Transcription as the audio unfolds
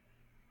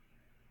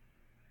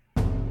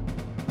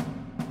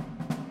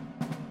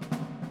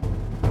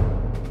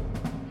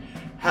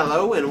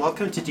Hello and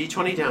welcome to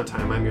D20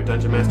 Downtime. I'm your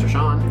Dungeon Master,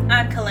 Sean.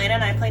 I'm Kalena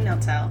and I play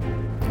Niltel.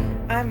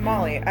 I'm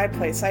Molly. I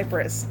play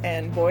Cypress.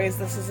 And boys,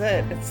 this is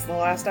it. It's the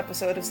last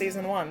episode of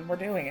Season 1. We're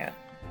doing it.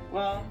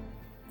 Well,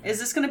 is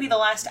this going to be the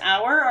last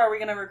hour, or are we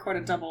going to record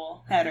a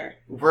double header?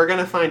 We're going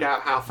to find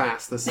out how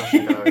fast this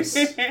session goes.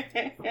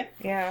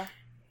 Yeah.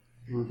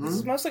 Mm-hmm. This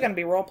is mostly going to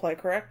be roleplay,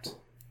 correct?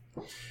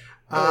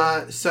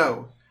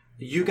 So,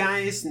 you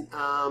guys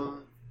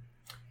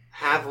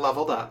have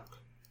leveled up.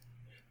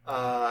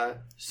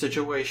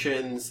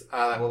 Situations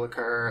that will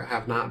occur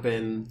have not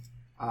been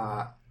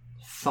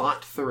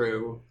thought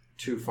through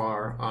too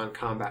far on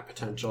combat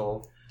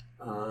potential.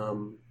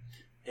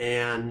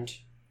 And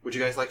would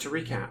you guys like to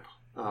recap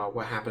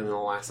what happened in the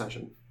last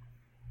session?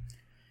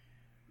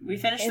 We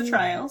finished the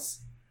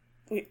trials.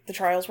 The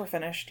trials were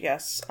finished,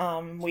 yes.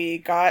 We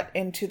got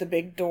into the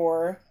big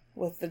door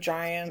with the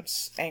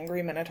giant's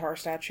angry Minotaur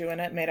statue in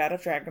it, made out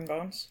of dragon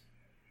bones.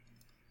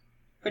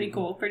 Pretty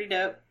cool, pretty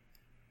dope.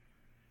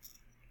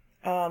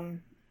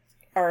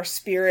 Our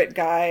spirit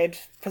guide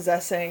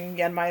possessing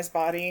Yenmai's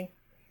body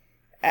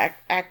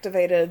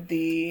activated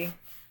the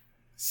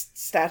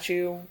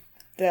statue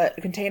that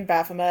contained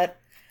Baphomet.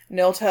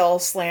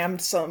 Niltel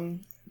slammed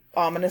some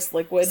ominous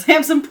liquid.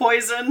 Slammed some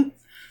poison.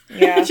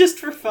 Yeah. Just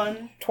for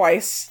fun.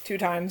 Twice. 2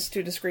 times.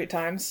 2 discrete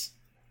times.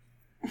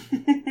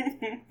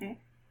 And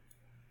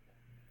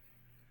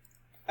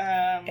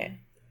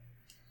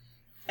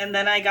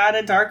then I got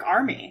a dark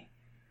army.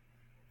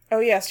 Oh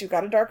yes, you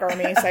got a dark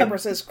army.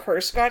 Cypress's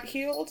curse got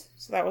healed,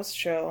 so that was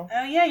chill.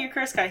 Oh yeah, your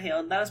curse got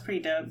healed. That was pretty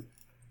dope.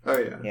 Oh,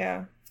 yeah.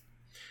 Yeah.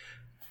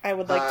 I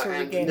would like to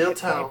regain hit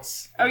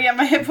points. Oh yeah,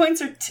 my hit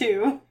points are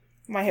 2.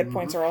 My hit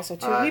points are also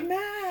 2. We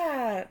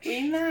match!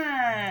 We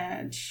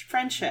match.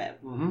 Friendship.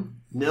 Mm-hmm.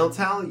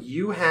 Niltel,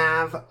 you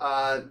have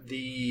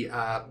the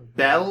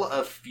Bell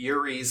of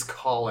Fury's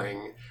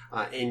Calling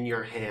in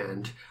your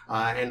hand.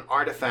 An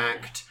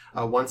artifact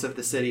once of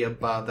the city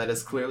above that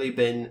has clearly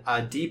been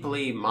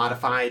deeply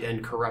modified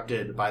and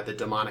corrupted by the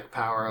demonic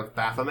power of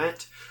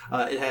Baphomet.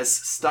 It has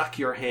stuck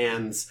your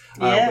hands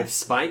with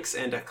spikes,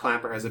 and a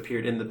clapper has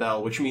appeared in the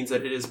bell, which means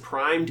that it is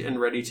primed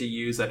and ready to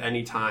use at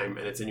any time,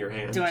 and it's in your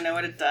hand. Do I know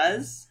what it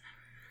does?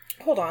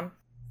 Hold on.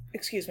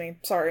 Excuse me.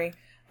 Sorry.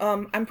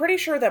 I'm pretty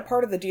sure that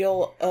part of the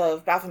deal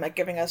of Baphomet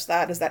giving us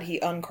that is that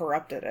he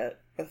uncorrupted it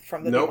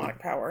from the demonic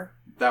power.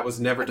 That was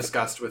never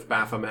discussed with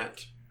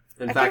Baphomet.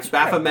 In fact,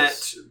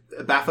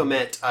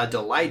 Baphomet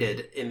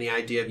delighted in the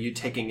idea of you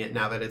taking it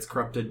now that it's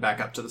corrupted back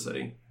up to the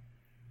city.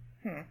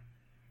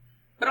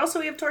 But also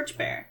we have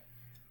Torchbearer.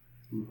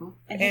 Mm-hmm.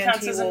 And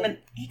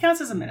he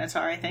counts as a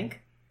Minotaur, I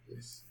think.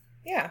 Yes.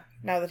 Yeah,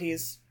 now that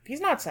he's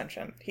not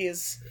sentient. He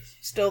is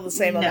still the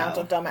same amount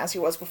of dumbass he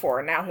was before,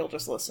 and now he'll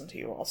just listen to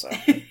you also.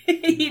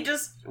 He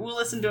just will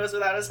listen to us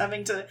without us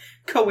having to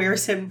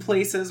coerce him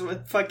places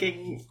with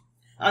fucking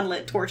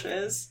unlit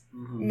torches.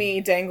 Mm-hmm.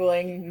 Me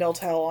dangling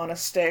Niltel on a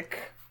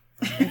stick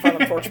in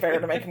front of Torchbearer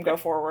to make him go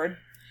forward.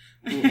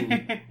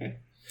 Mm-hmm.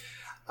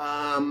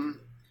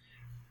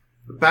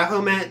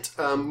 Baphomet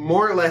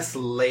more or less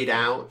laid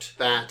out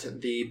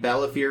that the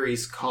Bell of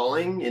Fury's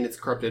Calling in its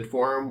corrupted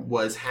form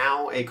was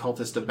how a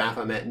cultist of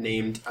Baphomet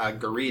named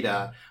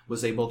Garida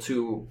was able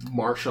to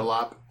marshal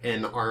up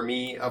an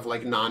army of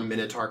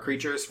non-Minotaur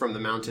creatures from the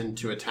mountain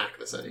to attack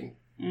the city.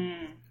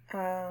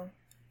 I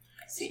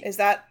see. Is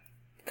that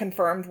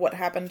confirmed what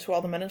happened to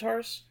all the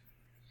Minotaurs?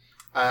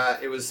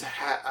 It was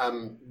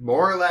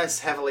more or less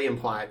heavily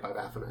implied by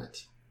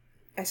Baphomet.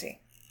 I see.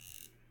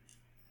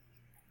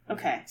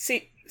 Okay.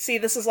 See,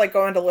 this is like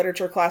going to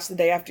literature class the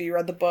day after you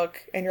read the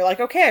book, and you're like,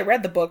 okay, I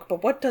read the book,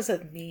 but what does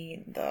it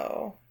mean,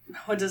 though?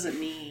 What does it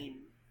mean?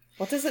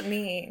 What does it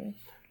mean?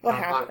 What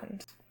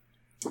happened?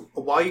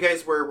 While you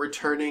guys were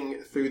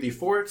returning through the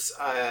forts,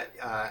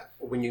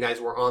 when you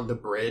guys were on the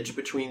bridge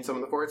between some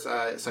of the forts,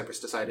 Cypress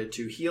decided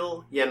to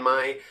heal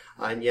Yenmai,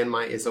 and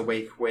Yenmai is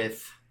awake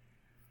with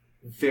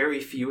very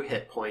few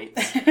hit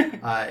points,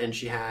 and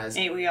she has...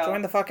 Ain't we all?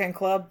 Join the fucking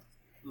club.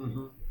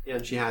 Mm-hmm.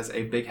 And she has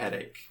a big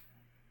headache.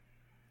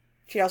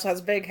 She also has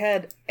a big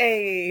head.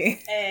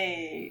 Hey.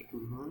 Hey.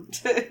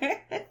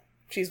 Mm-hmm.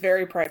 She's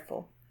very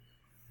prideful.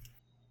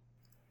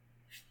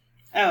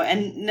 Oh,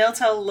 and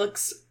Niltel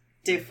looks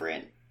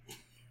different.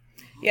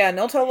 Yeah,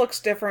 Niltel looks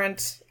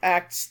different,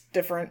 acts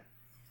different,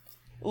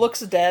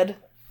 looks dead.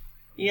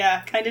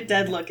 Yeah, kind of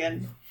dead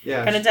looking.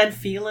 Yeah. Kind of dead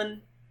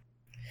feeling.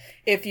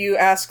 If you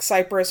ask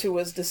Cypress, who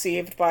was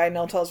deceived by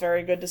Niltel's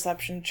very good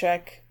deception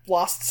check,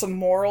 lost some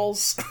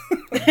morals.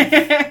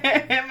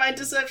 My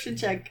deception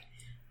check.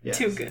 Yes.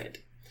 Too good.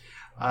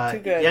 Too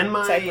good.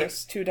 Yenmai,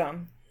 Cypress, too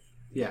dumb.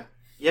 Yeah.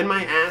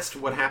 Yenmai asked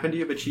what happened to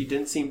you, but she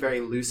didn't seem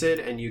very lucid,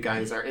 and you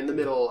guys are in the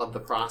middle of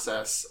the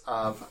process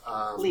of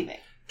leaving.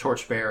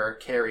 Torchbearer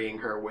carrying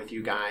her with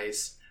you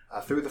guys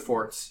through the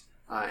forts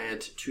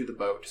and to the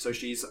boat. So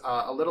she's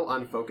a little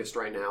unfocused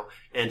right now.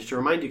 And to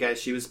remind you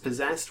guys, she was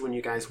possessed when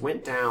you guys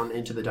went down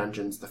into the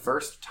dungeons the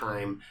first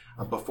time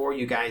before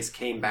you guys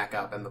came back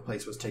up and the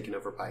place was taken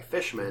over by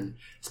fishmen.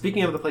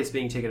 Speaking of the place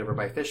being taken over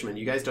by fishmen,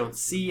 you guys don't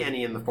see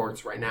any in the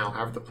forts right now.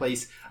 However, the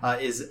place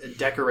is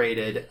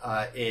decorated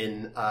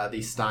in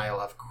the style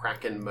of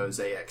Kraken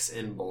mosaics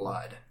in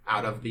blood,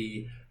 out of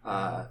the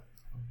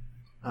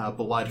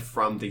blood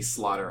from the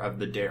slaughter of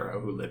the Darrow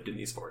who lived in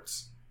these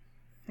forts.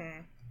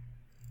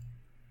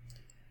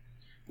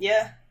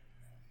 Yeah.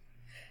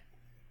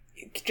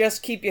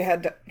 Just keep your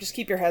head down,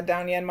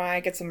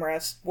 Yenmai. Get some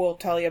rest. We'll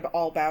tell you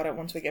all about it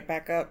once we get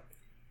back up.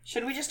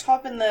 Should we just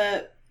hop in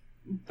the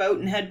boat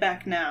and head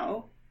back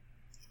now?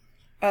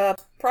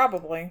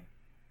 Probably.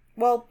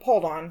 Well,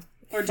 hold on.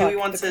 Or do we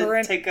want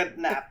to take a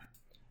nap?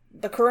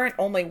 The current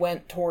only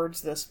went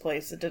towards this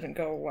place. It didn't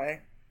go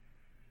away.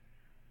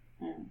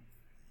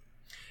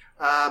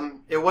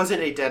 It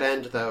wasn't a dead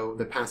end, though.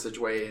 The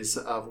passageways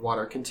of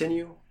water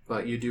continue,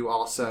 but you do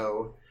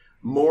also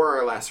more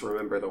or less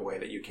remember the way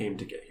that you came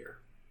to get here.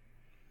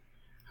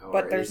 However,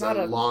 But there's not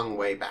a long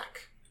way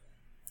back.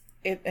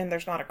 And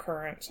there's not a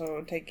current, so it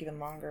would take even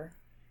longer.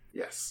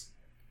 Yes.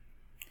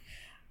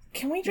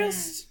 Can we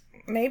just...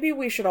 Maybe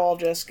we should all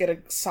just get a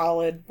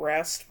solid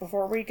rest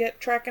before we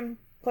get trekking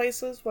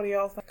places? What do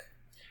y'all think?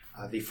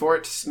 The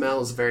fort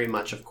smells very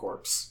much of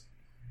corpse.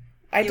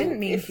 I didn't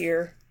mean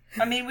here.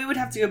 I mean, we would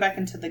have to go back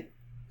into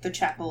the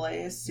chapel, I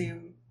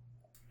assume.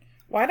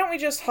 Why don't we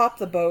just hop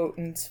the boat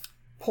and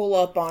pull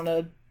up on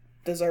a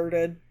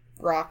deserted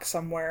rock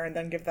somewhere and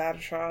then give that a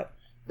shot?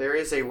 There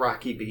is a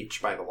rocky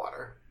beach by the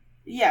water.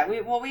 Yeah,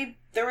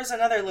 there was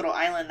another little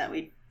island that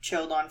we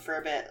chilled on for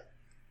a bit.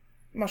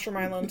 Mushroom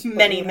Island.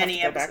 Many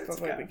episodes back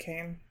the way we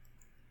came.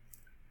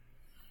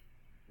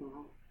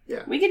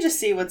 Yeah. We could just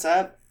see what's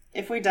up.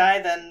 If we die,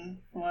 then,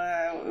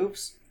 well,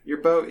 oops. Your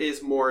boat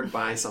is moored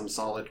by some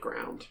solid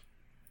ground.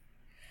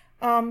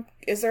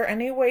 Is there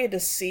any way to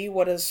see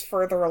what is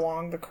further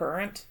along the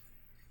current?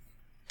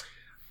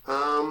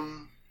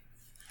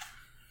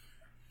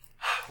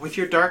 With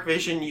your dark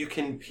vision, you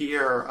can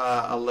peer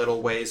a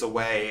little ways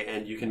away,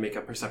 and you can make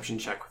a perception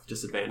check with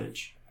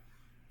disadvantage.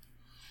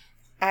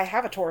 I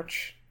have a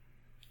torch.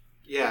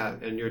 Yeah,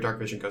 and your dark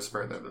vision goes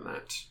further than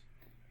that.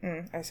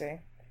 I see.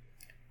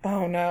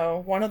 Oh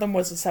no, one of them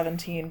was a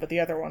 17, but the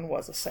other one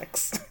was a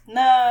 6.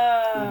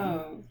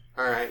 No!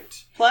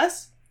 Alright.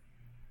 Plus?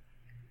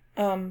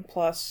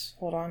 Plus,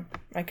 hold on.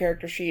 My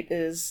character sheet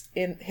is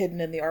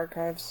hidden in the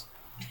archives.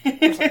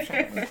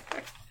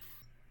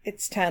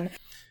 It's 10.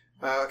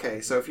 Okay,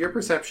 so if your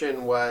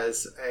perception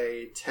was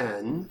a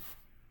 10...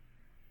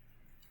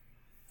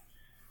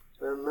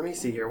 Then let me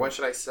see here. What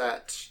should I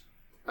set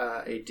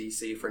a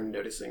DC for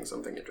noticing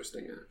something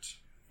interesting at?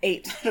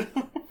 8.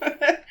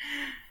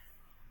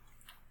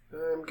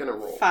 I'm gonna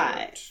roll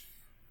 5.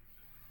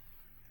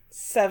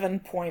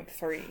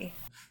 7.3.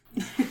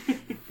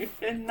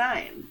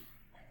 9.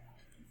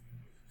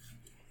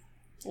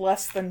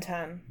 Less than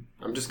 10.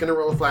 I'm just gonna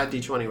roll a flat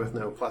d20 with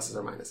no pluses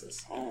or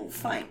minuses. Oh,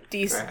 fine.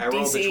 Alright, I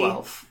rolled a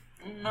 12.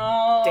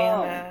 No.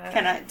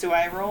 Damn it. Do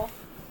I roll?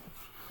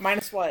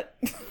 Minus what?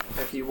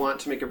 If you want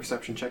to make a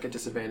perception check at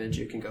disadvantage,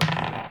 you can go.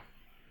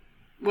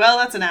 Well,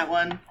 that's an at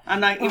one.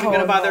 I'm not even going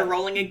to bother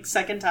rolling a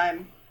second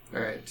time.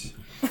 Alright.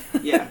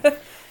 Yeah.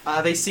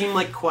 They seem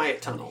like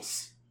quiet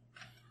tunnels.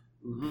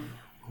 Mm-hmm.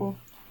 Cool.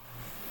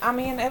 I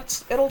mean,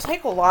 it'll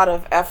take a lot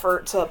of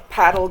effort to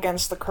paddle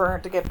against the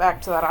current to get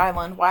back to that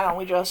island. Why don't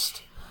we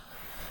just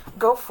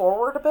go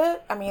forward a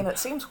bit? I mean, it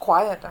seems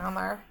quiet down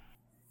there.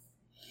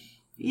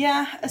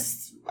 Yeah,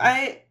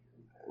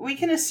 we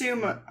can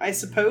assume, I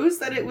suppose,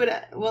 that it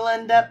will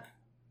end up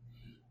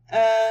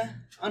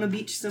on a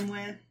beach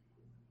somewhere.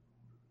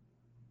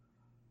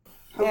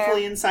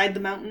 Hopefully inside the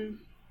mountain.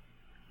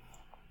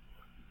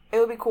 It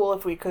would be cool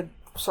if we could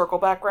circle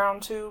back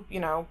around to,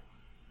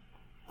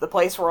 the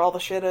place where all the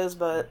shit is,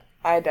 but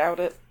I doubt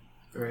it.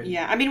 Right.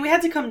 Yeah, I mean, we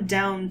had to come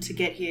down to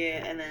get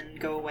here and then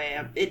go away.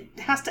 It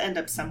has to end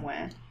up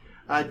somewhere.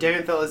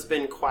 Darenthal has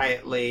been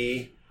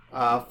quietly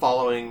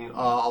following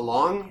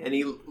along, and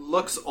he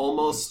looks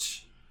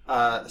almost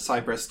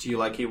Cypress to you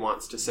like he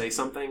wants to say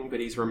something, but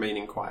he's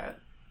remaining quiet.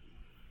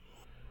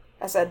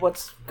 I said,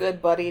 "What's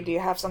good, buddy? Do you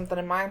have something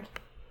in mind?"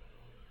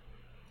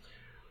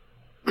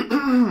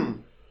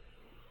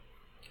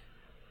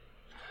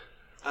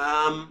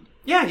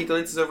 Yeah, he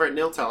glances over at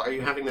Niltel. Are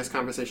you having this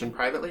conversation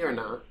privately or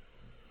not?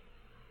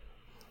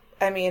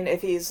 I mean,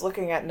 if he's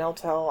looking at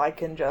Niltel, I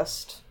can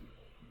just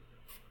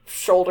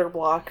shoulder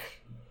block,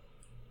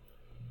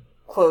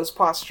 close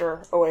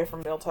posture away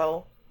from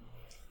Niltel.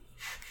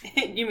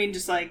 You mean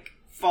just,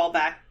 fall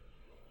back?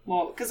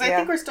 Well, because I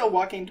think we're still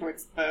walking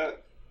towards the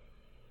boat.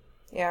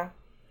 Yeah.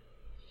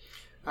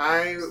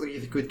 I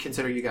would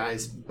consider you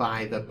guys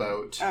by the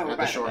boat at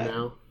the shore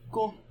now.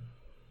 Cool.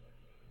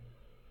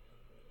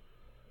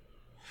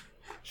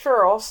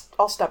 Sure,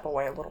 I'll step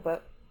away a little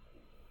bit.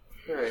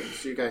 Alright,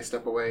 so you guys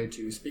step away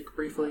to speak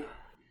briefly.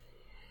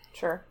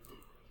 Sure.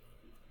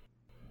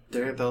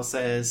 Darenthal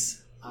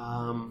says,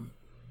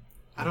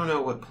 I I don't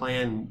know what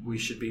plan we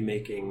should be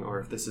making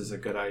or if this is a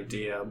good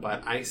idea,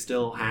 but I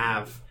still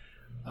have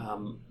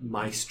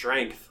my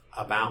strength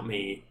about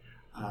me.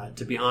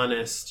 To be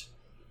honest,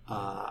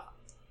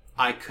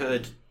 I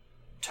could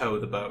tow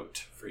the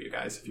boat for you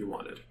guys if you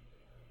wanted.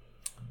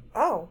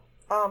 Oh,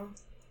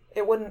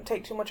 it wouldn't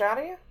take too much out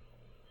of you?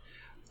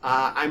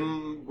 I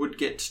would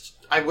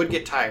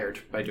get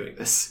tired by doing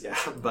this, yeah,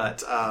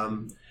 but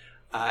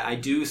I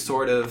do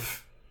sort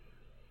of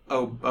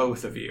owe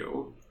both of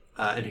you,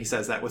 and he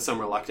says that with some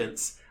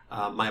reluctance,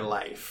 my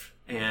life.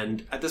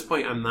 And at this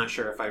point, I'm not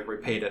sure if I've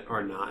repaid it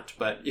or not,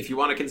 but if you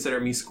want to consider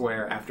me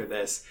square after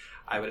this,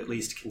 I would at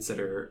least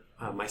consider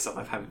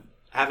myself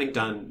having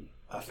done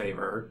a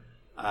favor.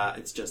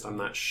 It's just I'm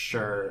not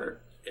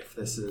sure if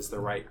this is the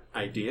right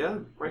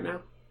idea right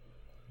now.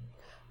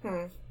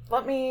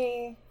 Let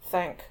me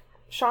think.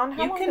 Sean,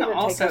 how long did it take us? You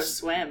can also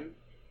swim.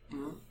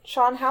 Mm-hmm.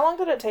 Sean, how long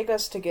did it take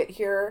us to get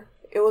here?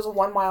 It was a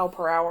 1 mile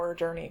per hour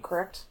journey,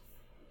 correct?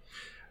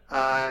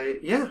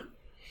 Yeah.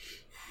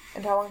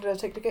 And how long did it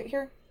take to get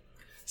here?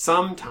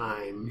 Some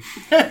time.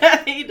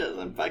 He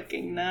doesn't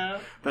fucking know.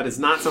 That is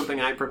not something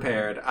I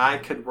prepared. I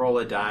could roll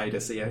a die to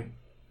see.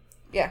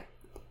 Yeah.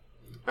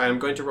 Alright, I'm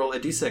going to roll a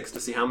d6 to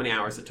see how many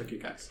hours it took you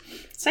guys.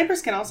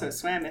 Cypress can also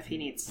swim if he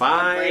needs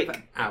 5 a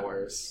break.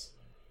 hours.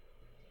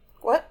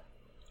 What?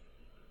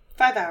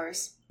 5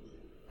 hours.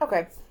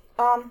 Okay.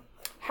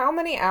 How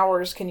many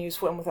hours can you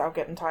swim without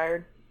getting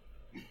tired?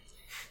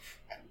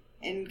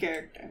 In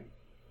character.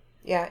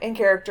 Yeah, in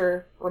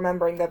character,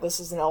 remembering that this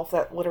is an elf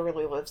that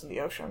literally lives in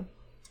the ocean.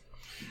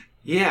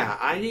 Yeah,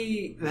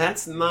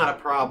 that's not a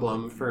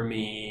problem for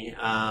me.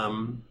 I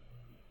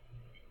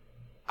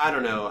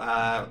don't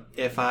know,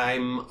 if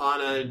I'm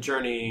on a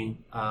journey,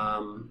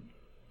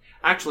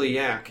 actually,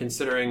 yeah,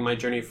 considering my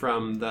journey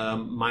from the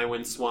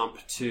Mywind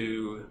Swamp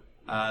to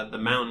the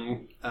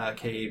mountain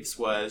caves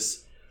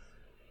was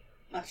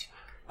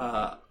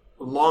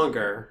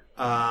longer.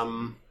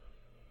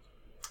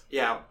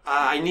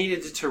 I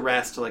needed to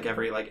rest like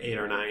every 8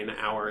 or 9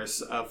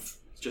 hours of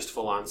just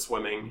full-on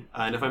swimming.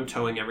 And if I'm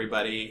towing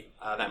everybody,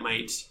 that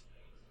might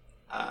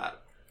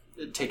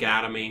take it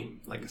out of me.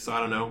 So I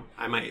don't know.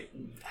 I might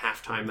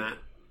half-time that.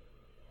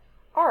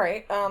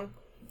 Alright,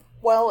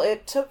 well,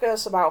 it took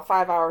us about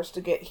 5 hours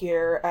to get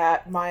here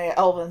my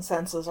elven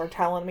senses are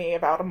telling me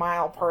about 1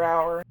 mile per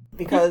hour,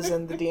 because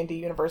in the D&D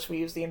universe we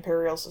use the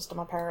Imperial system,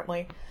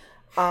 apparently.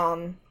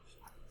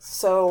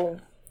 So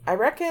I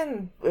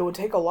reckon it would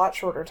take a lot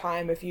shorter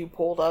time if you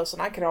pulled us,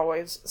 and I could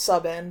always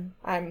sub in.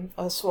 I'm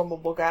a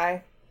swimmable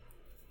guy.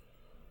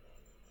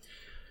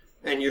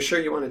 And you're sure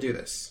you want to do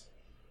this?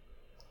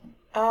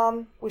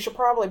 We should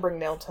probably bring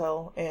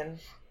Nailtail in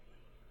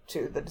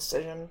to the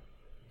decision,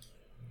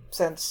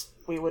 since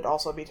we would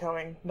also be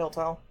towing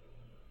Nailtail.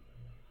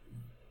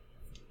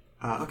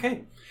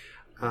 Okay.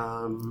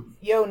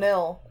 Yo,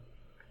 Nil.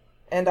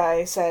 And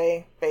I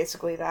say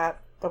basically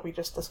that we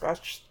just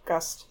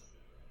discussed.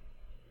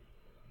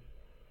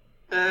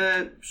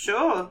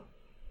 Sure.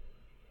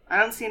 I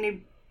don't see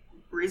any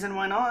reason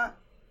why not.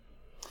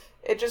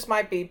 It just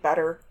might be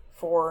better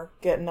for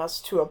getting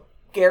us to a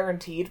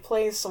guaranteed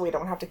place so we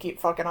don't have to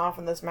keep fucking off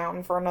in this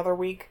mountain for another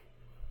week.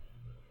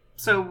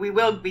 So we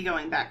will be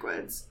going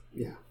backwards.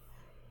 Yeah.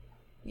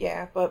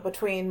 Yeah, but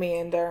between me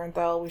and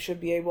Darenthal, we should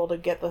be able to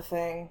get the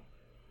thing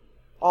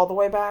all the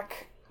way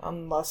back,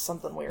 unless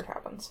something weird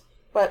happens.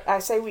 But I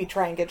say we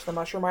try and get to the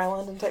Mushroom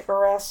Island and take a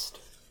rest.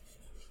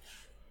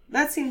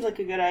 That seems like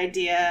a good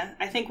idea.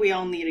 I think we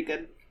all need a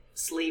good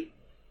sleep.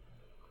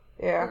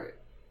 Yeah. Right.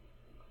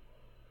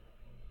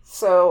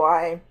 So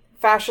I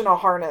fashion a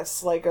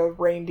harness, like a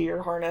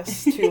reindeer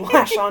harness, to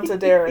lash onto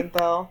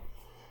Darenthal.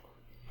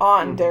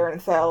 On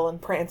Darenthal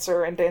and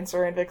Prancer and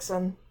Dancer and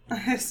Vixen.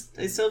 I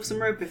still have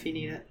some rope if you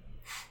need it.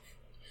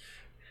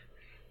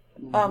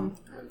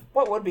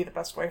 What would be the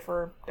best way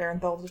for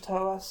Darenthal to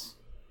tow us?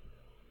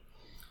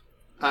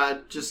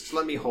 Just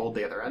let me hold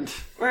the other end.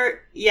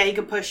 Or, yeah, you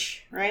could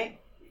push, right?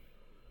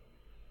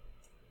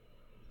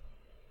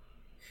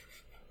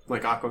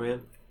 Like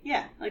Aquaman?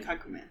 Yeah, like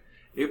Aquaman.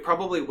 It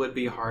probably would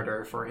be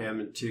harder for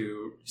him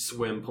to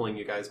swim pulling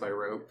you guys by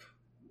rope.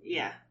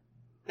 Yeah,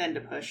 than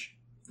to push.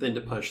 Than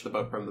to push the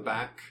boat from the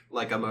back,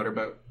 like a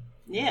motorboat.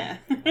 Yeah.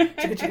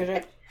 His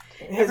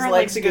Everyone legs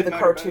likes a do good the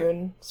motorboat.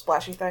 cartoon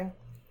splashy thing.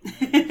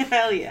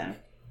 Hell yeah.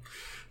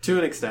 To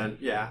an extent,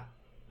 yeah.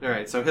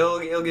 Alright, so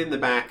he'll get in the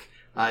back.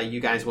 You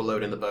guys will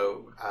load in the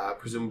boat,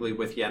 presumably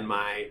with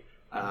Yenmai.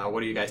 What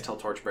do you guys tell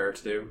Torchbearer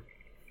to do?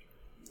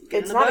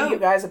 Get It's in the not boat. you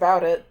guys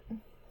about it.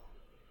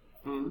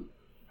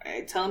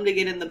 Alright, tell him to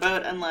get in the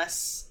boat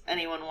unless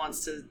anyone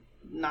wants to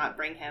not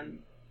bring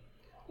him.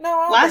 No,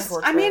 I don't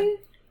think Torchbearer.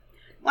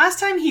 Last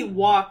time he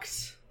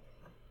walked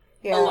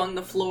Yeah. along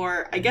the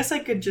floor, I guess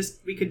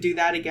we could do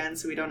that again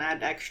so we don't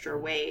add extra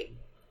weight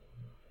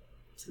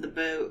to the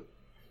boat.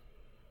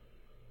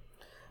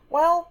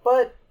 Well,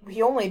 but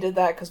he only did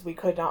that because we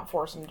could not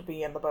force him to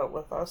be in the boat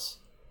with us.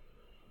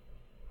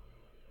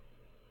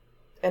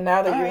 And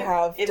now that you Alright,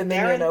 have if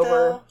dominion Darenthal-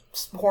 over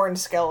horned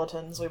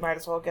skeletons, we might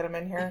as well get him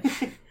in here.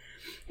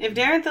 If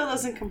Darenthal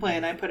doesn't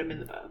complain, I put him in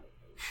the boat.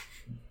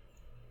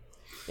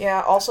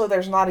 Yeah, also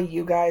there's not a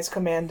you guys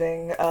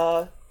commanding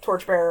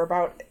Torchbearer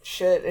about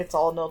shit. It's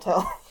all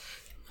Niltel.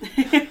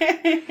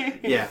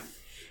 Yeah.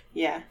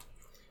 Yeah.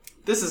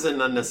 This is an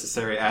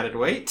unnecessary added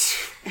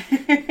weight.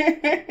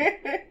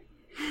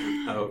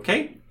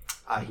 Okay.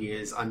 He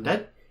is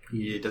undead.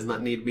 He does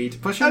not need me to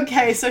push him.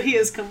 Okay, so he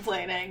is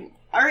complaining.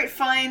 Alright,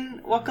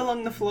 fine. Walk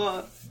along the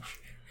floor.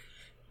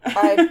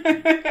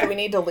 Do we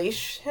need to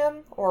leash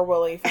him, or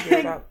will he figure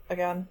it out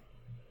again?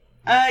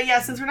 Yeah,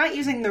 since we're not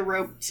using the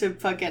rope to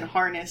fucking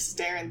harness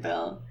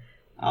Darenthil,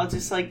 I'll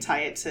just,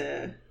 tie it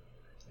to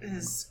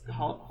his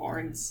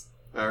horns.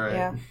 Alright.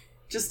 Yeah.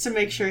 Just to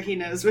make sure he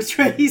knows which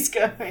way he's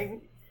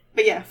going.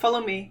 But yeah,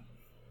 follow me.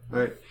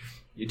 Alright.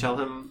 You tell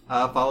him,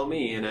 follow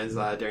me, and as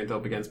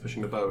Darenthil begins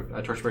pushing the boat,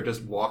 Torchbearer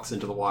just walks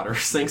into the water,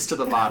 sinks to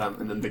the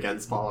bottom, and then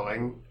begins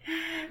following.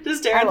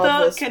 Does I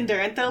love this. Can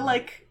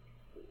Darenthil,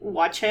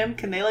 watch him?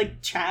 Can they,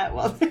 chat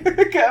while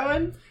they're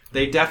going?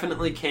 They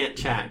definitely can't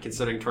chat,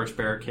 considering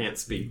Torchbearer can't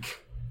speak.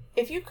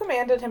 If you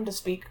commanded him to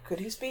speak, could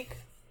he speak?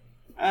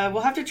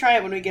 We'll have to try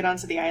it when we get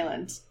onto the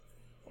island.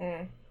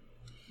 Mm.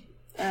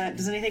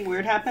 Does anything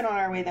weird happen on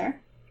our way there?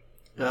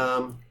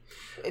 The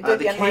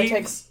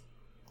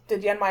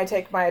Did Yenmai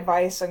take my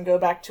advice and go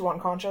back to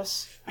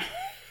unconscious?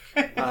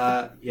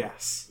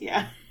 Yes.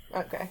 Yeah.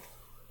 Okay.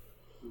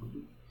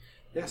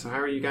 Yeah, so how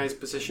are you guys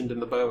positioned in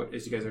the boat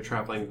as you guys are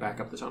traveling back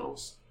up the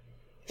tunnels?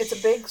 It's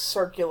a big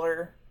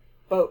circular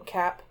boat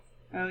cap,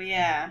 Oh,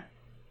 yeah.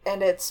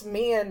 and it's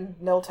me and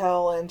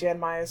Niltel and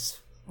Yenmai's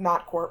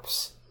not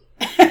corpse.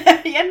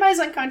 Yenmai's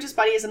unconscious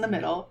body is in the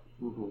middle,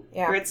 Mm-hmm.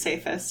 Yeah. where it's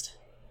safest.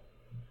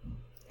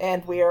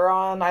 And we are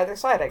on either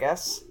side, I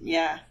guess.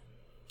 Yeah,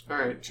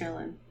 Alright.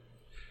 chilling.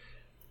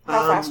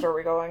 How fast are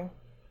we going?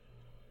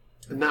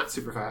 Not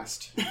super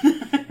fast.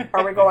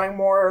 Are we going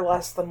more or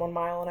less than 1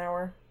 mile an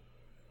hour?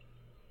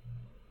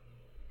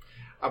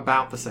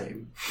 About the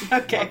same.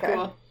 Okay, Okay.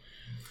 cool.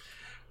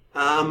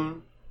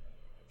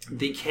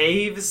 The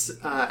caves,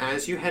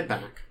 as you head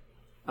back,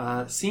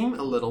 seem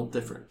a little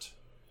different.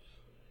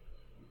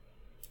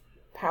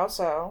 How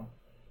so?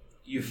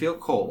 You feel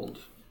cold.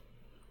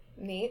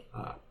 Neat.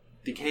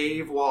 The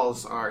cave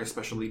walls are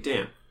especially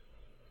damp.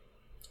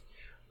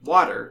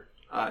 Water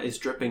is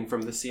dripping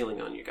from the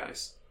ceiling on you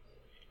guys.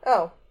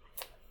 Oh.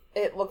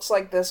 It looks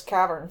like this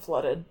cavern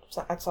flooded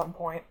at some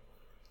point.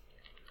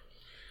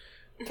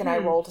 Can I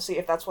roll to see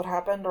if that's what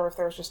happened, or if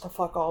there's just a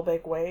fuck all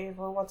big wave,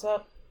 or what's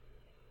up?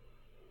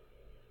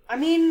 I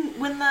mean,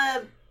 when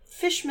the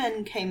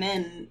fishmen came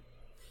in,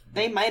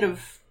 they might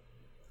have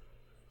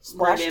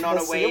run Splashed in on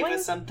the a wave ceiling? or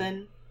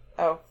something.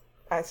 Oh,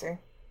 I see.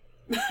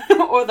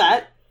 Or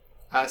that.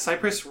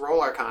 Cypress,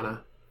 roll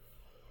Arcana.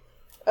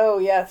 Oh,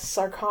 yes,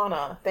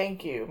 Arcana.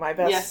 Thank you. My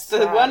best. Yes,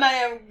 the one I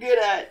am good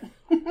at.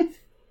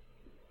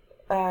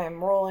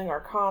 I'm rolling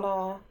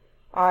Arcana.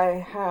 I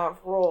have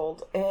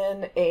rolled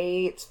in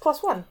 8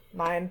 plus 1.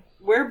 9.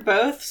 We're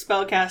both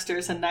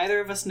spellcasters, and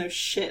neither of us know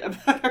shit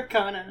about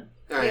Arcana.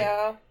 Alright.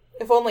 Yeah.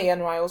 If only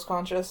Enrai was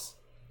conscious.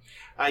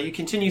 You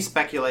continue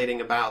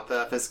speculating about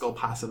the physical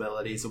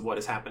possibilities of what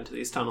has happened to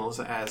these tunnels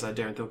as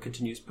Darenthil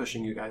continues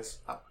pushing you guys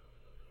up.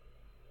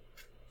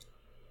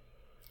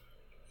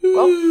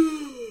 Well,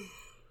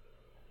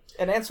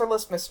 an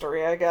answerless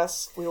mystery, I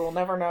guess. We will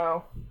never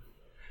know.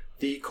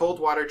 The cold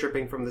water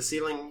dripping from the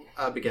ceiling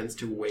begins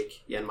to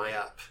wake Yenmai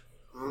up.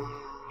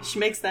 She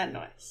makes that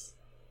noise.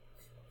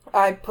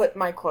 I put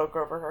my cloak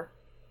over her.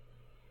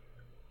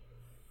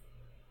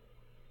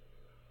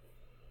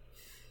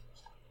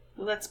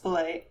 Well, that's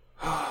polite.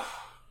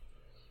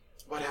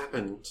 What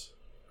happened?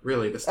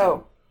 Really, this time?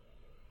 Oh.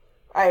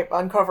 I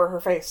uncover her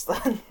face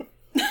then.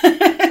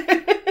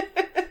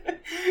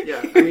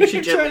 Yeah, I mean, she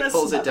You're trying gently to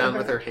pulls it smother down her.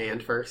 with her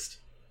hand first.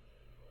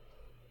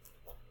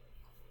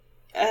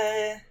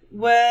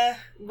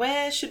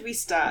 Where should we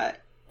start?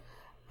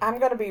 I'm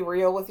gonna be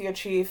real with you,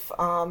 Chief.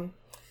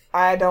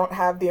 I don't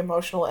have the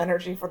emotional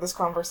energy for this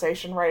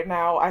conversation right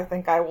now. I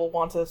think I will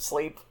want to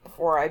sleep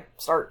before I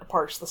start to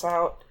parse this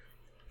out.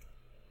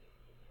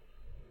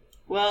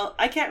 Well,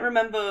 I can't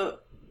remember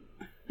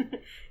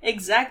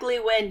exactly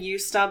when you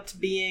stopped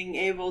being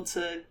able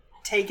to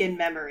take in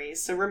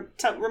memories, so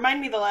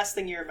remind me the last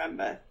thing you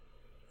remember.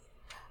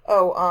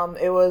 Oh,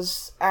 it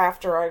was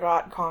after I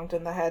got conked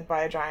in the head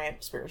by a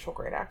giant spiritual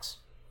great axe.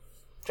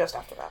 Just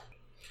after that.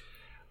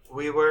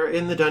 We were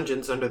in the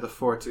dungeons under the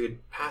forts. We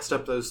had passed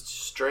up those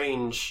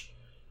strange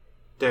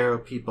Darrow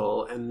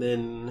people, and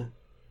then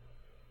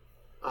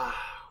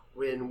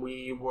when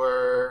we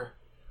were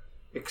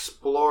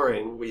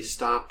exploring, we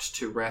stopped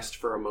to rest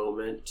for a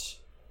moment,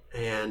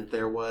 and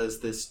there was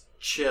this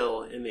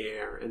chill in the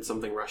air, and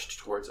something rushed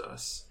towards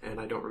us, and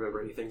I don't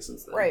remember anything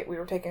since then. Right, we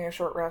were taking a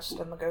short rest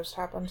and the ghost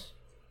happened.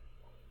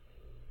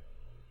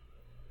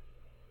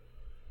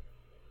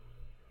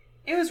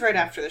 It was right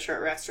after the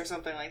short rest or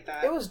something like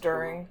that. It was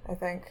during, I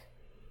think.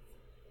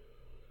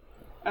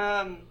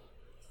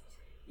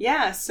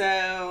 Yeah,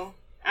 so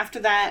after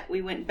that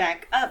we went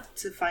back up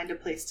to find a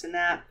place to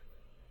nap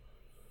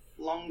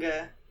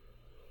longer,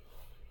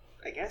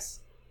 I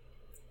guess.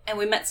 And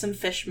we met some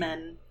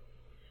fishmen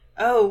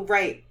Oh,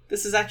 right.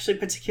 This is actually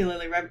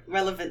particularly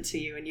relevant to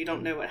you, and you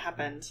don't know what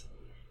happened.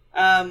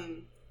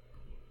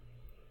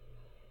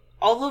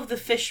 All of the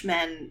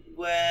fishmen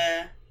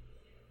were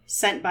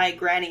sent by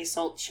Granny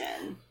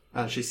Saltchin.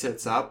 She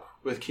sits up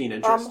with keen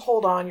interest.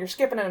 Hold on, you're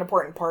skipping an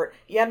important part.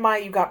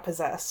 Yenmai, you got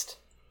possessed.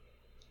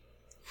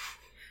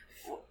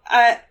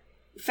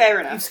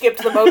 Fair enough. You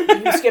skipped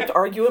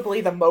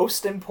arguably the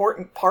most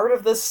important part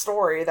of this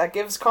story that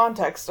gives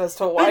context as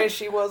to why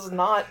she was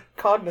not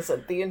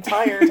cognizant the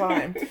entire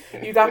time.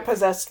 You got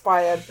possessed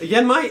by a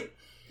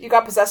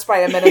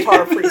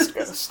Minotaur priest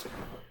ghost.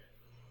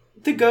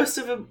 The ghost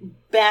of a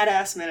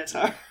badass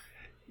Minotaur.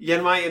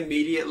 Yenmai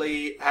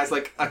immediately has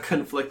like a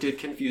conflicted,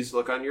 confused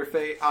look on her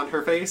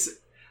face.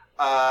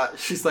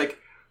 She's like,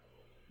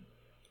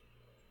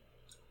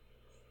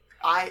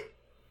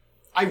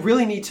 I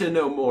really need to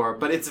know more,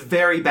 but it's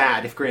very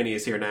bad if Granny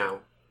is here now.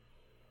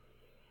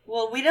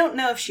 Well, we don't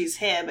know if she's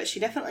here, but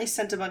she definitely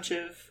sent a bunch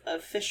of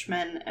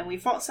fishmen, and we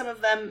fought some of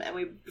them, and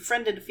we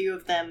befriended a few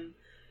of them.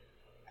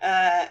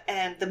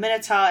 And the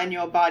Minotaur in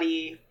your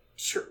body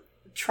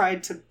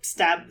tried to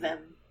stab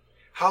them.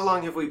 How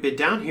long have we been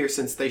down here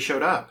since they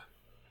showed up?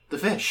 The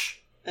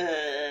fish. Day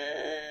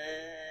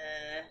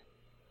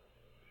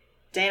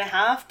and a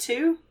half,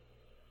 2?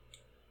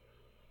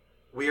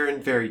 We are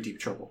in very deep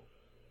trouble.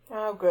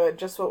 Oh, good.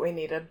 Just what we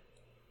needed.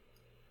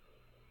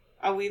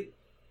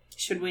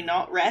 Should we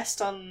not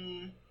rest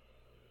on...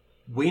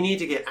 We need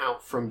to get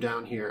out from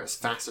down here as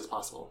fast as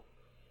possible.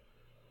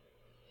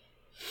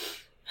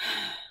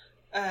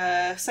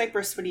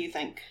 Cypress, what do you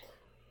think?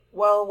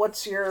 Well,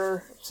 what's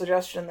your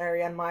suggestion there,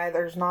 Yenmai?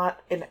 There's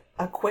not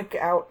a quick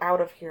out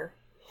of here.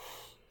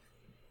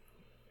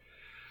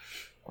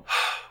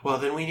 Well,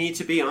 then we need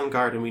to be on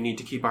guard and we need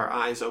to keep our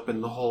eyes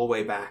open the whole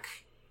way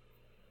back.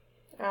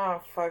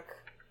 Oh, fuck.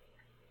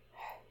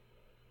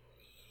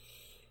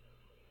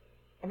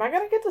 Am I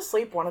gonna get to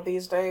sleep one of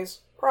these days?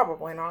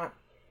 Probably not.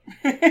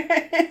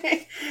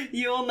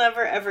 You'll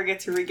never ever get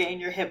to regain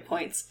your hit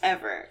points,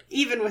 ever.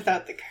 Even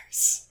without the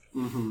curse.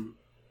 Mm-hmm.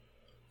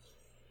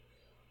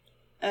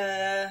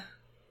 I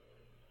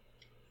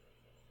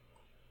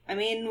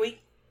mean,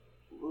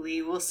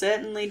 we will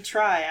certainly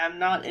try. I'm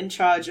not in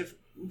charge of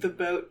the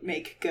boat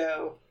make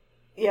go.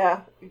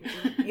 Yeah.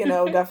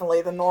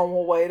 Definitely the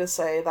normal way to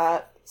say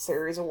that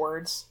series of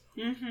words.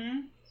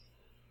 Mm-hmm.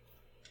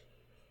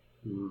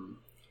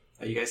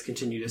 You guys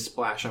continue to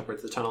splash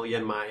upwards the tunnel.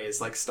 Yenmai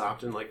is,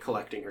 stopped and,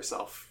 collecting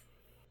herself.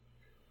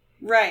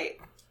 Right.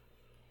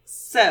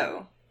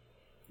 So,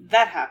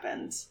 that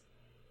happened.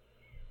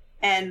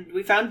 And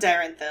we found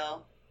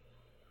Darenthil.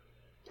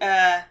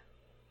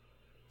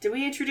 Did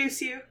we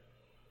introduce you?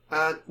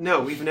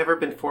 No, we've never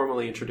been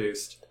formally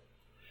introduced.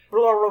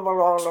 Blah, blah, blah,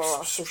 blah,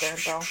 blah, says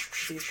Darenthil.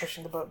 She's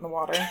pushing the boat in the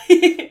water.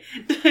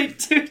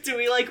 do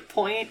we,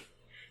 point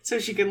so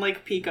she can,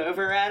 peek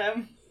over at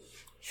him?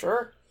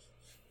 Sure.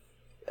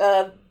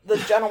 The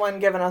gentleman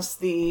giving us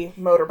the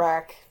motor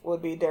back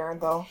would be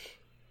Darenthil.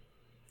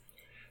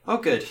 Oh,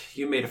 good.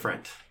 You made a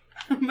friend.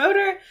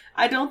 Motor,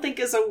 I don't think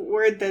is a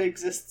word that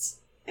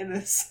exists in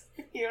this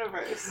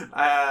universe.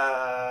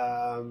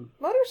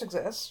 Motors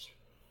exist.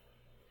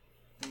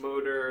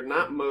 Motor,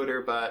 not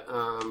motor, but,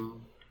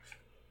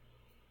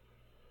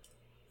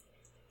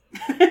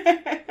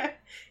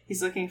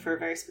 He's looking for a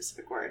very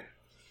specific word.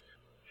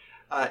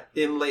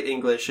 In late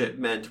English, it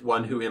meant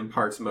one who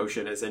imparts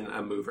motion, as in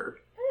a mover.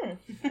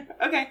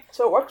 Okay.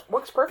 So it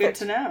works perfect.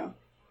 Good to know.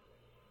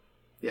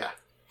 Yeah.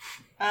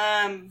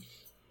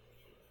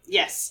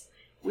 Yes.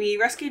 We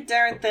rescued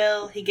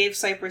Darenthil. He gave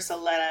Cypress a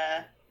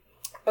letter.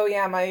 Oh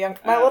yeah, my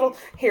little...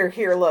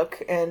 Here,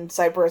 look. And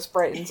Cypress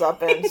brightens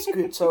up and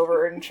scoots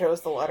over and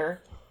shows the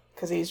letter.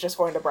 Because he's just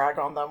going to brag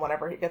on them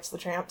whenever he gets the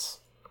chance.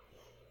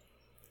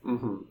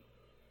 Mm-hmm.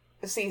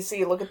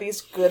 See, look at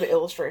these good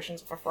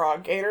illustrations of a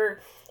frog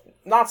gator.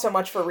 Not so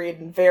much for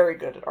reading, very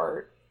good at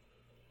art.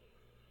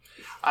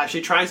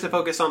 She tries to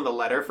focus on the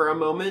letter for a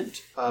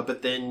moment,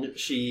 but then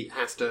she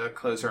has to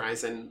close her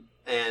eyes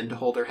and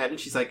hold her head, and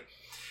she's like,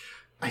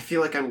 I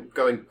feel like I'm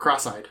going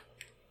cross-eyed.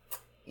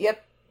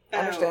 Yep.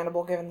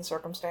 Understandable, given the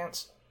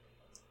circumstance.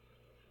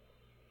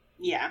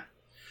 Yeah.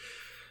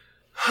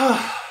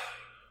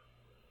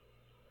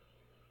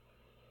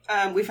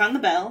 We found the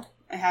bell.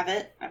 I have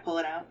it. I pull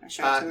it out. I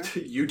show it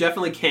to her. You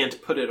definitely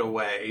can't put it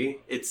away.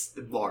 It's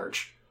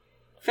large.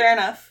 Fair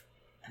enough.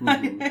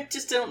 Mm-hmm. I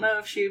just don't know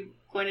if she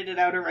pointed it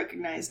out or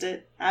recognized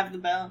it. I have the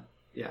bell.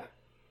 Yeah.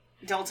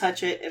 Don't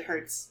touch it. It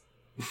hurts.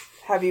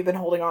 Have you been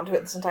holding on to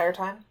it this entire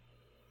time?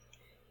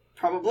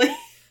 Probably.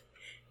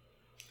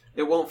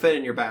 It won't fit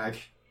in your bag.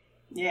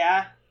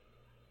 Yeah.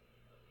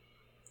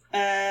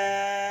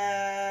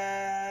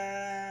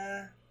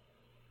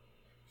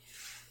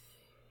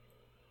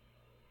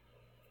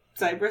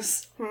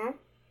 Cypress?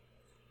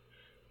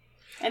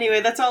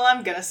 Anyway, that's all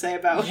I'm gonna say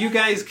about... You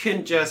guys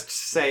can just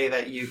say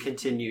that you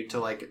continue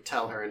to,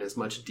 tell her in as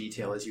much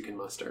detail as you can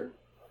muster.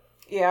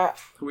 Yeah.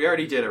 We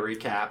already did a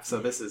recap, so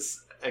this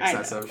is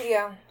excessive.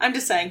 Yeah. I'm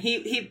just saying,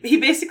 he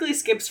basically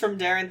skips from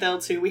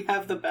Darenthil to we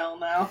have the bell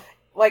now.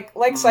 Like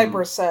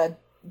Cypress said,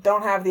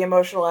 don't have the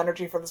emotional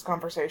energy for this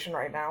conversation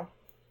right now.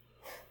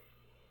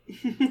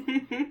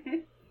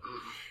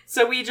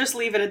 So we just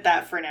leave it at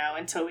that for now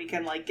until we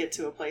can, like, get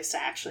to a place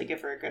to actually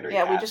give her a good recap.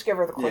 Yeah, we just give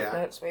her the cliff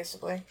Yeah. notes,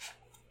 basically.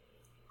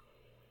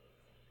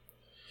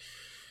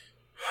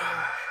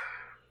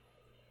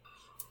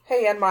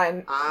 Hey,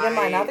 Yenmai,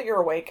 now that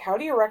you're awake, how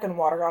do you reckon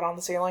water got on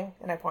the ceiling?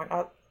 And I point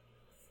up.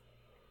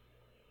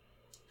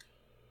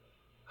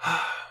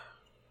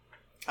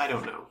 I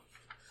don't know.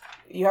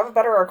 You have a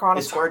better Arcana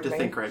It's score hard to than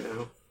me. think right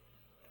now.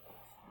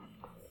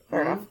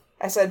 Fair enough.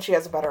 I said she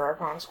has a better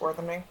Arcana score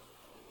than me.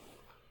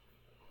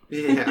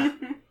 Yeah.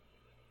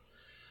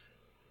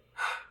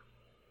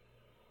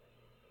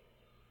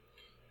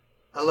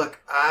 Look,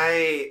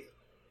 I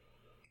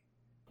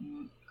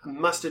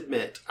must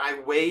admit, I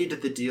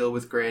weighed the deal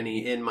with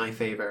Granny in my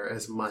favor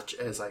as much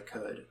as I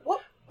could.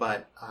 What?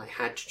 But I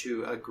had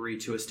to agree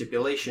to a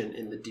stipulation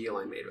in the deal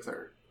I made with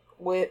her.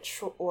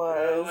 Which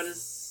was... What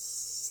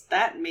does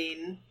that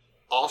mean?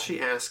 All she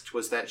asked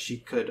was that she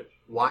could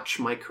watch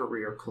my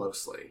career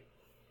closely.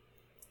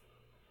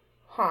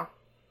 Huh.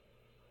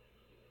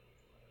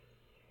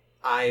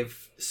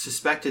 I've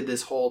suspected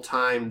this whole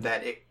time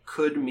that it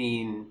could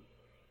mean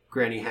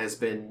Granny has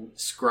been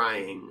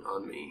scrying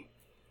on me.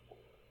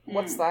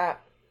 What's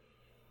that?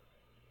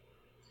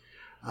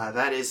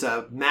 That is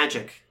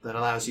magic that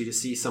allows you to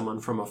see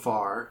someone from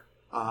afar,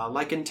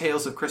 like in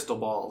Tales of Crystal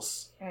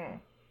Balls. Hmm.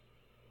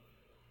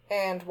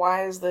 And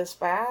why is this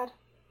bad?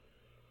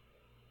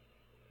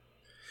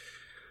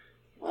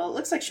 Well, it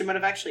looks like she might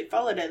have actually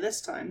followed it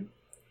this time.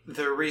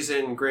 The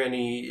reason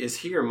Granny is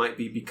here might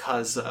be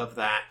because of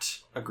that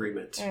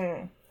agreement.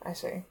 I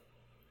see.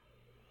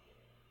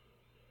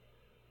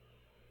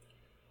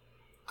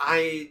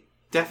 I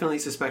definitely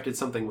suspected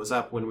something was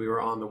up when we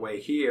were on the way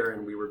here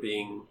and we were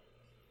being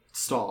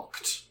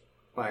stalked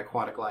by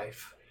aquatic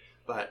life.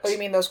 But Oh, you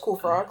mean those cool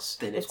frogs?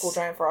 then Those cool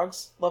it's- giant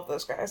frogs? Love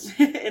those guys.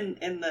 in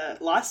the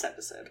last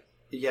episode.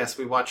 yes,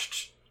 we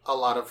watched a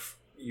lot of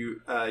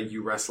you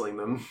wrestling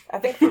them I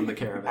think from the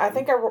caravan. I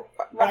think I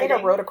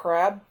Riding. rode a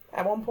crab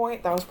at one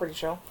point. That was pretty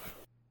chill.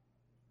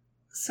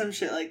 Some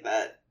shit like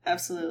that.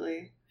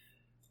 Absolutely.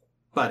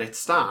 But it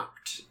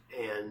stopped,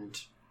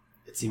 and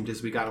it seemed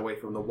as we got away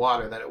from the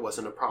water that it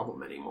wasn't a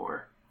problem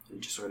anymore.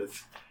 It just sort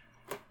of...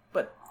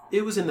 But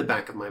It was in the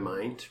back of my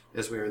mind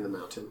as we were in the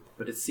mountain,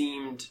 but it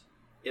seemed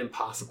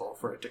impossible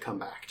for it to come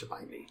back to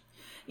bite me.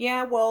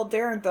 yeah, well,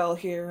 Darrenthal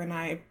here, and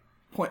I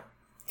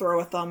throw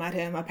a thumb at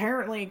him,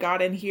 apparently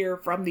got in here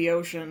from the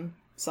ocean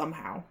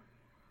somehow.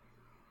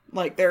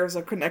 Like, there's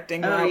a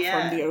connecting route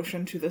yeah. from the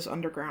ocean to this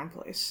underground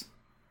place.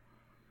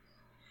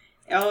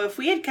 Oh, if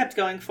we had kept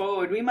going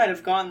forward, we might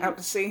have gone Out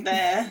to sea?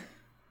 there.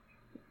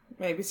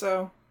 Maybe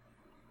so.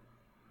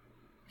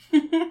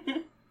 Is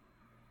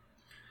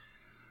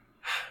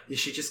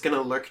she just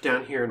gonna lurk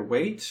down here and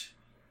wait?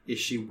 Is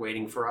she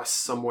waiting for us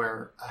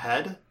somewhere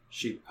ahead?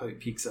 She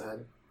peeks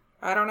ahead.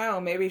 I don't know,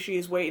 maybe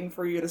she's waiting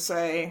for you to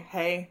say,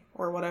 hey,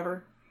 or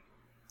whatever.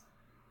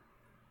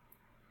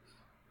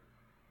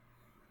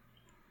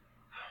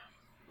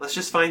 Let's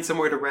just find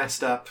somewhere to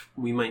rest up.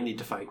 We might need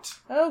to fight.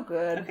 Oh,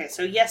 good. Okay,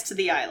 so yes to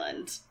the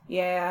island.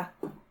 Yeah.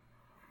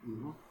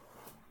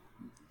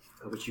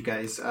 Which you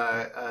guys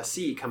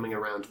see coming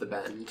around the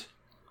bend.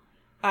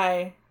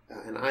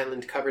 An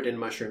island covered in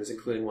mushrooms,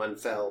 including one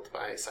felled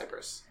by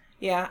Cypress.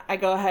 I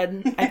go ahead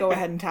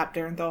and tap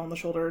Darrenthal on the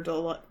shoulder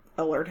to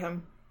alert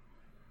him.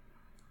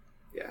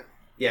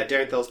 Yeah,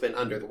 Darenthal's been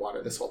under the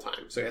water this whole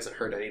time, so he hasn't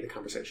heard any of the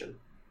conversation.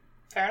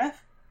 Fair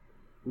enough.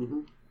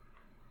 Mm-hmm.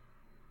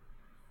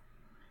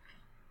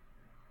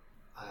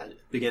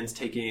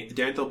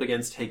 Darenthal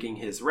begins taking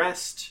his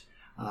rest.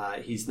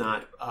 He's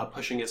not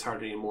pushing as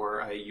hard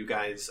anymore. You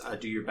guys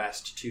do your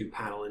best to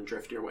paddle and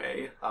drift your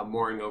way,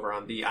 mooring over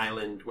on the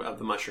island of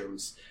the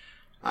mushrooms,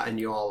 and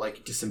you all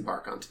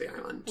disembark onto the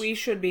island. We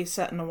should be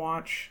setting a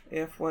watch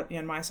if what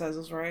Yenmai says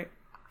is right.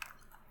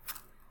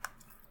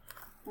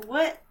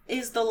 What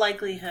is the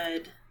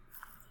likelihood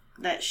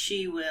that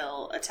she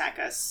will attack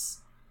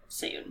us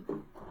soon?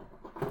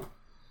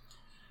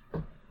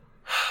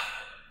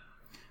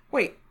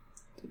 Wait,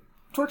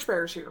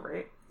 Torchbearer's here,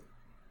 right?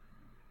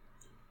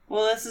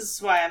 Well, this is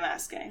why I'm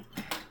asking.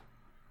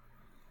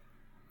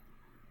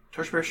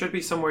 Torchbearer should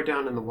be somewhere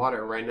down in the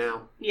water right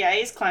now. Yeah,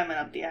 he's climbing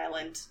up the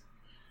island.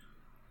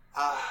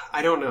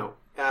 I don't know.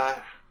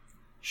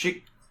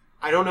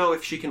 I don't know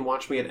if she can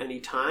watch me at any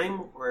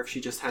time, or if she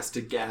just has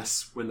to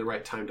guess when the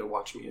right time to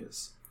watch me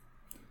is.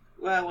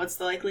 Well, what's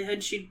the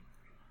likelihood she'd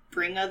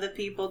bring other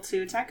people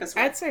to attack us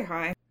with? I'd say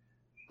hi.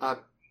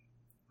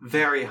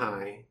 Very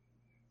high.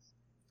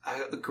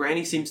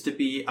 Granny seems to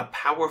be a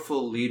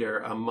powerful leader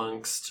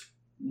amongst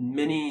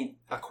many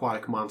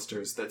aquatic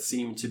monsters that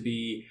seem to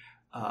be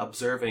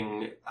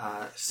observing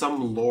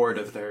some lord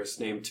of theirs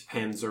named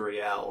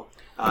Panzuriel.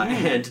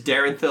 And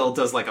Darenthal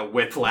does a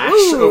whiplash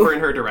over in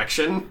her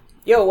direction.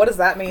 Yo, what does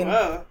that mean?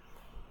 Whoa.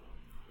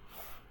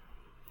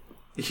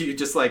 You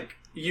just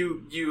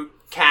you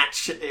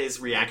catch his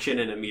reaction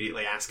and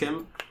immediately ask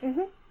him.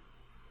 Mm-hmm.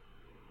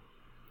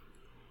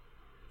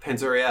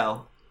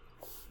 Panzuriel,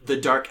 the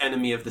dark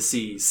enemy of the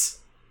seas.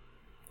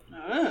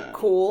 Oh.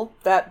 Cool.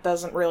 That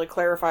doesn't really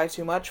clarify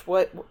too much.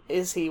 What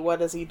is he? What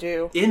does he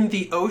do? In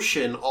the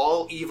ocean,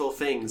 all evil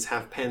things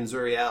have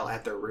Panzuriel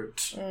at their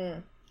root.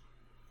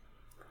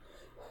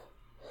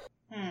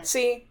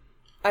 See,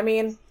 I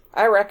mean,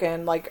 I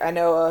reckon, I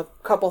know a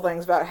couple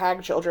things about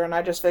hag children.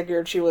 I just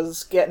figured she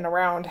was getting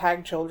around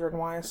hag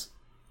children-wise.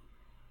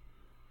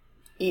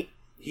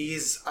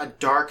 He's a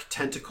dark,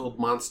 tentacled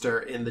monster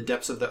in the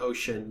depths of the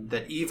ocean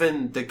that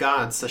even the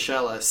god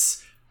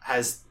Seychelles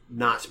has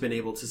not been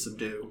able to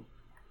subdue.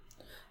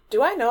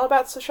 Do I know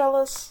about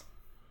Seychelles?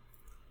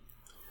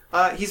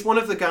 He's one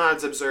of the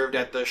gods observed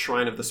at the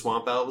Shrine of the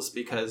Swamp Elves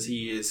because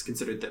he is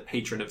considered the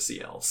patron of sea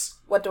elves.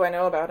 What do I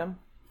know about him?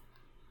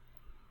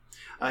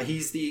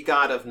 He's the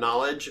god of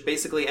knowledge.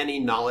 Basically, any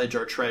knowledge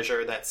or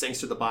treasure that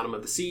sinks to the bottom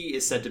of the sea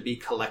is said to be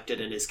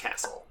collected in his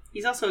castle.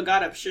 He's also a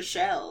god of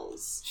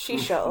Seychelles.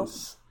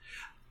 Seychelles.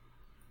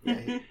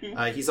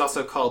 Yeah, he's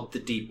also called the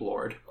Deep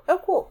Lord. Oh,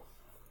 cool.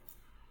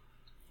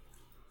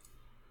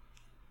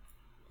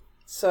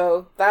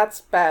 So,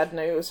 that's bad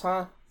news,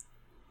 huh?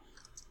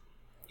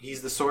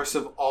 He's the source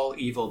of all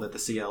evil that the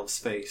sea elves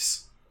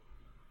face.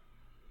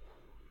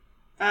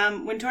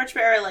 When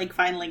Torchbearer,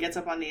 finally gets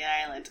up on the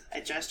island, I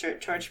gesture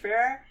at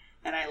Torchbearer,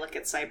 and I look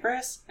at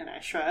Cypress, and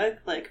I shrug,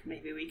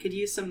 maybe we could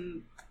use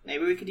some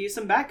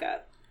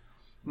backup.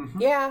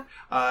 Mm-hmm. Yeah.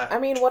 I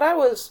mean, what I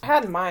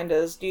had in mind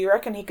is, do you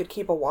reckon he could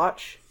keep a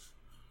watch?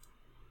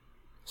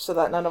 So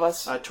that none of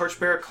us...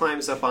 Torchbearer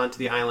climbs up onto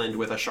the island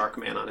with a shark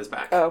man on his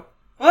back. Oh.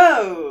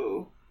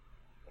 Whoa!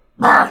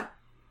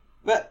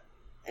 But,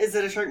 is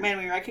it a shark man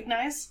we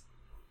recognize?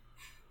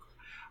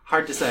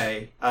 Hard to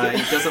say.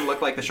 He doesn't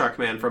look like the shark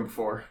man from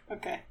before.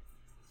 Okay.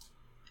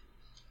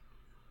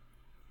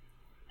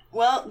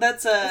 Well,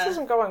 that's This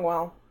isn't going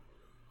well.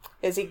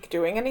 Is he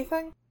doing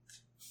anything?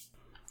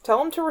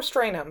 Tell him to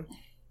restrain him.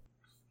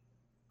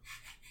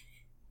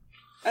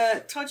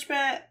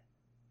 Torchbearer,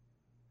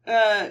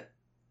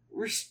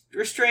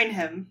 restrain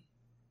him.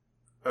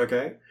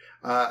 Okay.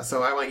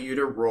 So I want you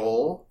to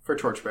roll for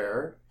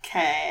Torchbearer.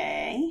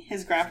 Okay.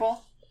 His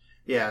grapple?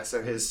 Yeah,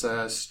 so his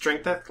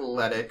strength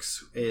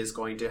athletics is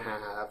going to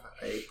have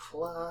a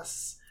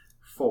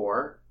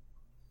 +4.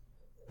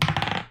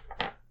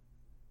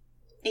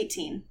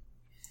 18.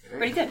 Right.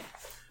 Pretty good.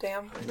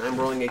 Damn. And I'm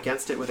rolling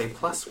against it with a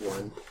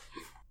 +1.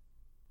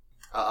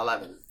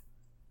 11.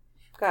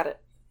 Got it.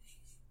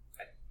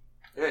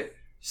 Okay.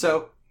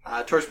 So,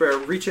 Torchbearer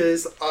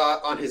reaches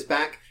on his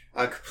back,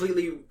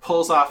 completely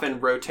pulls off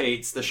and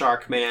rotates the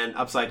shark man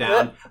upside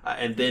down,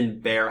 and then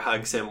Bear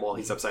hugs him while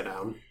he's upside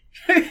down.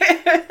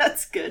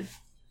 That's good.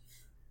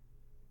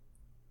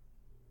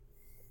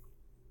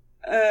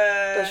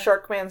 Does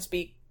Sharkman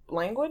speak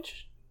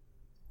language?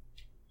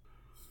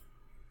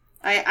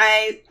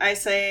 I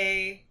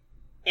say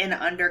in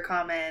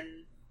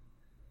Undercommon,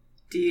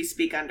 do you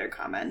speak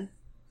Undercommon?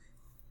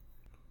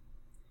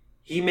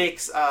 He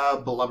makes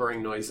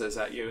blubbering noises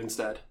at you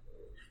instead.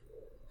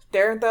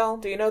 Darenthal,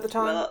 do you know the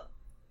tongue? Well,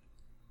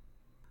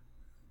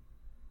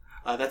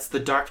 That's the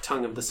dark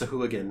tongue of the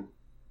Sahuagin.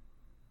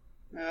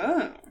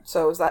 oh.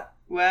 So is that...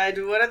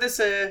 What are the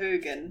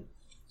Sahuagin?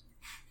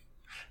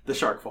 The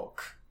shark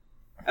folk.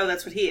 Oh,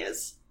 that's what he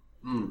is.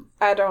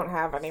 I don't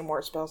have any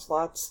more spell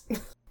slots.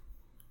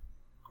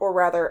 Or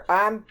rather,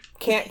 I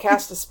can't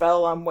cast a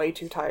spell. I'm way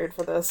too tired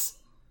for this.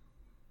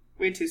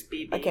 Way too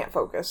speedy. I can't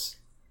focus.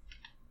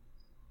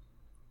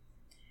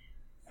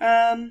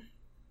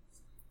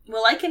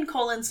 Well, I can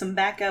call in some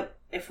backup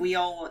if we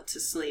all want to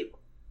sleep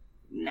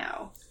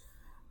now.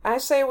 I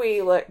say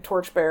we let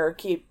Torchbearer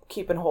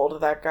keep in hold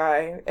of that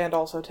guy and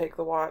also take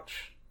the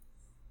watch.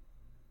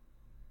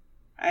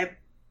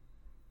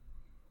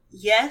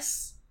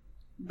 Yes,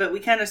 but we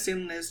can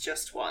assume there's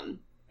just one,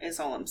 is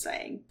all I'm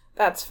saying.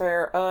 That's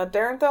fair.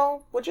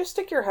 Darenthal, would you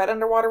stick your head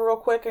underwater real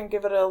quick and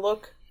give it a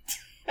look?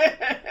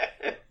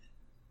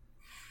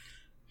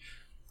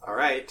 All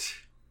right.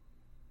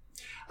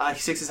 He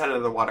sticks his head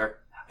under the water.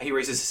 He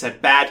raises his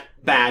head. Bad.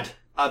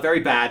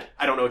 Very bad.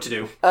 I don't know what to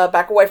do.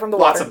 Back away from the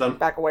water. Lots of them.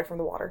 Back away from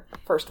the water.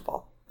 First of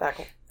all. Back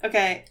away.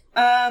 Okay,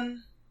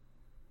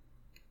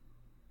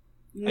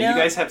 You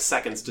guys have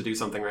seconds to do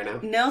something right now.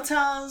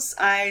 Niltal's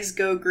eyes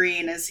go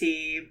green as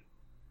he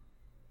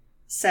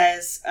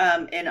says,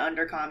 in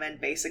Undercommon,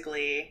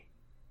 basically,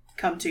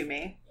 come to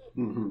me.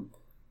 Mm-hmm.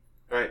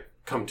 All right,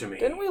 come to me.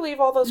 Didn't we leave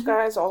all those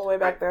guys all the way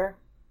back there?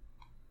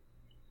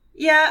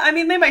 Yeah, I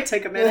mean, they might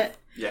take a minute.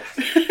 Yeah.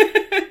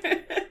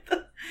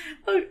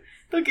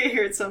 They'll get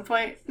here at some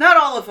point. Not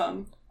all of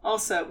them.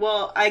 Also,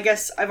 well, I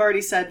guess I've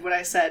already said what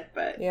I said,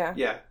 but... Yeah.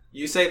 Yeah,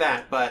 you say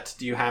that, but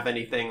do you have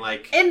anything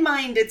like... In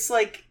mind, it's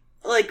like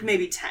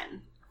maybe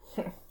 10.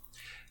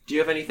 Do you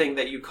have anything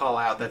that you call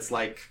out that's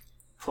like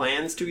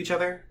plans to each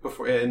other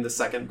in the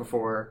second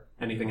before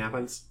anything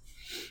happens?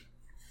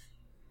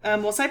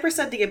 Well, Cypress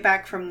said to get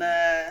back from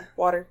the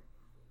Water.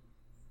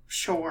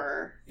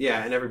 shore.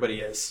 Yeah, and everybody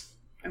is.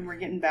 And we're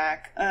getting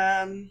back.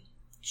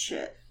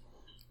 Shit.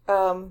 Where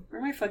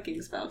are my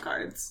fucking spell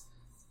cards?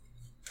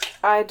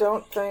 I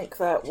don't think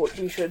that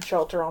we should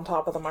shelter on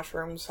top of the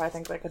mushrooms. I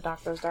think they could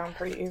knock those down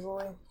pretty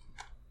easily.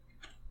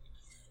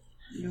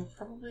 You're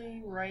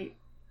probably right.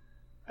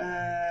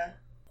 Let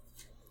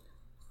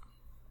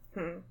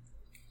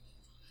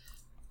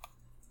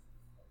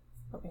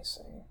me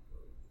see.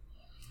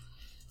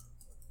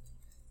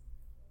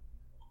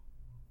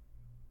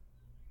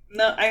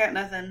 No, I got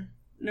nothing.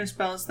 No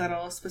spells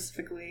that'll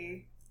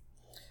specifically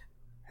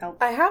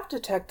help. I have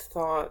Detect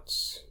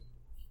Thoughts.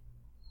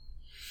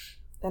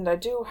 And I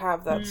do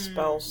have that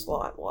spell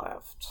slot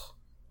left.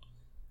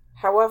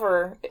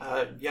 However...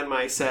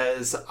 Yanmai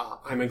says,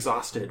 I'm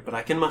exhausted, but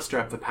I can muster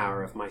up the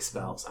power of my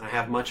spells, and I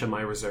have much of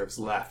my reserves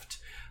left.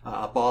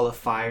 A ball of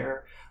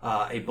fire,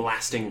 a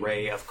blasting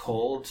ray of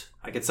cold.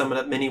 I could summon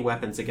up many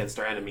weapons against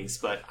our enemies,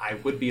 but I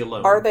would be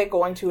alone. Are they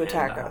going to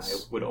attack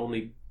us? I would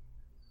only...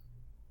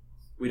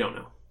 We don't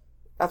know.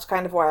 That's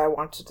kind of why I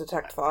want to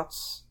Detect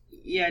Thoughts.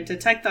 Yeah,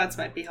 Detect Thoughts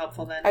might be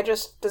helpful then.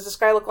 Does this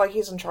guy look like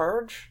he's in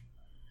charge?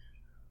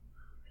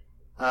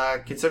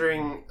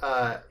 Considering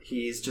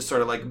he's just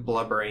sort of like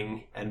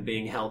blubbering and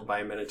being held by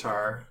a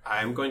minotaur,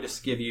 I'm going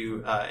to give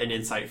you an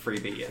insight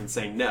freebie and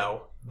say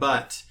no.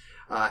 But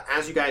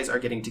as you guys are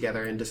getting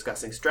together and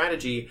discussing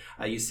strategy,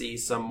 you see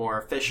some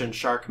more fish and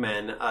shark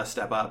men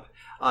step up,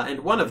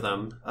 and one of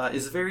them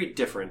is very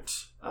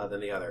different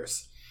than the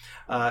others.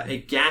 A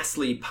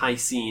ghastly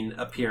piscine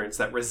appearance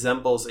that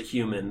resembles a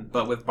human,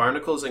 but with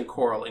barnacles and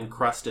coral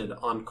encrusted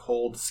on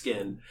cold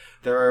skin.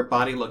 Their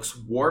body looks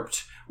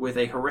warped, with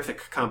a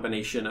horrific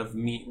combination of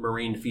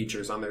marine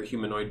features on their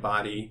humanoid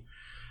body.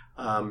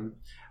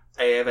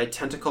 They have a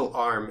tentacle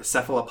arm,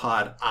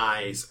 cephalopod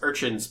eyes,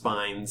 urchin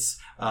spines,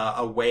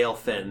 a whale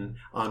fin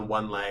on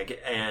one leg,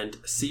 and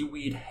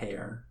seaweed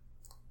hair.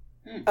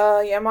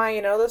 Yamai,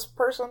 you know this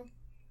person?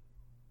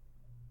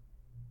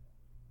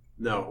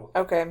 No.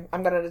 Okay,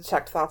 I'm gonna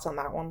Detect Thoughts on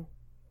that one.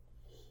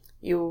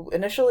 You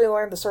initially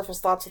learn the surface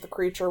thoughts of the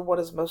creature, what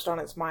is most on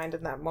its mind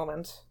in that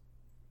moment.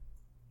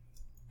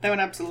 That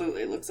one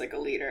absolutely looks like a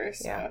leader,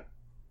 so... Yeah.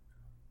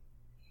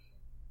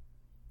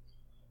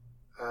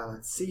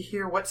 Let's see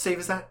here. What save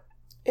is that?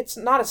 It's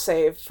not a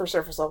save for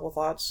surface level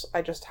thoughts.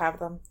 I just have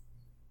them.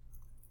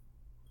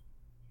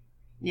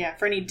 Yeah,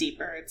 for any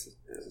deeper, it's a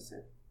save.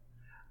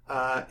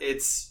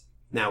 It's...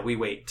 Now, we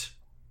wait.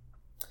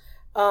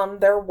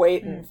 They're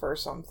waiting for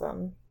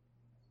something.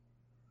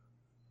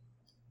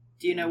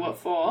 Do you know what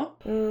for?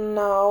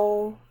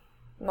 No.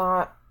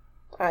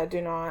 I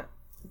do not.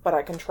 But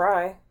I can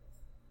try.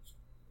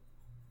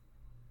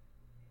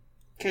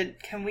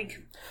 Can we...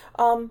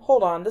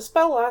 Hold on. The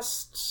spell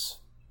lasts...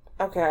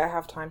 Okay, I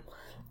have time.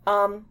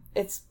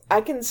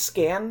 I can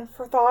scan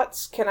for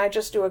thoughts. Can I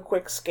just do a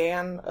quick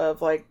scan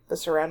of, like, the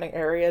surrounding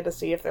area to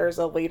see if there's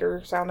a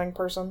leader-sounding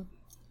person?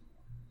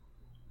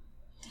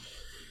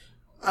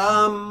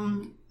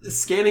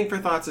 Scanning for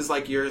thoughts is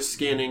like you're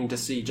scanning to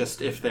see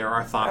just if there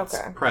are thoughts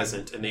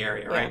present in the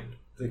area, right?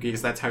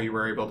 Because that's how you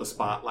were able to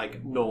spot,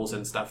 like, gnolls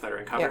and stuff that are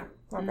in cover.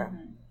 Yeah, okay.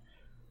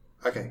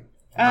 Mm-hmm. Okay.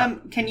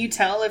 Can you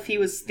tell if he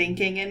was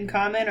thinking in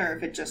common or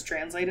if it just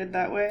translated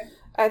that way?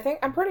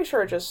 I'm pretty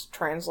sure it just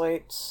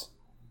translates.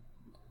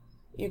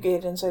 You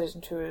gain insight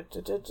into it.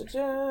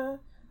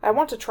 I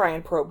want to try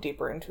and probe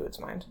deeper into its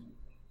mind.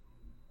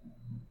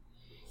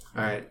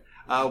 Alright.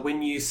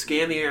 When you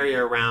scan the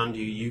area around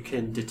you, you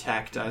can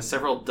detect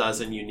several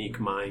dozen unique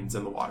minds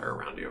in the water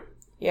around you.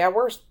 Yeah,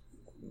 we're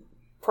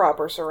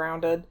proper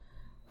surrounded.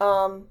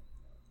 I'm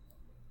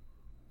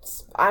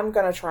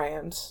gonna try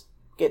and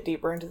get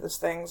deeper into this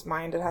thing's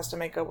mind. It has to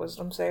make a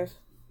wisdom save.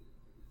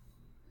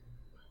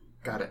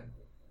 Got it.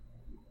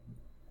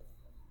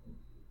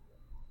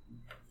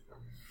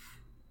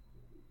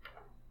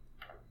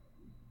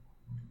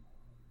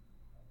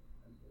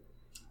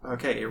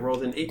 Okay, it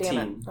rolled an 18.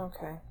 Damn it.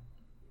 Okay.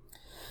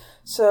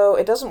 So,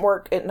 it doesn't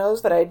work. It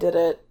knows that I did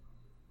it.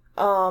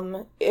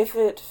 If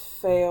it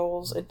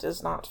fails, it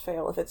does not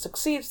fail. If it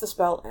succeeds, the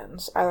spell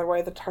ends. Either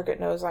way, the target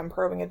knows I'm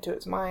probing into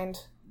its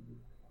mind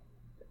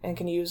and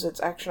can use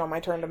its action on my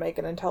turn to make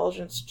an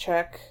intelligence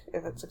check.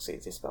 If it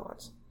succeeds, the spell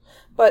ends.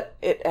 But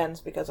it ends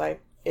because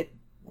it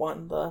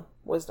won the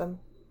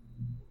wisdom.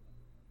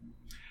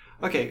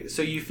 Okay,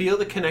 so you feel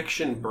the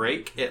connection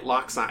break, it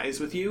locks eyes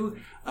with you,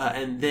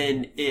 and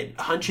then it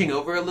hunching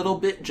over a little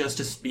bit just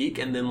to speak,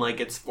 and then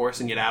like it's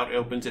forcing it out,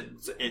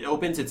 it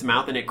opens its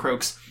mouth and it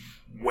croaks,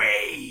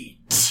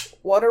 "Wait!"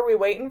 What are we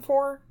waiting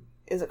for?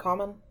 Is it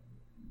common?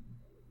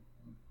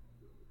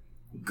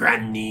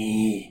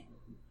 Granny.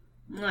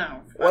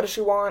 No. What does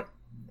she want?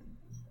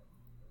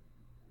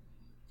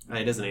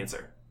 It doesn't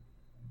answer.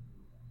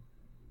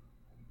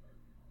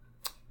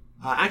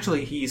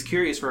 Actually, he's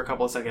curious for a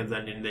couple of seconds,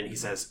 and then he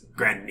says,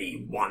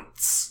 "Granny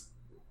wants."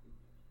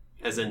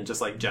 As in,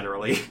 just like,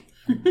 generally.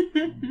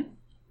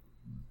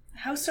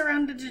 How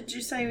surrounded did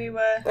you say we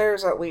were?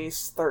 There's at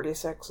least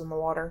 36 in the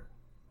water.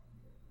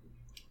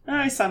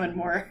 I summoned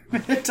more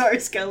Minotaur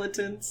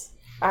skeletons.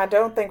 I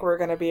don't think we're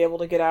going to be able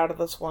to get out of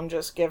this one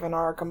just given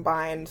our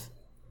combined...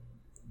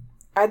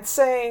 I'd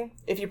say,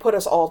 if you put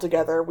us all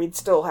together, we'd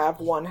still have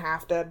one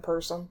half-dead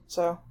person,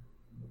 so...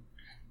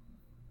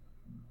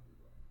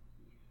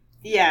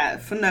 Yeah,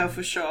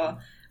 for sure.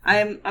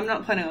 I'm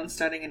not planning on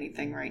starting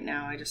anything right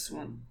now. I just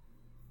want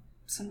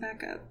some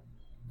backup.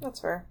 That's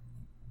fair.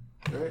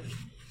 All right.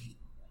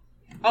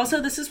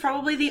 Also, this is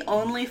probably the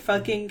only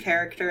fucking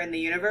character in the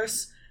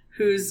universe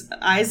whose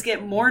eyes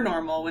get more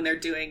normal when they're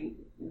doing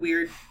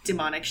weird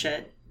demonic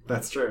shit.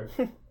 That's true.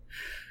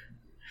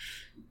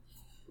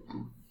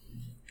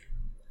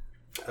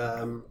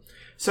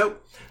 So,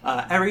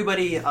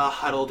 everybody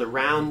huddled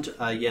around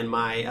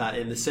Yenmai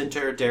in the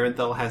center.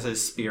 Darenthal has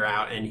his spear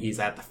out, and he's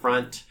at the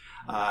front.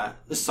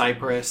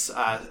 Cypress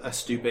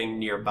stooping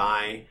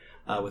nearby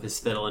with his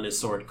fiddle and his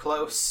sword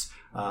close.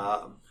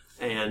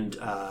 And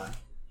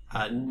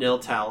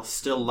Niltal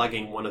still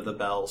lugging one of the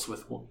bells,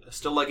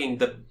 still lugging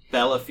the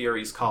Bell of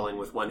Fury's Calling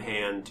with one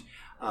hand,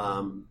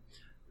 are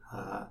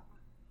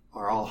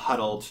all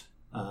huddled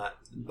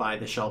by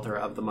the shelter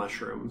of the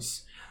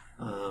mushrooms.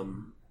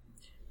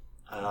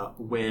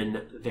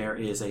 When there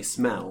is a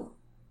smell.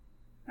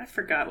 I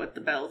forgot what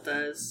the bell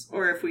does,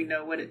 or if we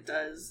know what it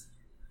does.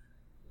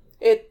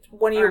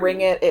 When you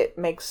ring it, it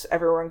makes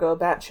everyone go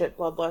batshit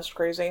bloodlust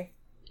crazy.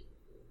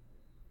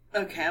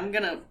 Okay, I'm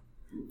gonna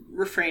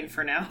refrain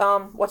for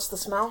now. What's the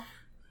smell?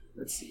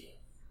 Let's see.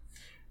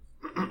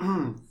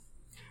 The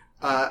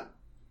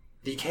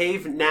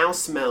cave now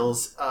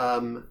smells,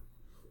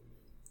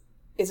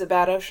 Is it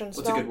bad ocean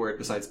smell? what's a good word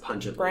besides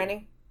pungent?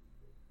 Briny?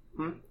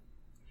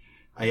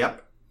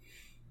 Yep.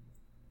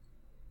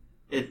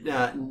 It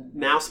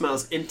now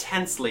smells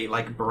intensely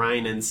like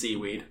brine and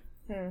seaweed.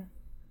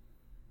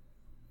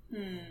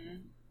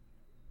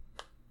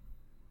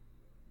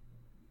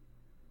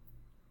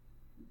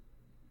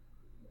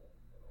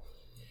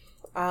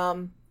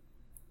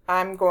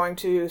 I'm going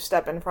to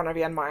step in front of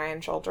Yenmai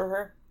and shelter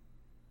her.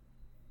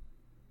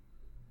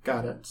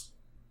 Got it.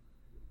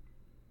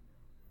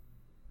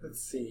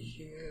 Let's see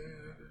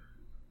here.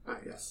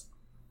 Yes.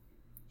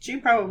 She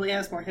probably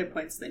has more hit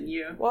points than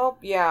you. Well,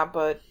 yeah,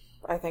 but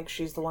I think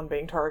she's the one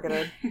being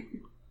targeted.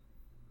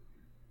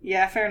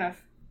 Yeah, fair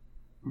enough.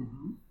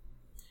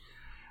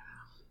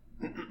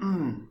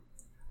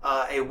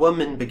 A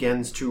woman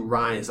begins to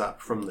rise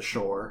up from the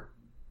shore.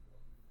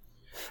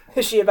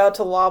 Is she about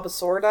to lob a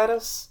sword at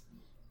us?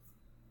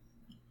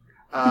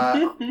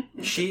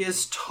 She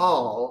is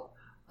tall.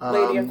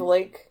 Lady of the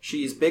Lake?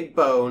 She's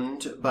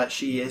big-boned, but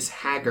she is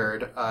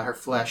haggard, her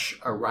flesh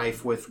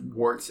rife with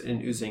warts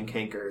and oozing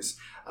cankers.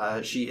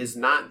 She is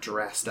not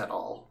dressed at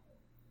all.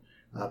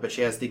 But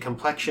she has the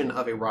complexion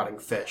of a rotting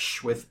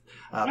fish, with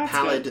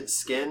pallid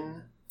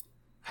skin,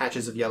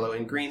 patches of yellow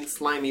and green,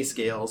 slimy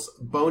scales,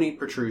 bony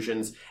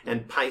protrusions,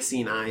 and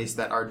piscine eyes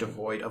that are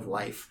devoid of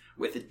life,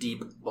 with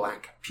deep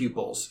black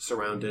pupils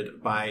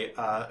surrounded by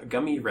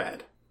gummy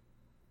red.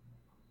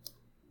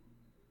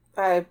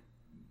 I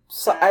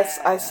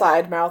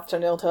side-mouthed to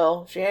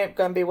Niltil. She ain't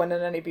gonna be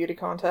winning any beauty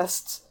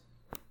contests.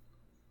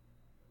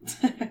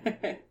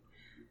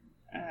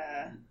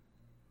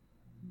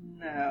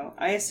 No.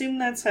 I assume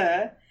that's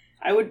her.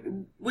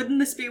 Wouldn't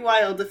this be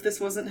wild if this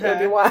wasn't her? It would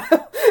be wild.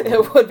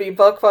 It would be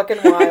buck fucking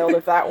wild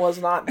if that was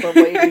not the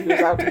lady who's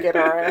out to get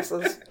our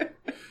asses.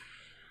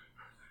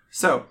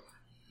 So,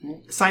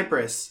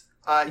 Cypress,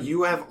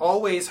 you have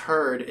always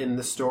heard in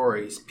the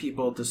stories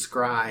people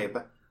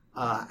describe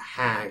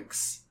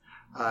hags,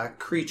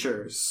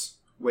 creatures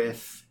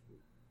with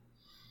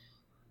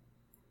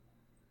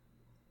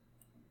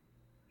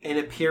an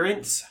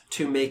appearance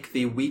to make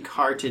the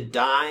weak-hearted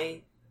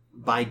die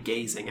by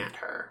gazing at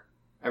her.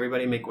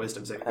 Everybody make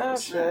wisdom saving Oh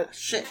throws.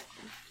 shit.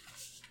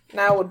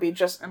 Now would be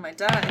just Am I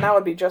dying? now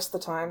would be just the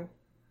time.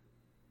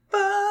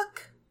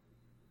 Fuck.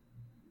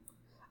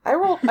 I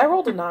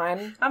rolled a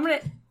 9.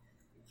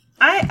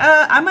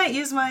 I might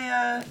use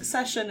my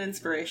session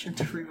inspiration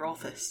to reroll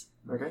this.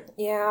 Okay.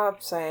 Yeah,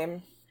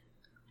 same.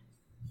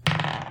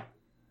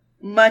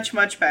 Much,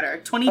 much better.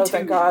 22. Oh,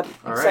 thank God.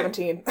 All right.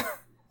 17.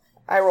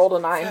 I rolled a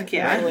 9. Fuck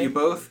yeah. finally.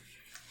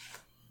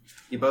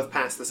 You both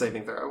passed the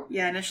saving throw.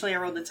 Yeah, initially I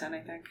rolled a 10, I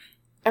think.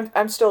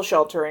 I'm still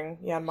sheltering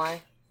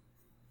Yanmai.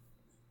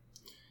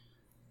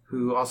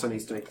 Who also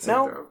needs to make the saving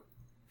No. throw.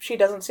 She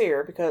doesn't see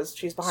her because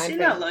she's behind She's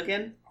me. not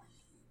looking.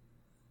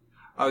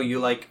 Oh,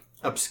 you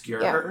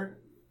obscure Yeah. her?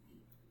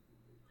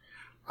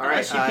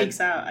 Alright, Unless she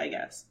peeks out, I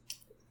guess.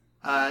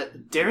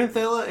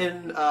 Darenthil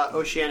and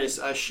Oceanus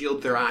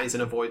shield their eyes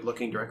and avoid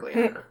looking directly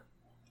at her.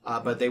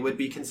 But they would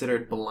be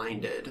considered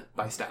blinded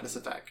by status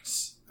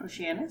effects.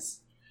 Oceanus?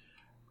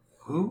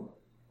 Who?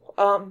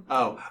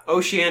 Oh,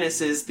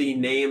 Oceanus is the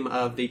name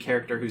of the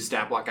character whose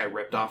stat block I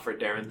ripped off for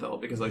Darenthil,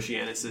 because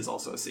Oceanus is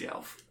also a sea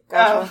elf.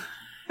 Gotcha.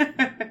 Oh.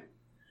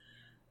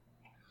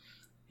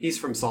 He's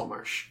from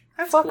Saltmarsh.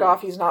 That's Fuck cool.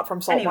 off, he's not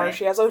from Saltmarsh. Anyway.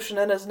 He has ocean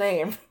in his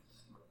name.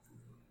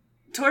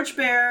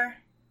 Torchbearer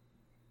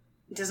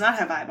does not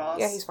have eyeballs.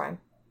 Yeah, he's fine.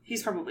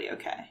 He's probably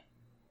okay.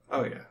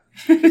 Oh, yeah.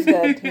 He's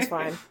dead. He's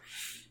fine.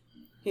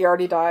 He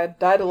already died.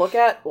 Died to look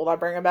at? Will I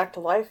bring him back to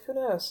life? Who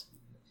knows?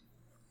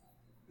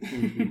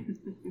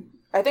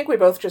 I think we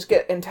both just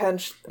get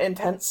intense,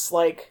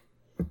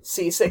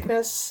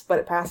 seasickness, but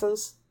it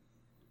passes.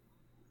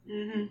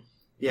 Mm-hmm.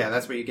 Yeah,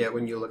 that's what you get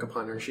when you look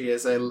upon her. She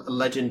is a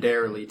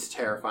legendarily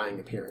terrifying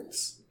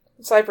appearance.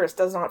 Cypress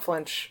does not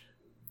flinch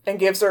and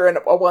gives her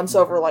a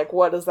once-over like,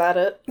 what, is that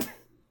it?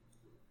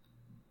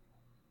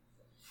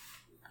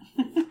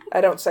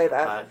 I don't say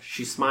that.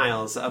 She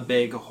smiles, a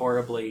big,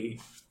 horribly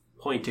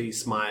pointy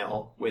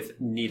smile with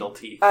needle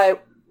teeth.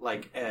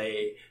 Like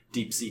a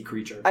deep-sea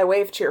creature. I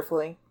wave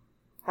cheerfully.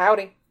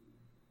 Howdy.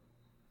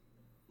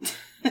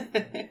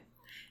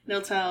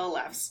 Niltel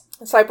laughs.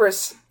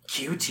 Cypress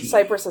Cutie.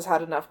 Cypress has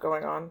had enough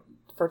going on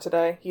for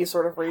today. He's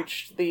sort of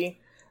reached the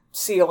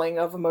ceiling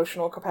of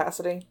emotional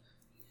capacity.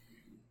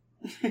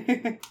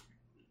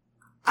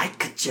 I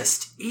could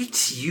just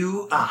eat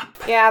you up.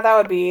 Yeah, that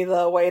would be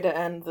the way to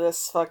end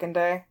this fucking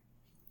day.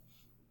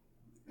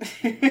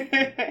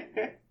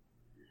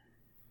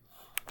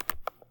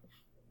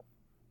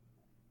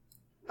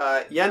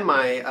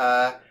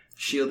 Yenmai,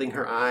 shielding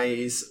her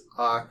eyes,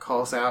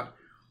 calls out,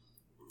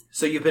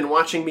 "So you've been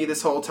watching me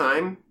this whole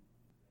time?"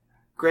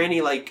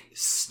 Granny,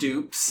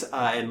 stoops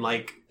and,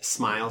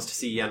 smiles to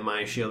see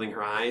Yenmai shielding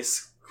her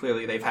eyes.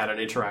 Clearly they've had an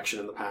interaction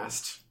in the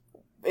past.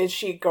 Is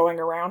she going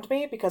around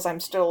me? Because I'm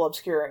still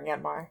obscuring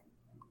Yenmai.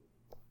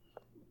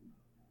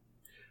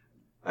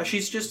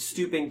 She's just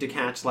stooping to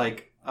catch,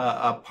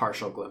 a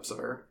partial glimpse of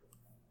her.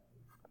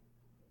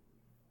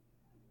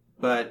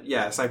 But,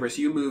 yeah, Cypress,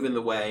 you move in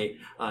the way,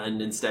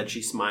 and instead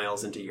she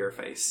smiles into your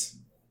face.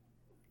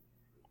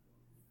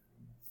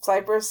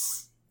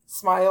 Cypress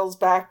smiles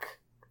back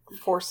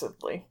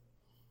forcibly.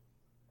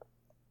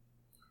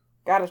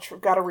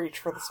 Gotta reach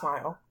for the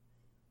smile.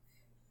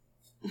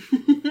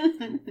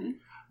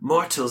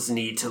 Mortals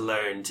need to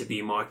learn to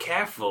be more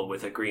careful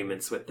with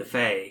agreements with the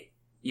Fae.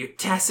 You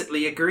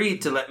tacitly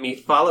agreed to let me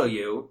follow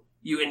you.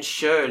 You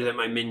ensured that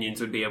my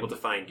minions would be able to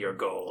find your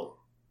goal.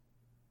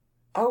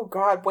 Oh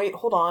god, wait,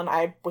 hold on.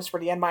 I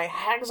whispered to Yenmai,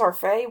 hags are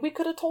Fae? We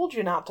could have told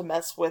you not to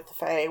mess with the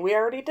Fae. We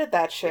already did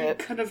that I shit.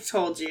 could have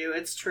told you,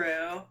 it's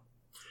true.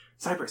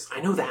 Cypress,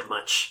 I know that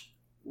much.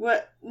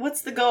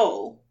 What's the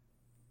goal?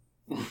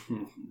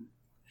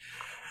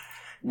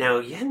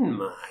 Now,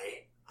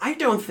 Yenmai, I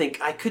don't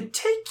think I could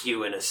take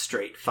you in a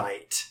straight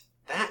fight.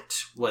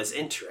 That was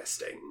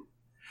interesting.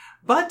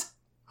 But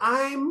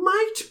I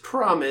might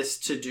promise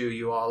to do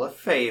you all a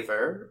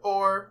favor,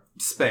 or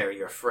spare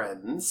your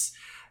friends,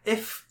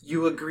 if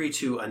you agree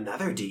to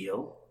another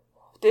deal.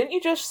 Didn't you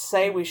just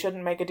say we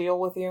shouldn't make a deal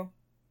with you?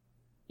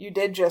 You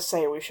did just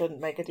say we shouldn't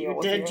make a deal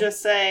with you. You did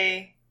just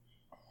say...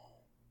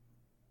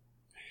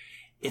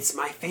 It's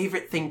my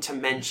favorite thing to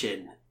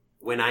mention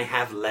when I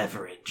have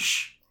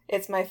leverage.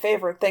 It's my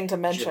favorite thing to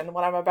mention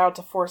when I'm about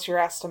to force your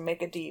ass to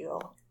make a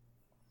deal.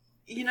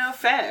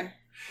 Fair.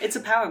 It's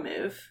a power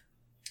move.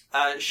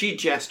 She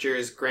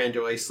gestures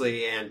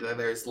grandiosely, and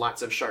there's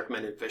lots of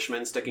sharkmen and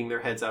fishmen sticking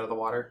their heads out of the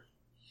water.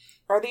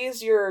 Are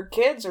these your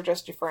kids or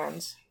just your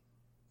friends?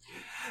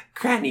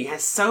 Granny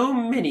has so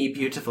many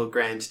beautiful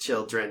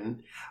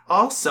grandchildren,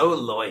 all so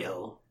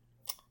loyal.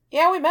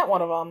 Yeah, we met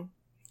one of them.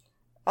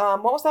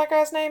 What was that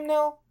guy's name,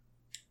 Nil?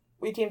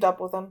 We teamed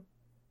up with him.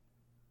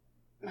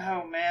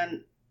 Oh,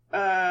 man.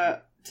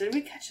 Did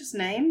we catch his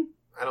name?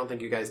 I don't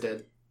think you guys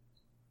did.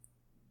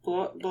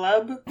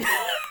 Blub?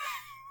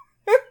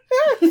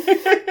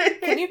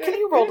 Can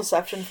you roll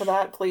deception for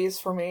that, please,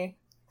 for me?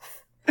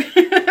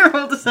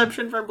 Roll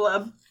deception for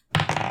Blub.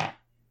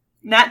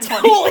 Nat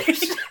 20.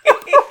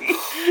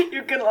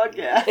 You're good luck,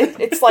 yeah.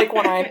 It's like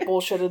when I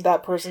bullshitted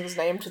that person's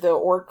name to the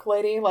orc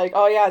lady. Like,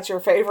 oh yeah, it's your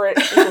favorite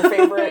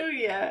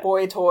Yeah.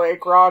 boy toy,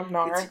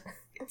 Grognar.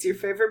 It's your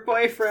favorite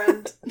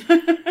boyfriend.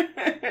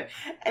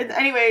 And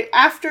anyway,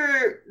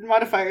 after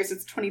modifiers,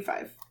 it's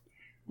 25.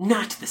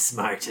 Not the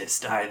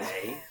smartest, are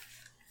they?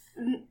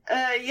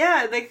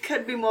 Yeah, they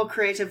could be more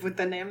creative with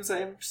the names,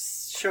 I'm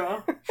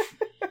sure.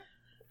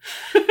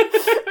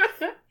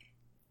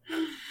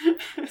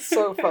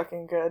 So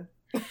fucking good.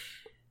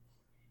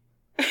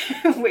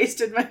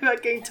 Wasted my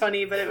fucking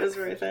 20, but it was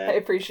worth I it.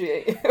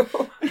 appreciate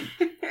you.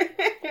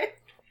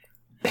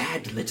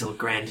 Bad little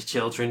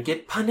grandchildren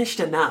get punished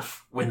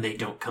enough when they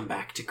don't come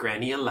back to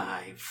Granny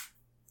alive.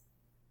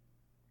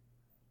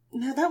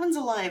 No, that one's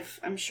alive,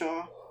 I'm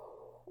sure.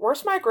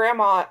 Worst my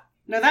grandma...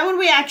 No, that one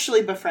we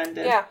actually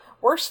befriended. Yeah,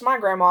 worst my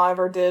grandma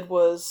ever did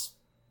was,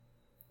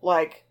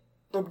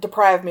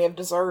 deprive me of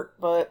dessert,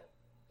 but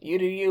you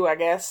do you, I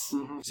guess.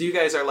 Mm-hmm. So you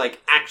guys are,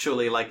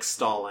 actually,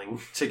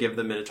 stalling to give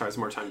the Minotaurs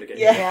more time to get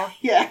Yeah. here.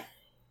 Yeah.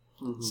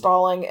 Mm-hmm.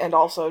 Stalling, and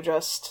also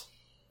just...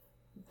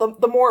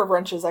 The more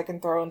wrenches I can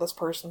throw in this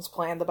person's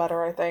plan, the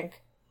better, I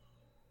think.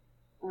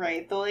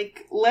 Right. The,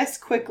 less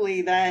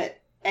quickly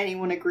that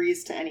anyone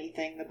agrees to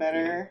anything, the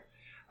better.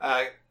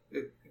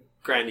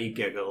 Granny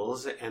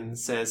giggles and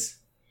says,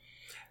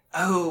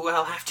 "Oh,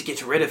 I'll have to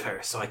get rid of her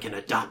so I can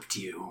adopt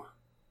you."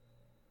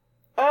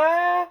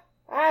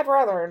 I'd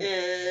rather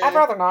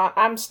not.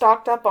 I'm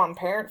stocked up on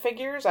parent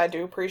figures. I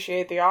do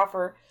appreciate the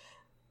offer.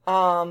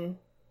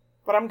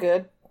 But I'm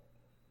good.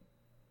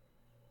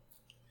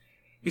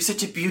 You're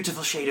such a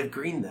beautiful shade of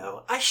green,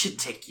 though. I should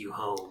take you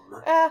home.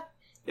 Eh.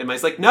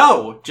 Yenmai's like,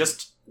 "No!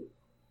 Just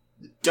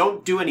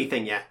don't do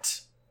anything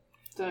yet."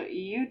 So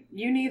you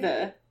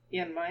neither,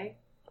 Yenmai.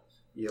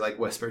 You, like,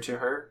 whisper to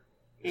her.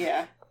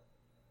 Yeah.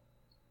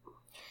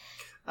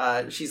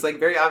 She's, like,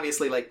 very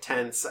obviously, like,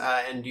 tense,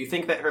 and you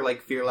think that her,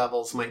 like, fear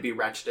levels might be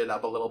ratcheted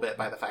up a little bit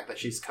by the fact that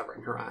she's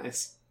covering her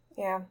eyes.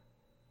 Yeah.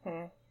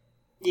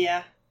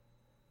 Yeah.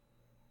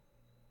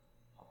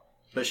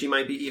 But she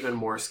might be even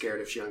more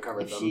scared if she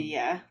uncovered them. She,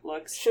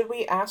 looks. Should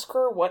we ask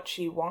her what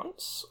she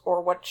wants,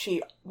 or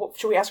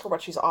should we ask her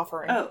what she's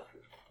offering? Oh.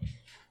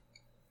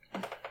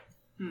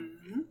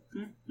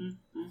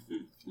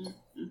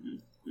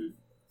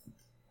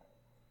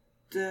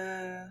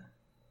 The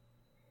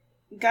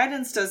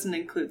guidance doesn't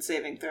include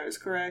saving throws,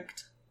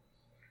 correct?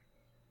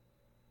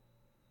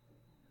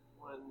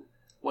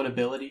 One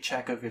ability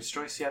check of your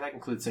choice. Yeah, that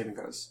includes saving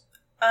throws.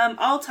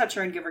 I'll touch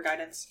her and give her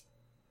guidance.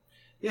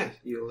 Yeah.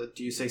 Do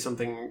you say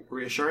something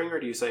reassuring,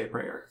 or do you say a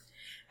prayer?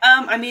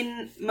 I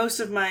mean, most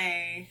of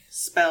my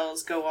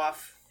spells go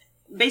off.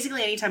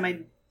 Basically, anytime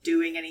I'm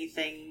doing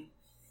anything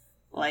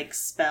like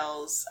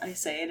spells, I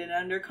say it in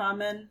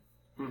Undercommon.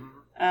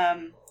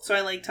 Mm-hmm. So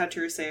I like touch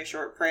her, say a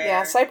short prayer.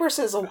 Yeah, Cypress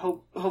is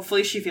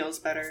hopefully she feels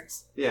better.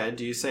 Yeah,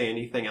 do you say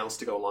anything else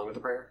to go along with the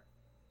prayer?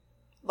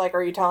 Like,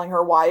 are you telling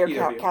her why you're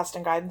Either of you.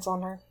 casting guidance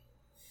on her?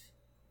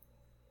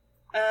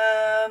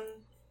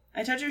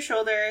 I touch her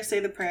shoulder, say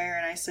the prayer,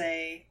 and I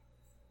say,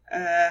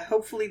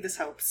 hopefully this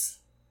helps.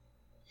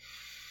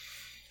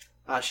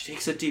 She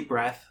takes a deep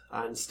breath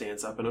and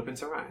stands up and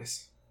opens her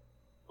eyes.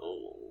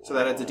 So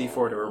that adds a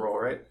d4 to her roll,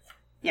 right?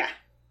 Yeah.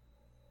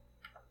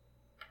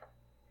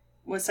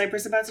 Was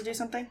Cypress about to do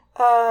something?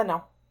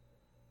 No.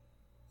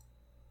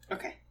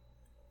 Okay.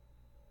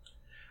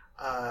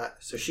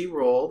 So she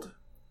rolled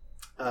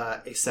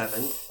a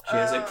 7. She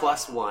has a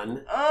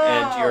 +1,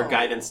 and your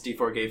guidance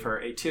d4 gave her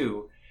a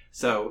 2.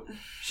 So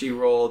she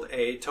rolled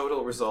a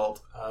total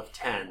result of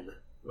 10,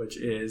 which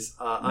is...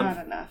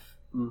 not enough.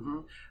 Mm-hmm.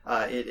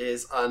 It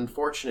is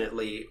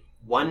unfortunately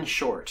 1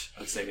 short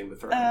of saving the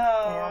throw.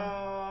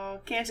 Oh,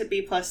 can't it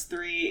be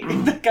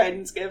 +3 the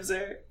guidance gives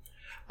her?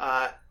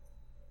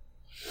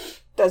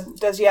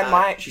 Does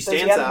Yenmai... she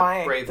stands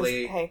up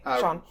bravely.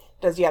 Sean,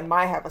 does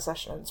Yenmai have a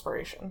session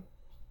inspiration?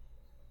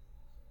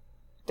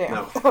 Damn.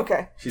 No.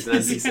 Okay. She's an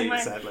NPC,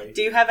 sadly.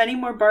 Do you have any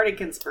more bardic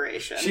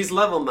inspiration? She's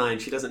level 9.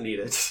 She doesn't need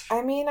it.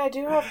 I mean, I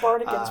do have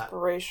bardic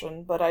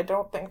inspiration, but I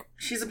don't think...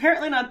 She's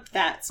apparently not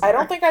that smart. I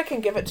don't think I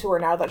can give it to her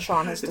now that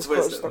Sean has It's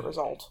disclosed wisdom. the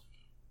result.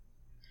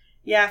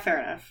 Yeah,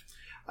 fair enough.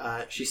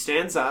 She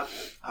stands up,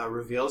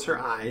 reveals her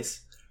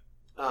eyes,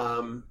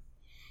 and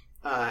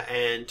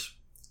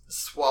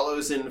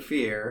swallows in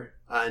fear,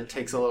 and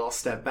takes a little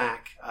step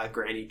back.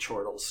 Granny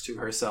chortles to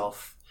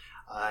herself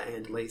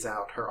and lays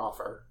out her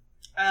offer.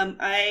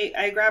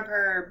 I grab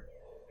her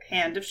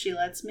hand if she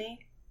lets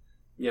me.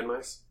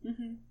 Yenmais?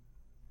 Mm-hmm.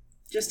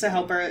 Just to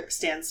help her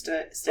stand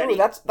steady. Ooh,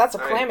 that's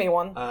a All clammy right.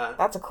 one.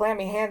 That's a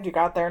clammy hand you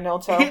got there,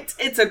 Nilto.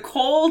 It's a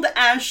cold,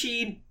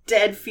 ashy,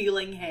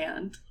 dead-feeling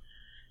hand.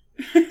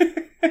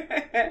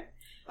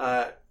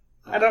 I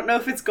don't know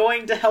if it's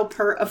going to help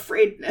her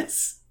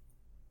afraidness.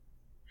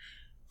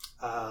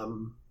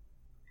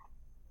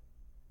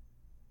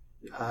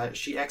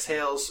 She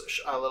exhales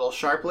a little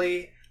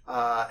sharply,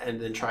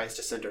 and then tries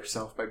to center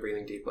herself by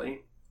breathing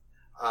deeply.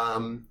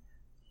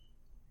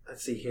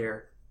 Let's see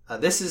here.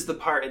 This is the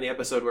part in the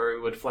episode where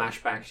we would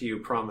flash back to you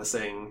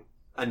promising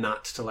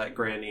not to let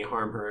Granny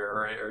harm her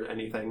or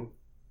anything.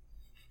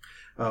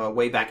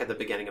 Way back at the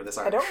beginning of this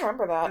arc. I don't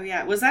remember that. Oh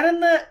yeah, was that in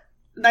the...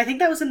 I think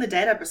that was in the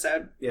Dead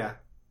episode. Yeah.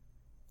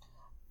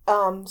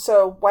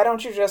 So why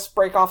don't you just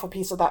break off a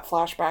piece of that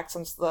flashback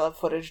since the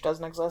footage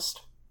doesn't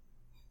exist?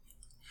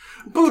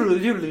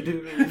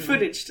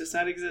 Footage does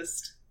not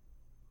exist.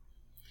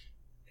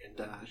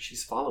 And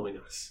she's following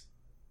us.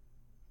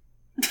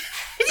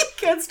 You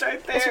can't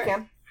start there. Yes, you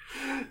can.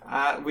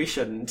 We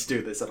shouldn't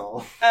do this at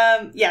all.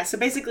 Yeah, so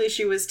basically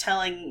she was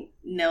telling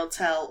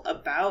Niltel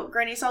about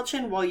Granny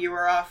Salchin while you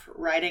were off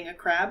riding a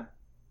crab.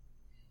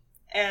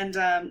 And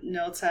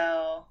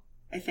Niltel,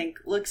 I think,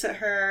 looks at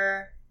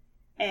her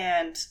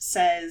and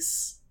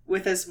says,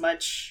 with as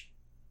much...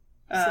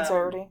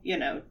 Sincerity.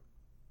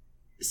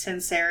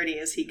 Sincerity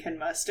as he can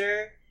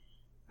muster,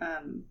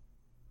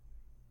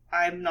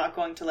 I'm not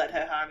going to let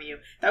her harm you.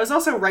 That was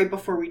also right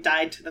before we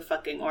died to the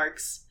fucking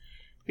orcs,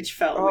 which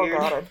felt weird.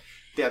 God.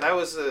 Yeah, that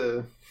was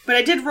But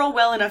I did roll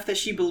well enough that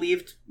she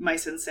believed my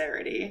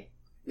sincerity.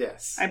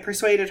 Yes. I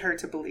persuaded her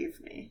to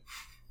believe me.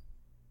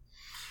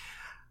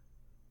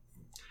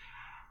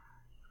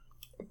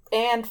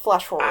 And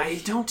flash forward.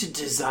 I don't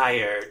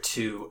desire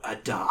to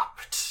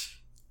adopt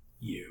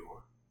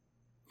you.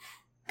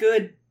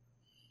 Good.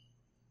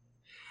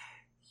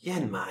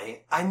 Yenmai,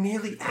 I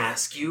merely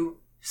ask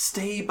you,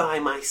 stay by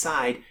my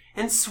side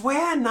and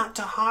swear not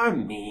to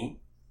harm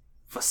me.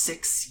 For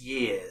 6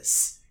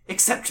 years.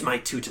 Accept my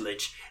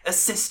tutelage.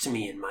 Assist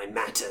me in my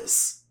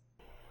matters.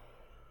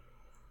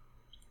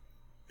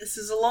 This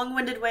is a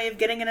long-winded way of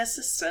getting an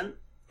assistant.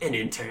 An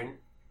intern.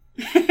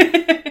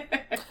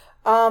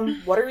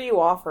 What are you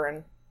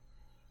offering?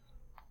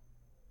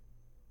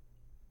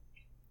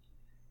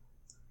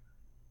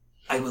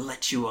 I will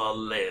let you all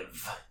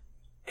live.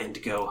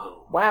 and go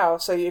home. Wow,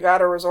 so you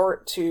gotta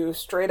resort to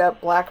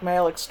straight-up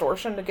blackmail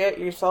extortion to get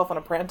yourself an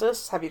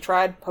apprentice? Have you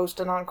tried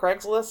posting on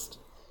Craigslist?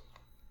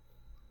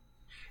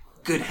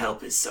 Good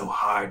help is so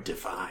hard to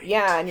find.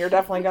 Yeah, and you're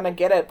definitely gonna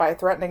get it by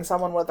threatening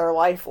someone with their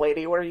life,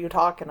 lady. What are you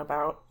talking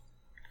about?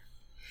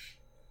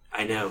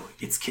 I know,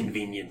 it's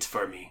convenient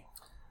for me.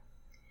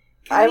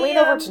 I lean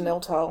over to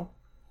Nilto.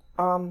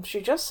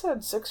 She just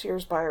said 6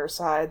 years by her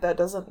side. That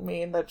doesn't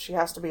mean that she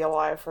has to be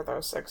alive for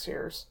those 6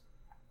 years.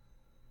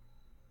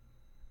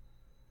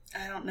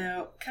 I don't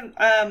know.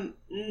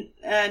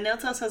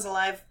 Nilto says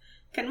alive.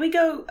 Can we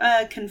go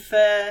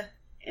confer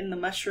in the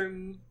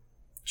mushroom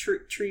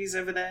trees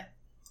over there?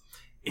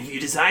 If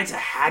you decide to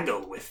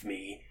haggle with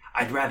me,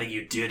 I'd rather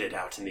you did it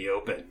out in the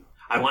open.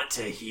 I want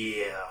to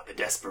hear the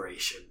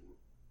desperation.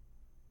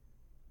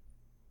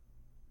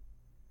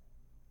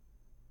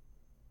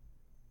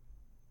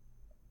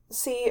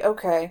 See,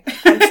 okay.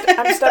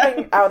 I'm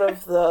stepping out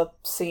of the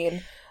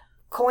scene.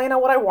 Kalena,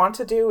 what I want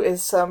to do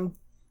is some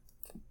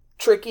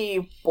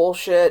tricky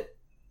bullshit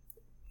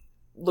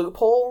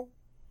loophole.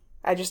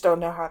 I just don't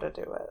know how to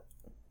do it.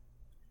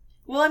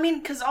 Well, I mean,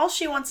 because all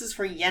she wants is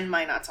for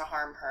Yenmai not to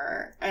harm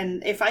her.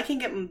 And if I can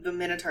get the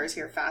Minotaurs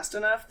here fast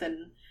enough,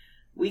 then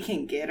we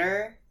can get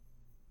her.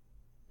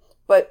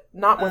 But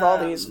not with all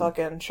these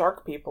fucking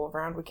shark people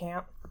around, we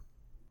can't.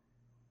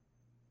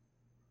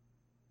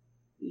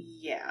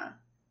 Yeah.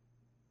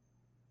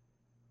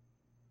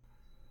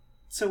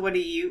 So what do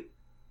you...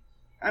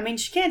 I mean,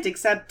 she can't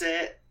accept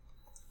it.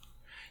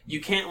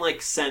 You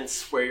can't,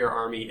 sense where your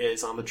army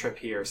is on the trip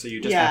here, so you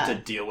just have to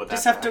deal with that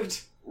Just have fact.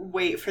 to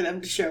wait for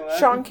them to show up.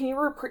 Sean, can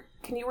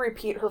you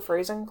repeat her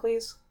phrasing,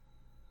 please?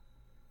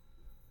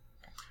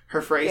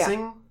 Her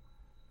phrasing?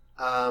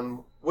 Yeah.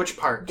 Which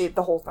part?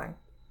 The whole thing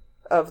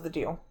of the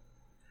deal.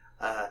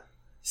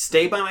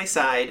 Stay by my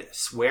side,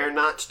 swear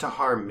not to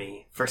harm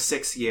me for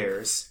 6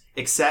 years,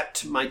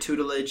 accept my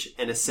tutelage,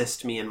 and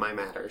assist me in my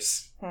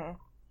matters.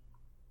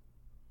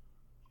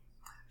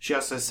 She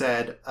also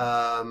said,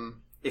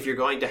 if you're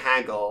going to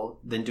haggle,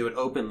 then do it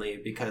openly,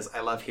 because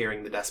I love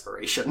hearing the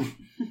desperation.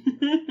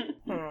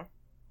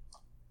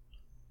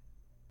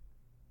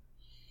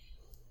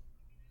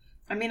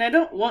 I mean, I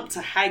don't want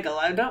to haggle.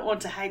 I don't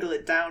want to haggle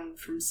it down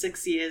from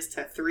 6 years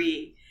to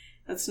 3.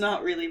 That's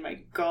not really my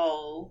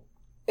goal.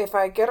 If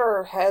I get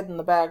her head in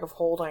the bag of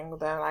holding,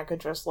 then I could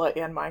just let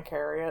Yenmai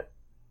carry it.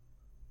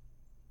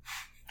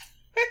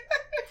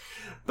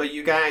 But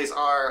you guys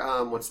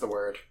are, what's the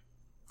word?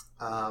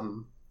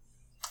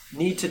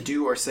 Need to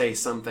do or say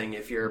something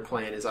if your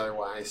plan is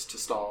otherwise to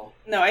stall.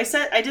 No, I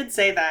did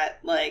say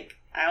that,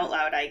 out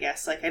loud, I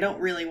guess. I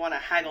don't really want to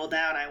haggle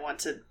down. I want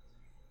to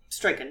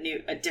strike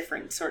a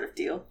different sort of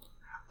deal.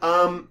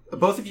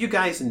 Both of you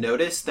guys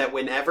notice that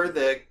whenever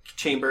the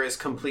chamber is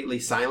completely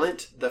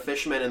silent, the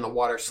fishmen in the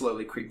water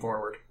slowly creep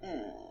forward.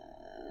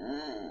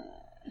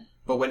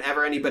 But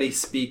whenever anybody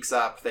speaks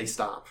up, they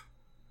stop.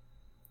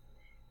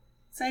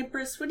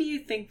 Cypress, what do you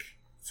think?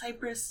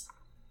 Cypress,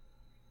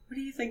 what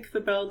do you think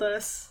the bell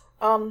does?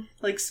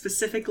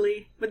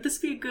 Specifically, would this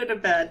be good or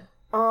bad?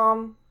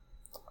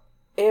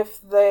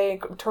 If they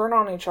turn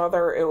on each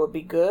other, it would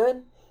be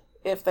good.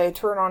 If they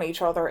turn on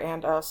each other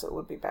and us, it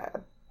would be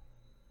bad.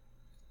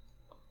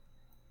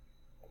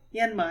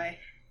 Yenmai.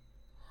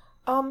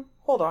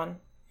 Hold on.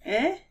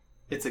 Eh?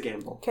 It's a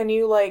gamble. Can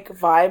you,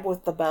 vibe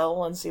with the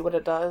bell and see what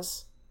it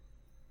does?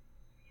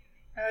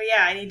 Oh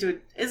yeah, I need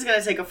to... It's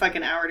gonna take a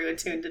fucking hour to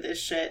attune to this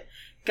shit.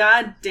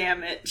 God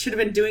damn it. Should have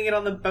been doing it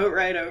on the boat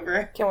ride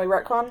over. Can we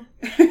retcon?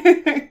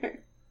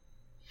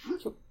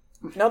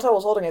 Nilto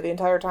was holding it the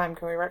entire time.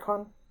 Can we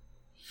retcon?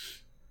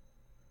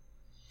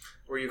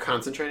 Were you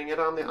concentrating it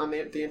on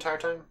the entire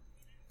time?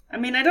 I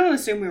mean, I don't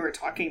assume we were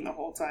talking the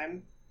whole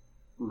time.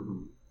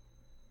 Mm-hmm.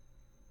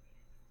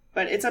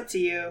 But it's up to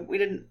you. We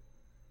didn't...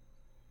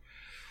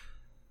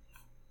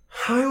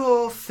 I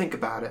will think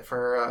about it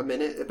for a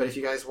minute, but if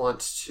you guys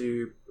want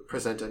to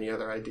present any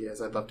other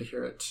ideas, I'd love to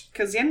hear it.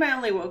 Because Yenmai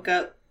only woke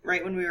up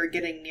right when we were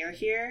getting near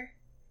here,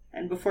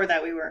 and before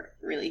that we weren't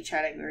really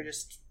chatting, we were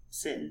just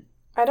sitting.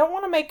 I don't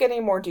want to make any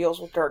more deals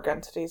with dark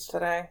entities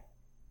today.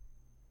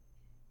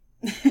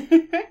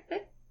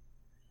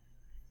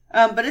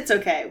 But it's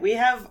okay. We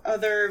have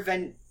other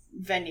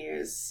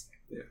venues,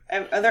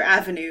 other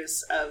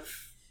avenues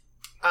of...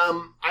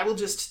 I will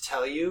just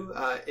tell you,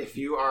 if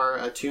you are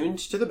attuned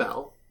to the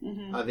bell,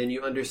 then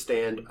you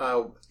understand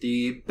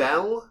the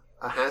bell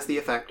has the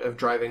effect of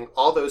driving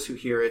all those who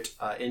hear it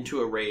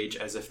into a rage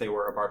as if they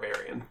were a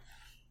barbarian.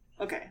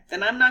 Okay,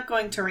 then I'm not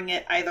going to ring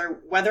it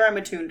either, whether I'm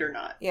attuned or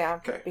not. Yeah,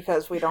 okay.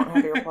 Because we don't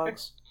have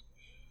earplugs.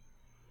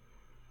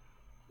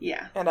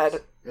 Yeah. And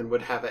it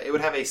would have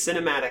a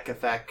cinematic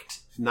effect,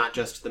 not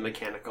just the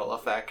mechanical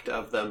effect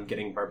of them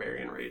getting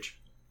barbarian rage.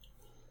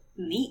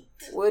 Neat.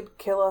 Would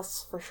kill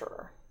us for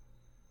sure.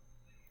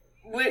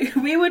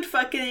 We would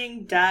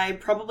fucking die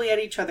probably at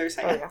each other's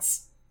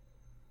hands.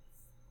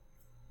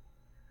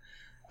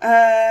 Oh,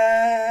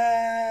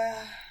 yeah.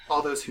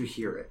 All those who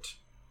hear it.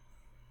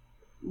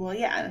 Well,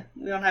 yeah,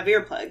 we don't have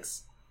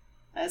earplugs,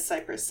 as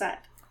Cypress said.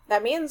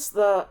 That means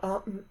the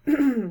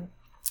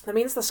That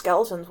means the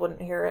skeletons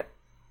wouldn't hear it.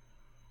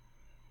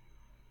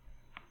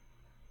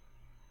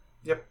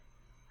 Yep.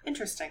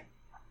 Interesting.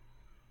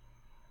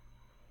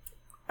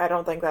 I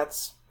don't think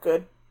that's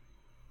good.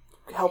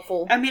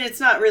 Helpful. I mean, it's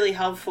not really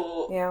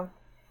helpful. Yeah.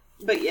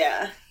 But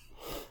yeah.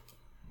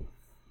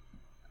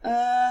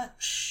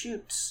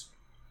 Shoot.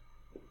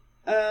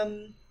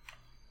 Alright.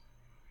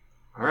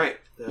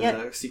 The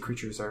Yeah. sea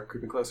creatures are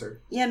creeping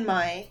closer.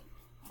 Yanmai.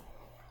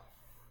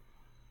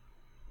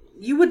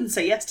 You wouldn't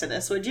say yes to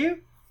this, would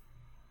you?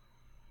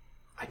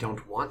 I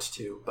don't want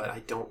to, but I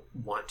don't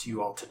want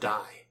you all to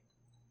die.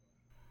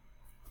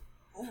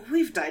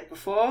 We've died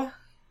before.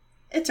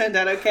 It turned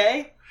out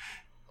okay.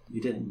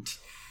 You didn't.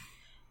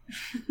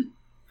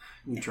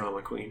 You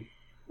drama queen.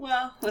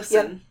 Well,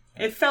 listen.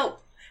 It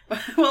felt...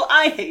 Well,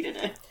 I hated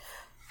it.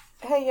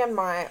 Hey,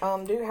 Yanmai,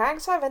 do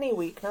hags have any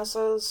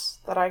weaknesses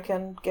that I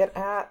can get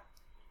at?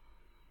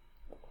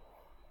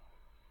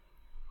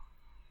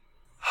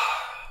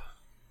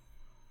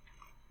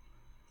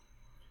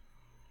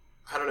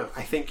 I don't know.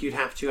 I think you'd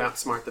have to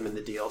outsmart them in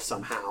the deal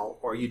somehow,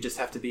 or you just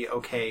have to be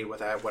okay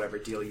with whatever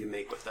deal you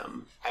make with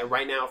them.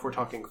 Right now, if we're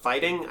talking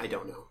fighting, I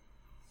don't know.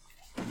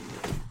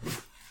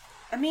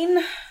 I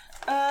mean,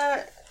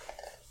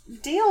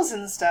 deals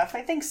and stuff.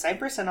 I think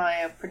Cypress and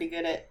I are pretty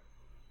good at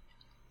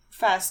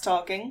fast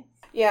talking.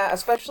 Yeah,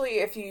 especially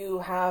if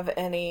you have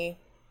any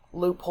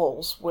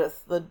loopholes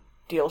with the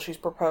deal she's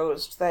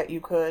proposed that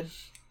you could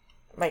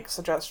make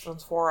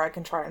suggestions for. I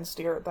can try and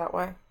steer it that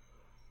way.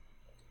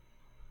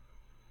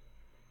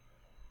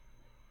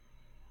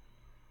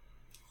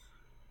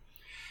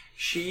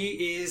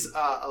 She is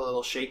a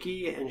little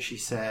shaky, and she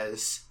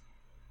says,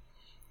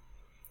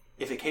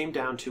 if it came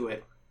down to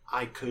it,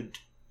 I could...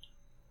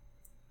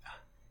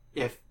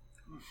 If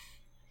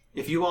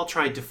you all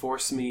tried to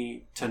force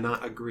me to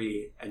not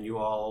agree, and you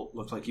all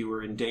looked like you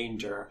were in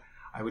danger,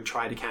 I would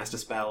try to cast a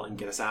spell and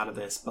get us out of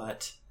this,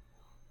 but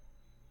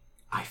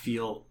I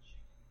feel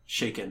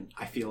shaken.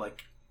 I feel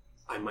like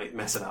I might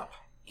mess it up.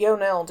 Yo,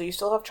 Nell, do you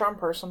still have Charm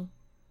Person?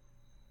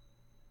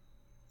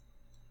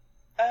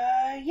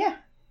 Yeah.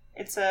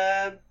 It's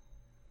a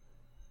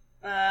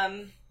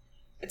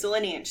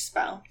lineage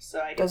spell, so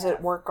I do Does have.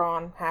 it work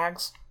on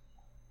hags?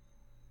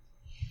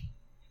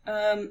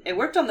 It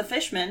worked on the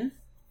fishman.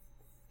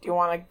 Do you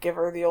want to give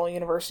her the old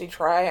university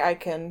try? I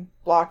can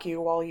block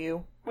you while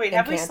you Wait,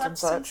 have we incant and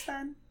slept since such.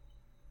 then?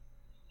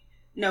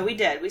 No, we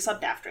did. We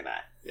slept after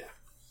that. Yeah.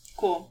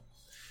 Cool.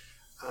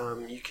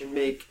 You can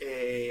make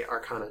a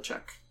Arcana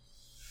check.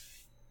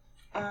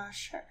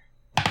 Sure.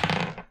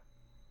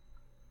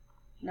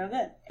 No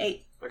good.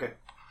 8. Okay.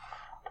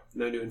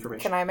 No new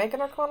information. Can I make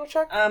an Arcana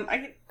check?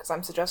 I Because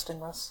I'm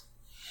suggesting this.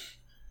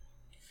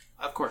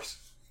 Of course.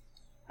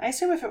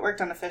 assume if it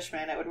worked on a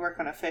fishman, it would work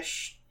on a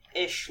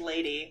fish-ish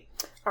lady.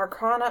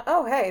 Arcana.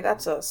 Oh, hey,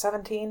 that's a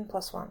 17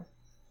 plus 1.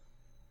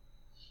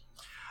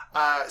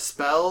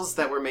 Spells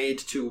that were made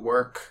to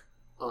work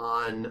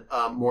on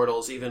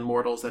mortals, even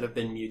mortals that have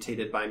been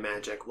mutated by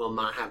magic, will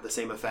not have the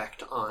same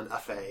effect on a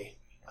fae,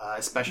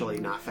 especially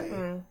not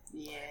fae.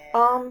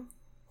 Yeah.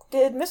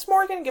 Did Miss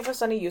Morgan give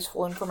us any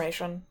useful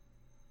information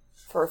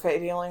for fae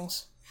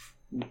dealings?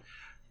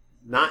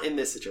 Not in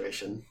this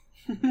situation.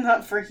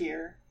 Not for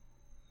here.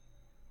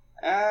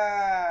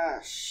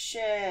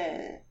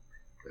 Shit.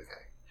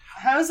 Okay.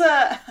 How's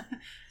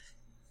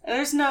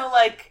There's no,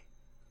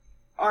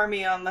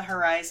 army on the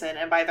horizon,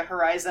 and by the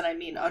horizon I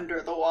mean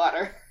under the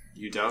water.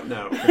 You don't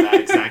know for that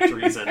exact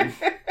reason.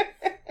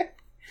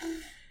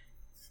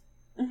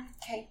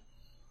 Okay.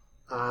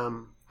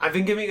 I've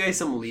been giving you guys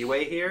some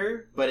leeway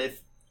here, but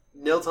if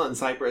Nilta and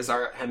Cypress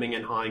are hemming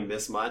and hawing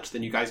this much,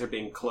 then you guys are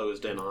being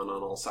closed in on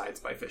all sides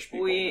by fish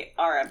people. We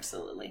are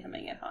absolutely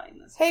hemming and hawing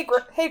this. Hey,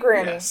 hey,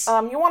 Granny. Yes.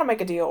 You want to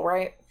make a deal,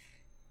 right?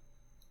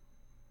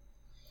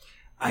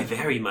 I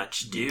very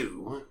much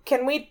do.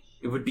 Can we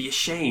It would be a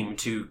shame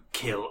to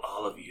kill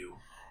all of you.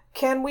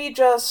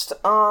 just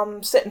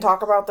sit and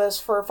talk about this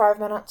for 5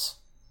 minutes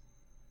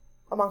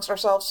amongst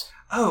ourselves?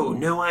 Oh,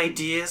 no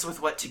ideas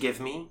with what to give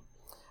me?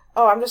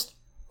 Oh,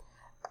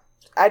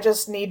 I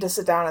just need to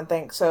sit down and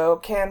think. So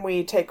can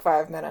we take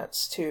 5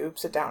 minutes to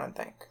sit down and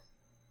think?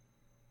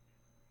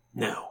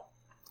 No.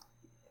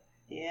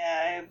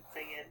 Yeah, I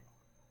figured.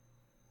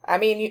 I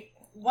mean, you...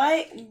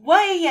 Why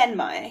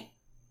Yenmai?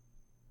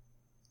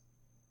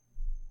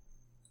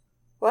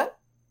 What?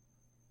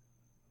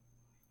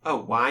 Oh,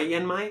 why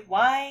Yenmai?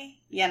 Why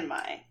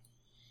Yenmai?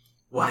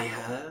 Why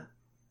her?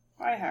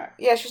 Why her?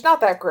 Yeah, she's not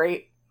that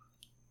great.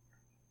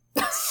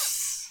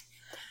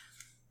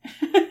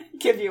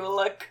 Give you a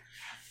look.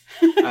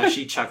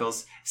 She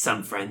chuckles.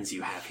 Some friends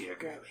you have here,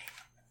 girlie.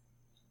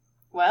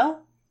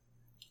 Well,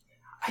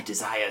 I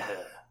desire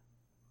her.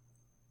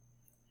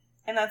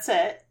 and that's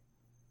it.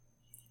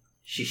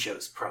 She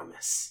shows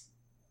promise.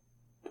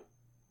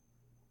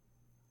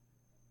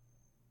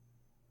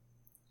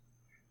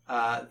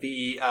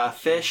 The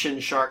fish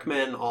and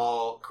sharkmen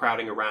all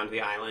crowding around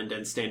the island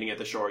and standing at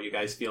the shore, you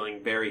guys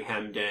feeling very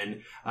hemmed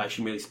in.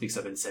 She merely speaks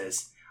up and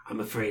says, I'm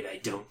afraid I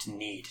don't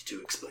need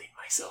to explain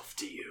myself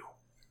to you.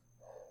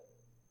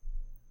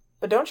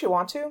 But don't you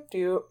want to?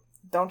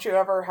 Don't you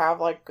ever have,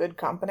 like, good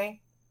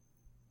company?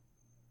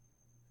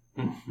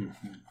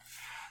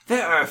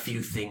 There are a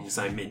few things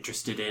I'm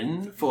interested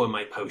in for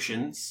my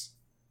potions.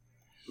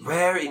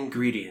 Rare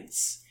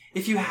ingredients.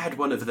 If you had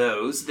one of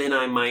those, then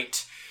I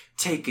might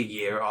take a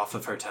year off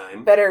of her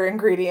time. Better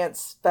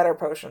ingredients, better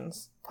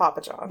potions.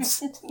 Papa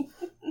John's.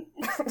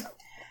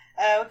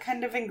 What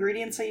kind of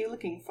ingredients are you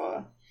looking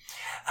for?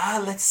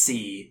 Let's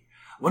see.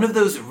 One of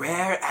those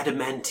rare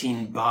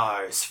adamantine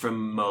bars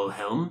from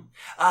Mulhelm.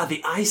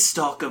 The eye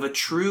stalk of a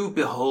true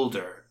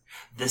beholder.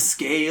 The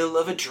scale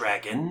of a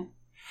dragon.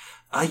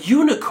 A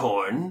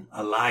unicorn,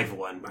 a live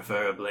one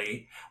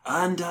preferably.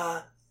 And,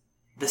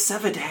 the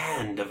severed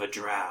hand of a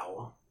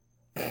drow.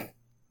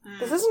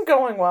 This isn't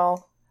going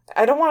well.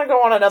 I don't want to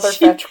go on another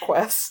fetch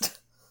quest.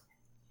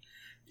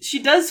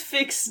 She does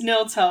fix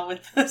Niltel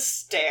with a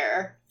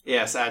stare.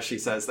 Yes, as she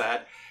says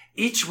that.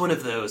 Each one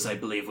of those, I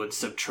believe, would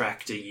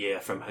subtract a year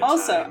from her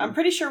Also, time. I'm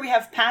pretty sure we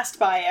have passed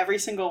by every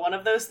single one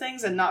of those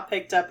things and not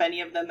picked up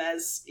any of them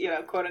as,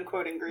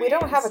 quote-unquote ingredients. We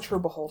don't have a true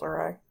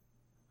beholder eye.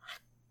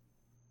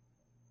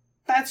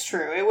 That's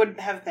true. It would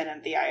have been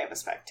in the eye of a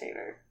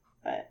spectator.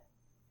 But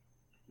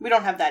we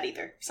don't have that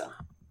either, so.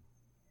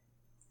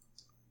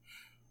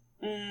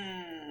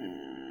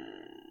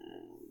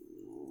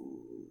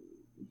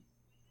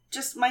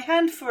 Just my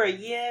hand for a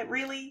year,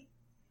 really?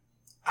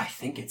 I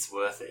think it's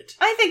worth it.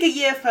 I think a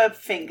year per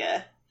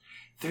finger.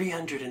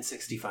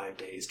 365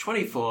 days,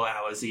 24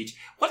 hours each.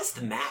 What is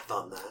the math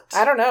on that?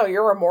 I don't know.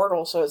 You're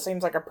immortal, so it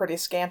seems like a pretty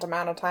scant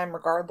amount of time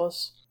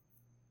regardless.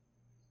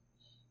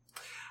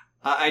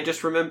 I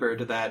just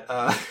remembered that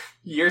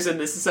years in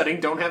this setting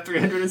don't have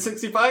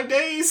 365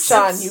 days.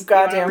 Sean, you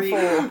goddamn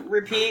fool.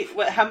 Repeat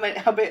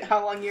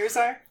how long years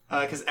are?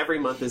 Because every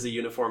month is a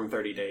uniform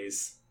 30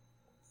 days.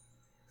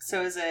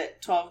 So is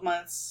it 12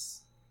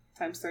 months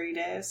times 30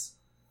 days?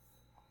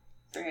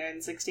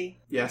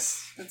 360?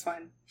 Yes. That's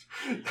fine.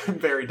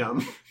 Very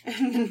dumb.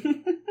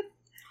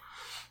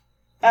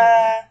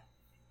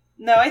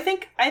 No, I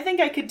think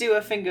I could do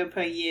a finger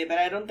per year, but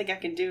I don't think I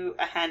can do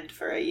a hand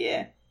for a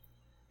year.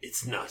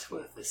 It's not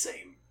worth the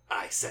same.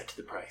 I set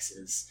the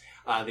prices.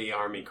 The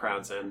army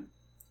crowds in.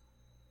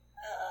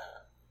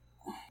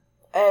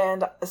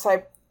 And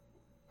so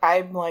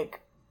I'm like,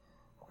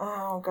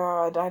 oh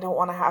god, I don't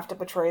want to have to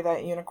betray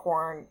that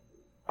unicorn.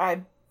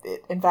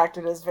 In fact,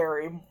 it is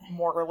very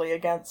morally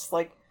against,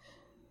 like,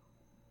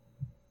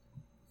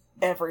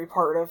 every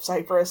part of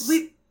Cyprus.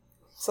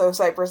 So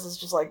Cyprus is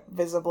just, like,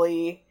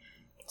 visibly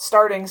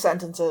starting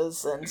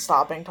sentences and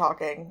stopping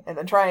talking, and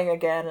then trying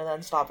again, and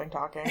then stopping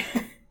talking.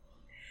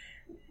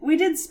 We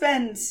did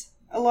spend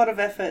a lot of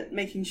effort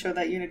making sure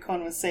that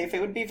unicorn was safe. It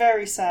would be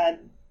very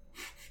sad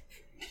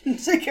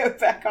to go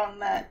back on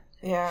that.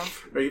 Yeah.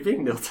 Are you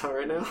being Nilta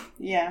right now?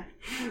 Yeah.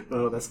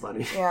 Oh, that's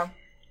funny. Yeah.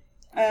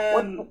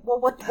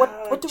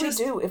 What do we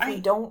do if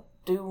we don't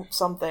do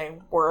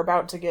something? We're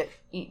about to get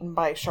eaten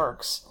by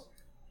sharks.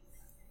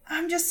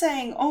 I'm just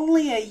saying,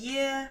 only a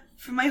year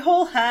for my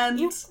whole hand.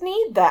 You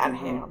need that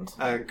hand.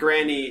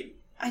 Granny...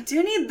 I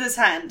do need this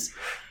hand.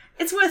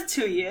 It's worth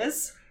 2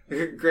 years.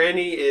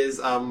 Granny is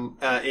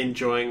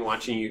enjoying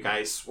watching you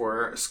guys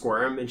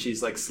squirm, and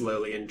she's like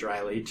slowly and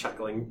dryly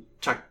chuckling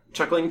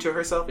to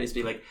herself, and she's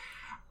be like,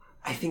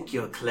 I think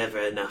you're clever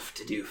enough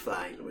to do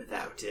fine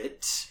without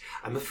it.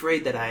 I'm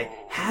afraid that I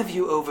have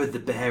you over the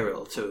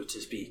barrel, so to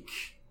speak.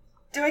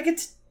 Do I get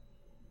to...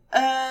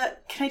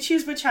 can I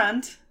choose which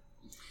hand?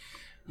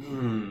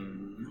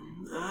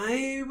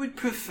 I would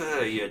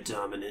prefer your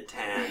dominant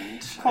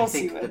hand. I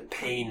think the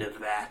pain of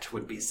that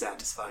would be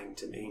satisfying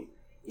to me.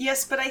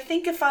 Yes, but I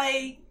think if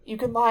I... You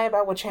can lie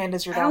about which hand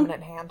is your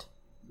dominant hand.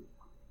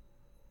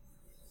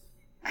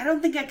 I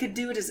don't think I could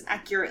do it as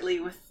accurately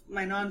with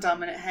my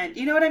non-dominant hand.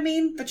 You know what I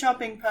mean? The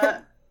chopping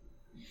part.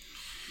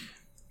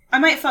 I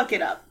might fuck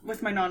it up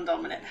with my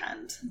non-dominant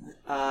hand.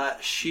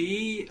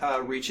 She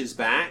reaches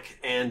back,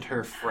 and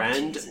her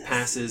friend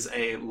passes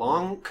a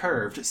long,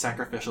 curved,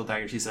 sacrificial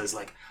dagger. She says,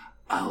 like,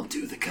 I'll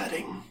do the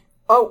cutting.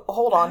 Oh,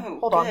 hold on.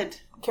 Hold on. Good.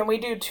 Can we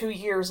do 2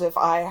 years if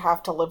I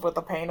have to live with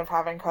the pain of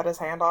having cut his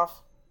hand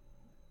off?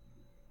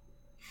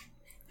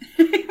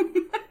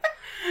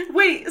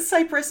 Wait,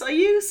 Cypress, are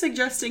you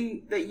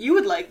suggesting that you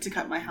would like to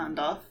cut my hand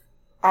off?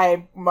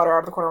 I mutter out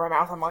of the corner of my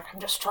mouth, I'm like, I'm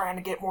just trying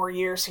to get more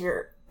years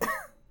here.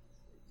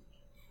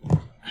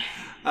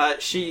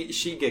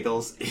 She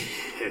giggles.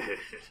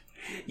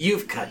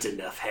 You've cut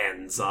enough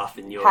hands off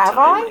in your Have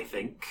time, I? I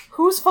think.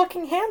 Whose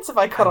fucking hands have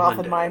I cut off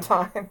in my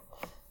time?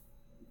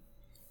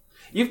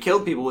 You've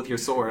killed people with your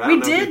sword. I don't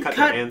know if you cut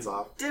their hands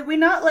off. Did we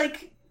not,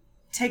 like,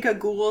 take a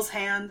ghoul's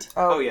hand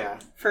Oh yeah.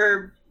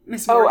 for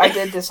Miss Oh, Morgan? I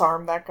did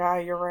disarm that guy,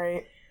 you're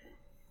right.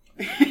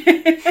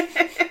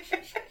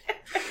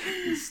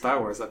 Star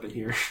Wars up in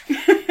here.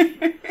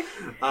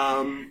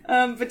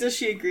 But does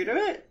she agree to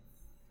it?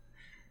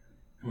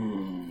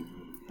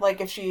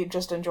 Like, if she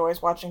just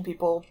enjoys watching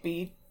people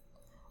be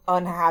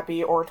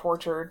unhappy or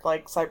tortured,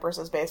 like, Cypress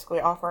is basically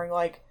offering,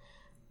 like,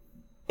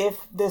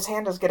 if this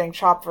hand is getting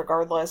chopped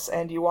regardless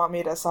and you want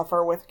me to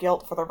suffer with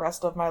guilt for the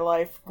rest of my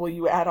life, will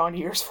you add on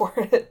years for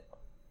it?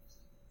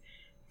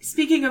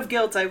 Speaking of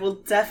guilt, I will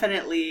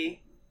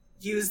definitely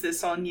use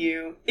this on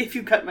you if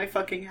you cut my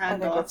fucking I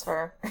hand think off. that's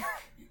fair.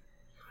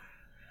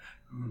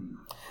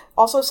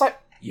 Also,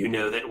 You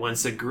know that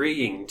once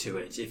agreeing to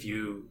it, if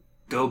you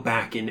go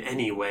back in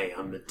any way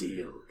on the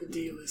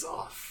deal is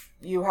off.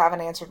 you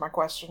haven't answered my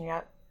question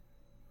yet.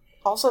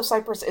 Also,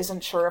 Cypress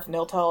isn't sure if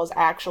Niltel is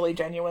actually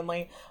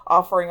genuinely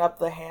offering up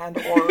the hand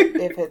or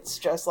if it's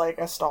just like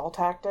a stall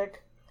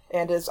tactic,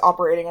 and is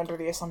operating under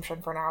the assumption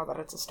for now that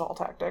it's a stall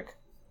tactic.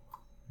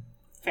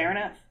 Fair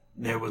enough.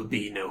 There will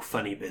be no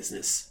funny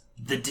business.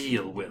 The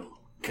deal will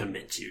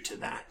commit you to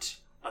that.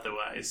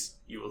 Otherwise,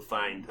 you will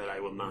find that I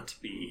will not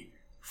be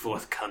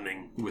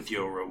forthcoming with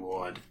your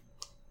reward.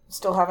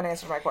 Still haven't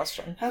answered my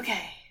question.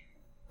 Okay.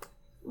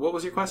 What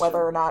was your question?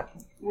 Whether or not,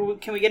 Well,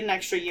 can we get an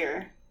extra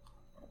year?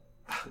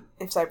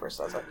 if Cypress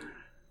does it.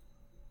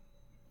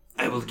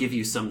 I will give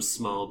you some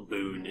small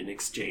boon in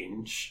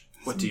exchange.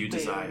 What do you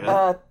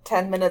desire?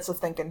 10 minutes of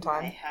thinking My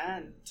time.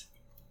 hand.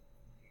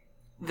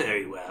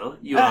 Very well.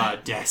 You are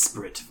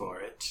desperate for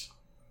it.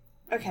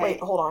 Okay. Wait,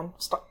 hold on.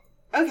 Stop.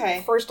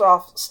 Okay. First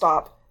off,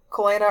 stop.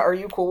 Kalena, are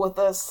you cool with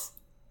this?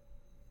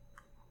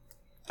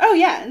 Oh,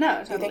 yeah, no,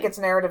 totally. Do you think it's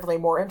narratively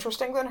more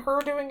interesting than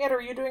her doing it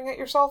or you doing it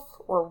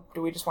yourself? Or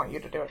do we just want you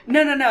to do it?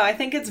 No, I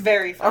think it's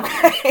very fun.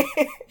 Okay.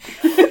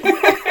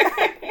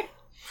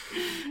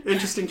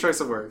 Interesting choice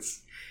of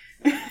words.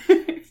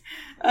 I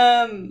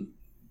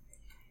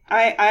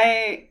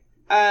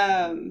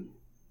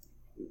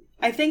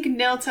think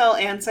Niltel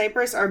and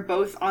Cypress are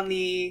both in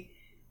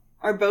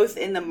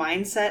the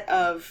mindset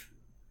of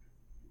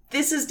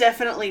this is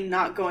definitely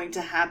not going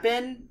to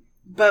happen,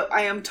 but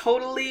I am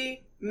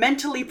totally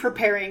mentally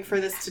preparing for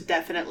this to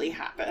definitely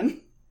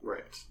happen.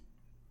 Right.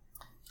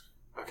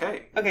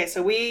 Okay. Okay,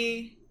 so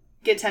we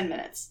get 10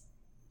 minutes.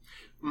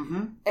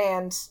 Mm-hmm.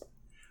 And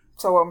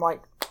so I'm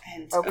like,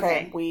 And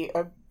okay, we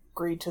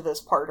agreed to this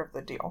part of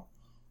the deal.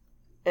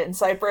 And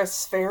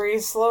Cypress very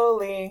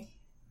slowly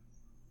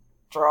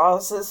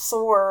draws his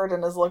sword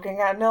and is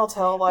looking at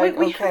Niltel like,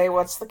 Wait, okay,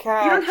 what's the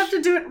catch? You don't have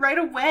to do it right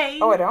away.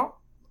 Oh, I don't?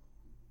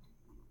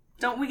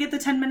 Don't we get the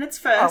 10 minutes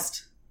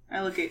first?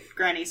 I look at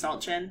Granny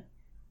Saltchin.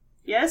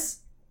 Yes?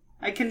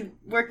 I can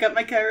work up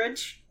my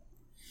courage.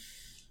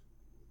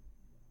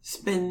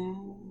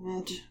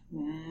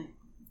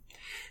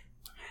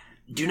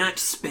 Do not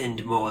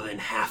spend more than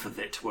half of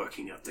it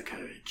working up the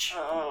courage.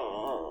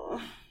 Oh.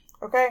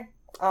 Okay.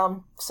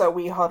 So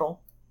we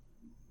huddle.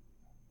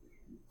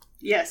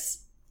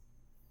 Yes.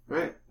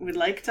 Right. We'd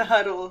like to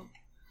huddle.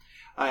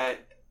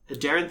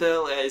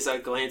 Darenthil is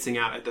glancing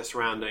out at the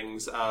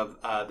surroundings of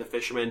the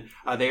fishermen.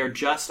 They are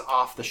just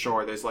off the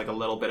shore. There's like a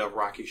little bit of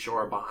rocky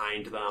shore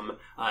behind them,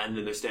 and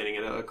then they're standing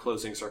in a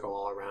closing circle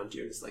all around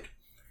you. It's like,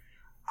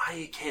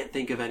 I can't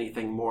think of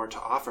anything more to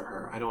offer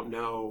her. I don't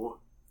know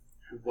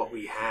what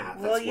we have.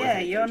 Well, that's worth yeah,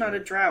 anything you're to not her.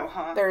 a drow,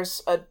 huh?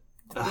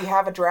 We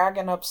have a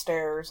dragon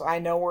upstairs. I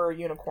know where a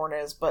unicorn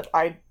is, but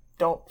I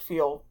don't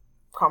feel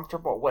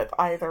comfortable with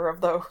either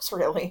of those,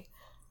 really.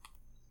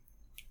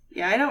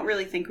 Yeah, I don't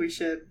really think we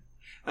should.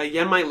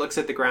 Yenmai looks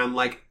at the ground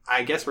like,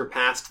 I guess we're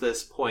past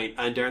this point.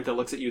 And Darenthil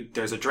looks at you.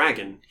 There's a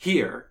dragon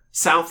here,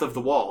 south of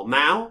the wall.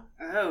 Now?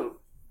 Oh,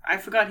 I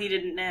forgot he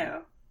didn't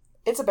know.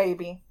 It's a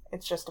baby.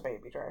 It's just a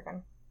baby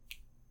dragon.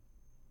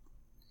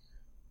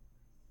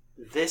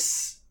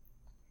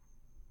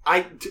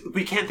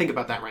 We can't think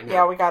about that right now.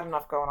 Yeah, we got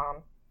enough going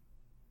on.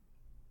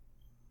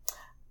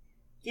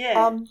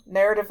 Yeah.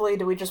 Narratively,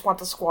 do we just want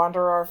to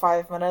squander our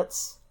 5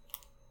 minutes,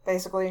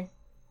 basically,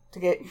 to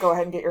go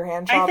ahead and get your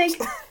hand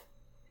chopped?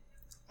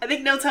 I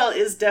think Niltel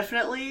is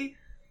definitely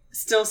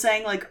still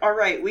saying, like, all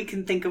right, we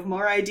can think of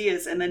more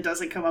ideas, and then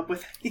doesn't come up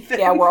with anything.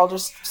 Yeah, we're all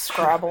just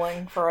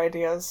scrabbling for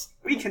ideas.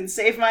 We can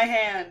save my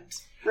hand.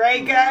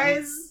 Right,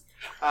 guys?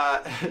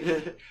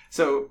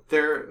 So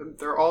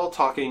they're all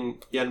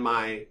talking.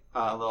 Yenmai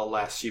a little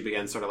less. She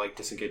begins sort of like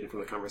disengaging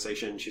from the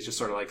conversation. She's just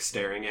sort of like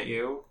staring at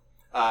you.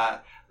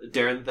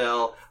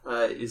 Darenthil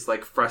is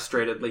like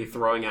frustratedly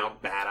throwing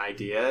out bad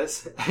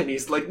ideas, and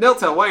he's like,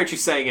 "Niltel, why aren't you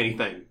saying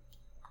anything?"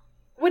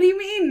 What do you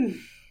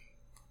mean?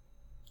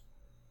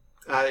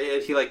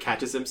 And he like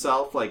catches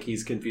himself, like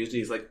he's confused. And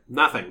he's like,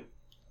 "Nothing."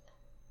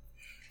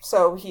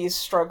 So he's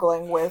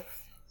struggling with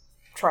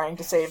trying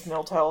to save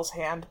Niltel's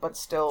hand, but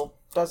still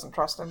doesn't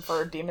trust him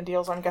for demon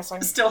deals, I'm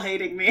guessing. Still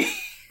hating me.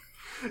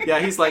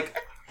 Yeah, he's like,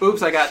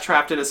 "Oops, I got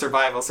trapped in a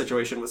survival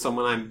situation with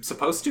someone I'm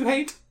supposed to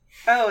hate."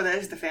 Oh,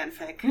 there's the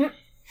fanfic.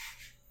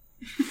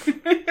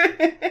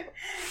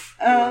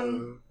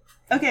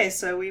 Okay,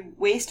 so we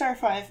waste our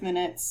 5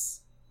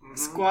 minutes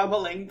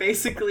squabbling,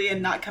 basically,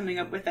 and not coming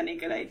up with any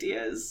good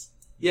ideas.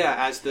 Yeah,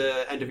 as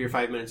the end of your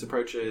 5 minutes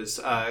approaches,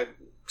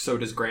 so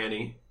does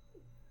Granny.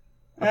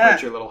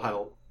 Approach your little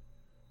huddle.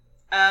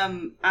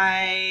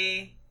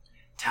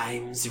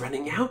 Time's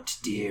running out,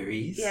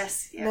 dearies.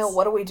 Yes. Nil,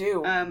 what do we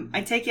do?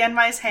 I take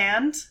Yenmai's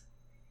hand.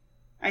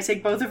 I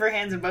take both of her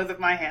hands and both of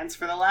my hands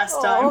for the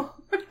last time.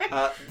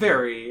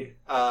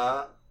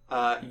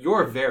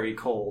 You're very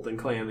cold and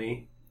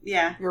clammy.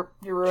 Yeah. You're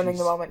ruining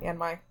the moment,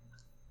 Yenmai.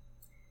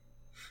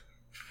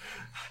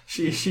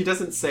 She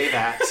doesn't say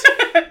that.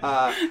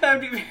 That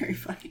would be very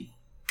funny.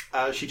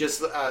 She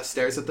just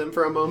stares at them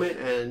for a moment,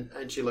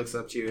 and she looks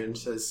up to you and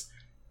says,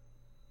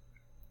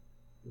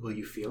 "Will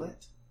you feel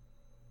it?"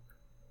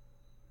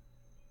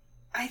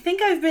 I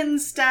think I've been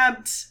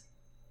stabbed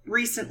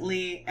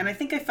recently, and I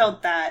think I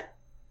felt that.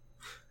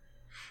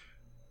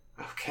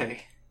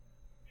 Okay.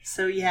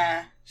 So,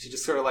 yeah. She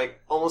just sort of,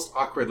 like, almost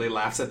awkwardly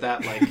laughs at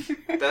that, like,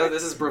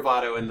 this is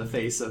bravado in the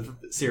face of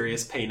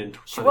serious pain and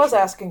She was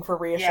asking for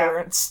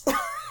reassurance.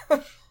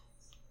 Yeah.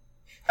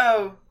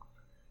 Oh.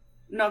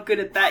 Not good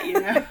at that, you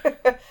know.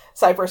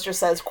 Cypress just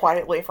says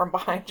quietly from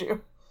behind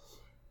you.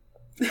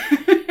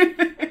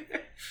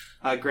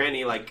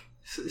 Granny, like,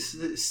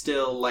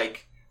 still,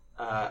 like,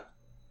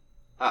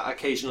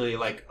 occasionally,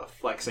 like,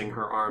 flexing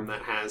her arm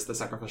that has the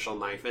sacrificial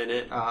knife in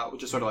it,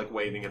 just sort of, like,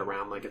 waving it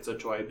around like it's a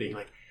toy, being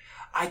like,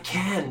 I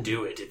can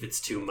do it if it's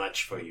too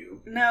much for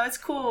you. No, it's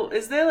cool.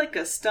 Is there, like,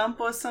 a stump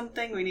or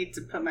something we need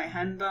to put my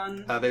hand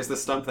on? There's the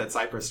stump that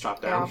Cypress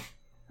chopped down.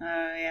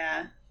 Oh,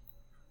 yeah.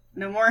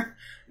 No more,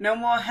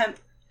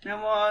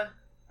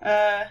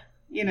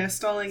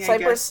 stalling, I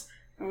guess.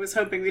 I was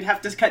hoping we'd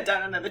have to cut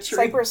down another tree.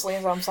 Cypress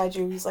leans on beside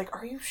you. He's like,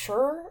 Are you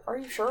sure? Are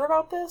you sure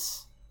about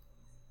this?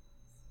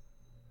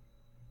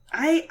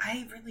 I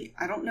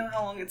don't know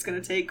how long it's going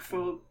to take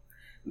for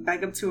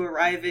backup to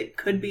arrive. It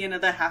could be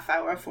another half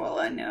hour for all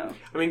I know.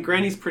 I mean,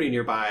 Granny's pretty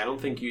nearby. I don't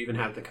think you even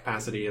have the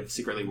capacity of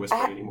secretly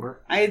whispering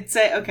anymore. I'd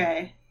say,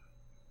 okay.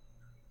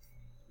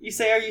 You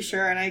say, are you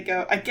sure? And I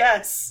go, I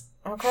guess.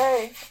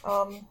 Okay,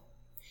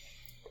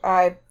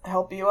 I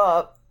help you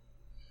up.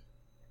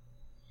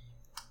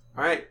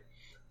 Alright.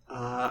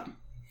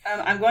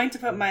 I'm going to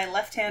put my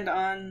left hand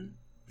on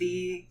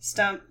the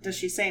stump. Does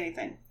she say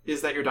anything?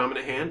 Is that your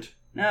dominant hand?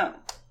 No.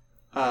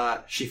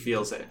 She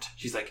feels it.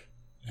 She's like,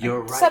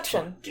 you're right.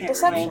 Deception.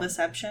 Can't roll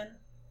deception?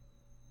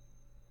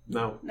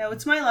 No. No,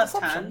 it's my left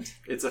Deception. hand.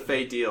 It's a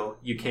fey deal.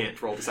 You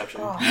can't roll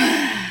deception. Oh.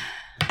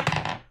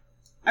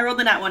 I rolled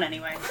the nat one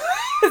anyway.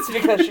 It's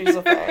because she's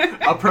a fae.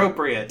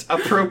 Appropriate.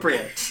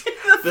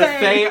 The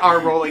fae are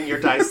rolling your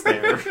dice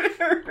there.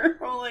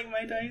 Rolling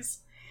my dice.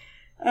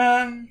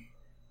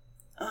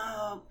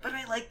 Oh, but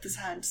I like this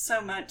hand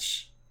so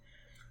much.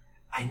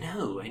 I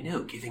know.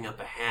 Giving up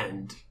a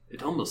hand.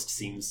 It almost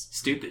seems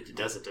stupid,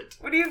 doesn't it?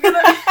 What are you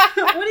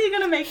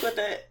gonna make with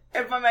it,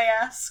 if I may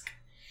ask?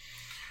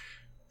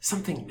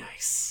 Something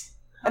nice.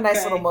 A nice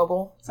Okay. little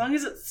mobile. As long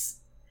as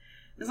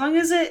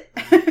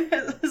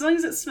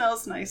it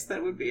smells nice,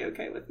 that would be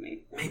okay with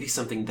me. Maybe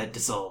something that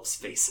dissolves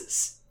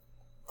faces.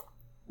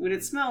 Would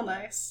it smell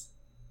nice?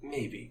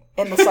 Maybe.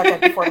 In the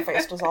second before the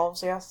face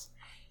dissolves, yes.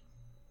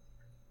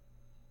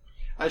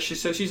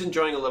 She's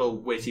enjoying a little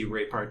witty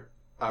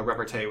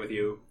repartee with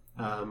you.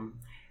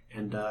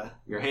 And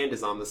your hand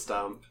is on the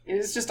stump. It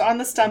is just on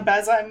the stump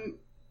as I'm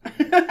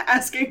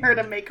asking her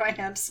to make my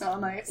hand smell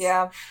nice.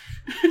 Yeah.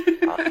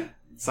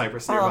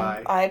 Cypress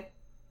nearby. I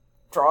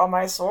draw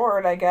my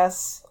sword, I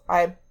guess.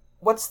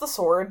 What's the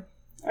sword?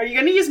 Are you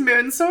gonna use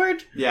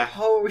Moonsword? Yeah.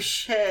 Oh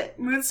shit.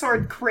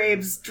 Moonsword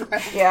craves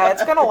Dracula. Yeah,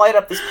 it's gonna light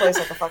up this place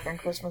like a fucking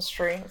Christmas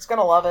tree. It's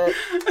gonna love it.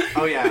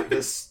 Oh yeah,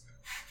 this...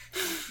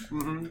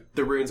 Mm-hmm.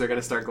 The runes are going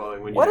to start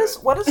glowing when you What do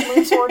does it.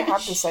 Moonsword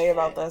have to say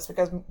about this?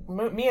 Because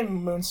me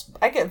and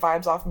I get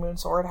vibes off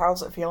Moonsword.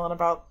 How's it feeling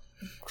about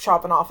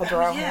chopping off a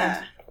drow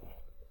hand?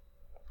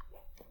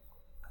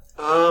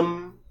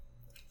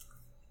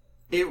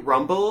 It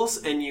rumbles,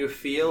 and you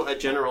feel a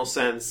general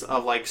sense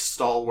of, like,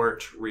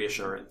 stalwart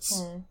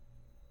reassurance.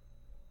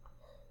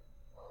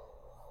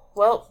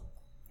 Well,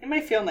 It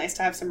might feel nice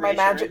to have some My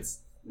magic- reassurance.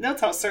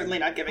 Niltel's certainly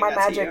not giving my that to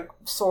magic you.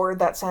 sword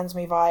that sends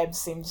me vibes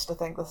seems to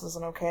think this is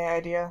an okay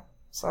idea.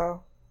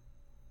 So,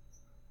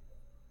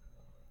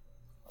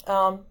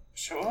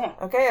 Sure.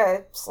 okay,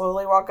 I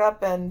slowly walk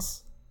up and...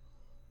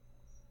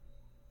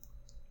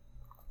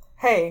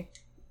 Hey,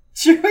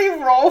 Should we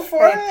roll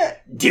for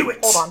it? Do it!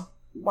 hold on.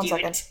 One Do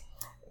second. it.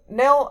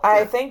 Nil,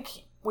 I think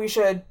we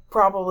should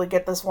probably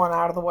get this one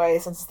out of the way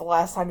since it's the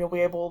last time you'll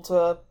be able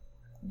to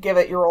give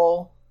it your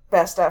all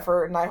best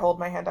effort, and I hold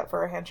my hand up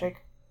for a handshake.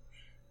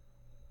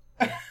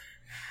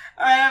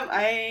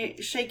 I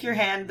shake your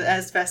hand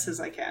as best as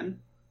I can.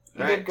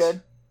 You did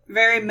good.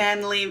 Very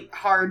manly,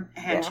 hard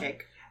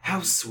handshake.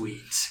 How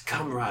sweet.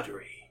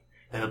 Camaraderie.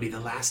 That'll be the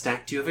last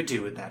act you ever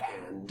do with that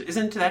hand.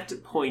 Isn't that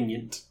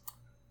poignant?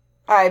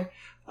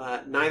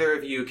 Neither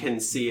of you can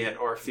see it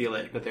or feel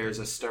it, but there's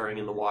a stirring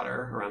in the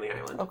water around the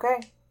island.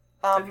 Okay.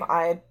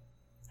 I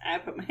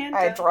put my hand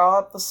I down. draw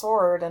up the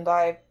sword and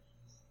I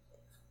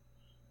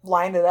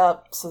line it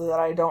up so that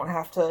I don't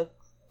have to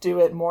do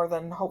it more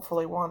than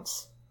hopefully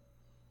once.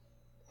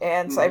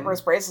 And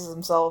Cypress braces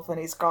himself and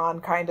he's gone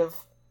kind of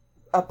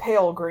a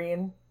pale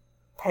green.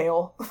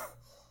 Pale.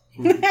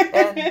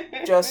 And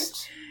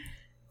just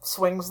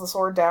swings the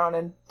sword down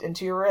and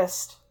into your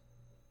wrist.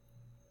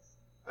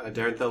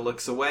 Darenthal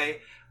looks away.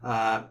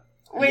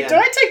 Wait, yeah. do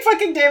I take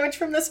fucking damage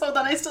from this? Hold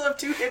on, I still have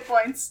 2 hit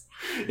points.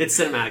 It's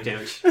cinematic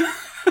damage.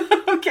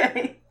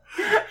 Okay.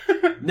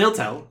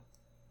 Niltel,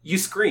 you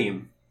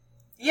scream.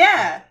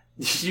 Yeah.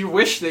 You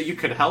wish that you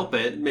could help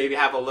it, maybe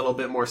have a little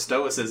bit more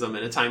stoicism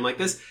in a time like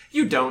this.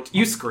 You don't.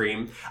 You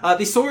scream.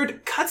 The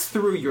sword cuts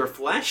through your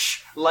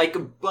flesh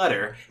like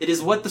butter. It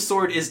is what the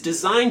sword is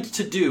designed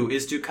to do,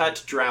 is to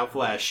cut drow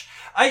flesh.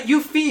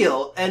 You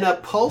feel a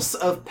pulse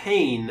of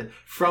pain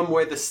from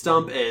where the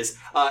stump is,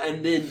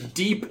 and then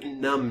deep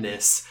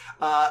numbness.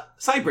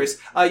 Cypress,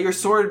 your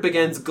sword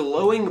begins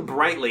glowing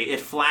brightly.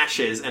 It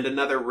flashes, and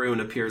another rune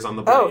appears on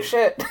the blade. Oh,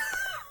 shit.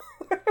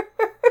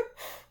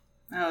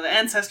 Oh, the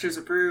ancestors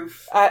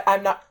approve.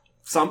 I'm not...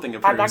 Something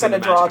appears. I'm not going to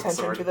draw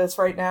attention sword. to this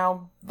right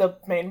now. The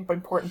main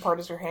important part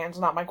is your hands,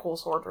 not my cool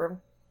sword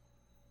room.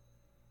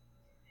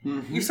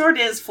 Mm-hmm. Your sword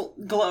is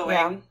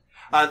glowing.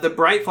 Yeah. The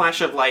bright flash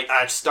of light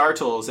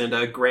startles,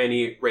 and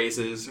Granny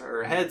raises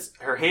her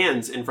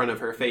hands in front of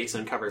her face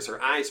and covers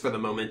her eyes for the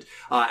moment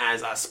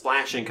as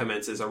splashing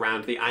commences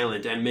around the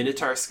island, and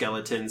Minotaur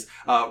skeletons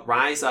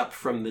rise up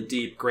from the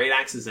deep, great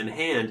axes in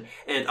hand,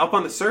 and up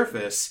on the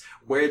surface,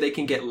 where they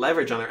can get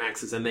leverage on their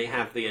axes and they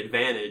have the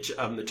advantage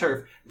of the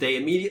turf, they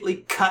immediately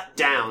cut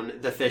down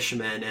the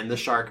fishmen and the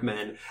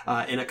sharkmen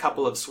in a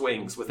couple of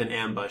swings with an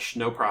ambush,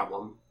 no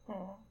problem.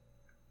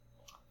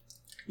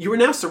 You are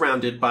now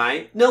surrounded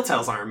by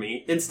Niltel's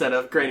army instead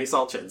of Granny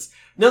Salchin's.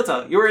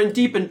 Niltel, you are in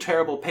deep and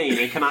terrible pain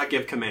and cannot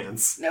give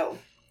commands. No.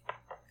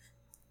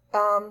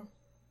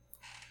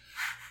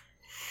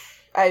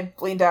 I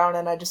lean down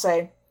and I just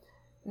say,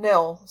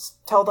 Nil,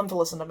 tell them to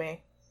listen to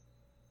me.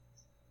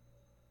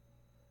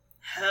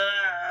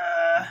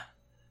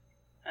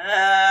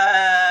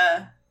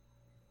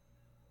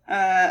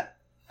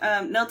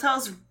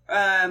 Niltel's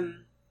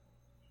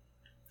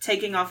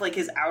taking off like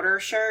his outer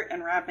shirt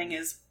and wrapping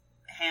his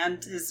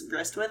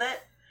wrist with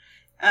it,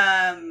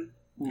 and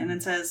then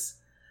says,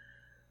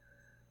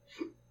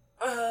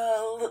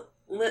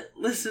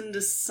 "Listen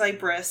to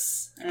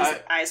Cypress," and his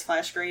eyes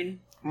flash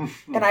green.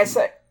 And I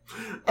say,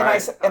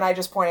 I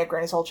just point at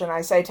Granny Solchin and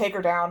I say, "Take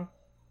her down."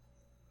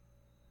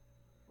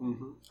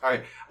 Mm-hmm. All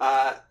right.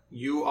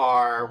 You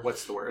are,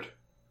 what's the word?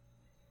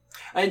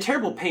 In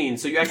terrible pain,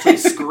 so you actually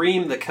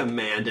scream the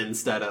command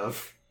instead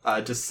of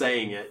just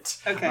saying it.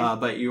 Okay.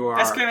 But you are...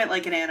 I scream it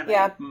like an anime.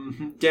 Yeah.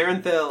 Mm-hmm.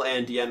 Darenthil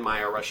and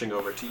Yenmai are rushing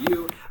over to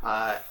you.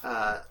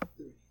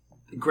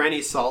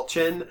 Granny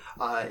Salchin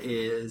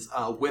is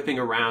whipping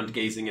around,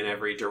 gazing in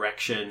every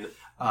direction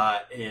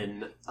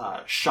in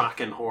shock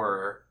and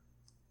horror.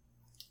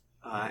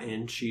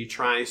 And she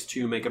tries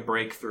to make a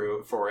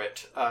breakthrough for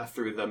it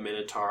through the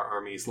Minotaur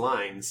army's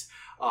lines,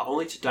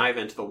 only to dive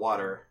into the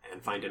water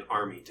and find an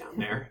army down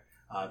there.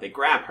 They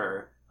grab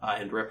her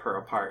and rip her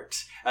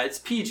apart. It's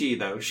PG,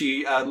 though.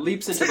 She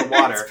leaps into the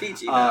water. It's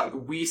PG,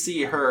 though. We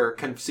see her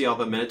see all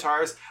the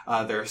Minotaurs,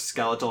 their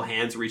skeletal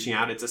hands reaching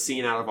out. It's a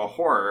scene out of a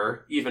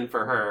horror, even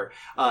for her.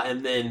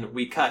 And then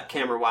we cut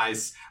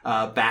camera-wise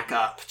back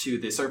up to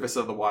the surface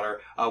of the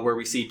water, where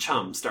we see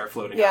Chum start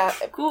floating up.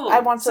 Cool. I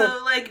want to...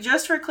 So,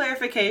 just for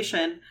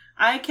clarification,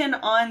 I can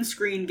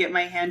on-screen get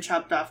my hand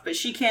chopped off, but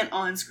she can't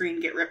on-screen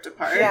get ripped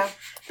apart. Yeah.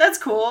 That's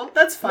cool.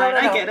 That's fine. No.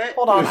 I get it.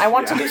 Hold on. I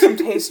want to do some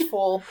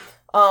tasteful...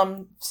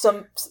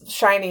 some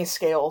shiny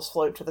scales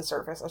float to the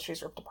surface as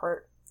she's ripped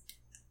apart.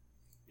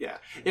 Yeah,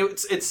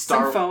 it's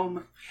Some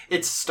foam.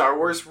 It's Star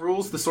Wars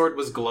rules. The sword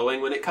was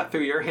glowing when it cut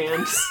through your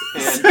hands,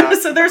 and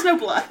so there's no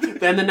blood.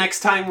 Then the next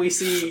time we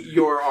see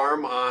your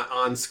arm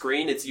on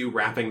screen, it's you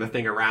wrapping the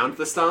thing around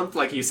the stump,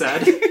 like you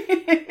said.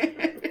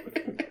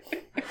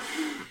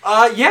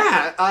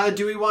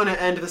 Do we want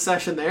to end the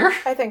session there?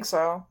 I think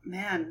so.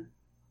 Man,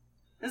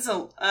 this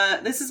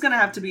is gonna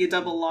have to be a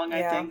double long.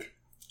 I think.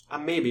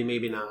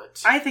 Maybe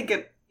not. I think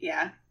it.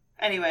 Yeah.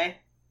 Anyway.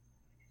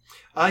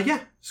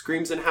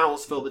 Screams and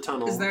howls fill the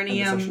tunnel. Is there any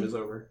and the session is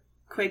over.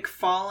 Quick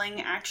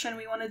falling action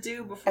we want to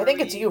do before? I think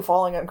it's you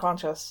falling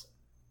unconscious.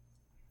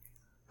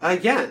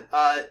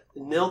 Niltel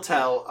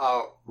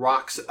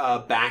rocks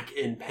back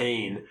in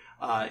pain.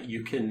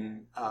 You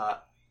can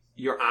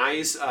your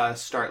eyes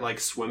start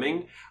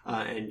swimming,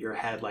 and your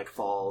head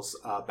falls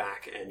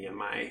back, and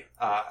Yenmai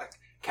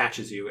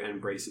catches you and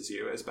braces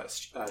you as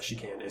best she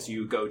can as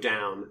you go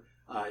down.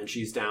 And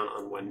she's down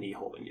on one knee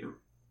holding you.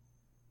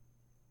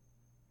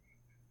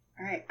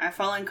 Alright, I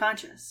fall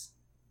unconscious.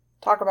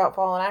 Talk about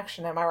fallen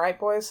action, am I right,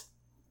 boys?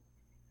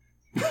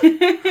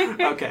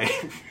 Okay.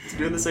 It's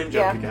doing the same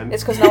joke again.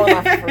 It's because no one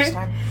laughed the first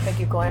time.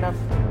 Thank you, Galena.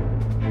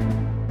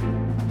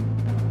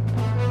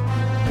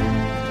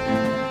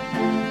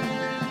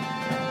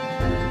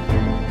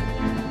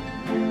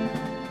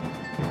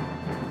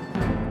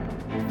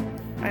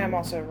 I am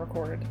also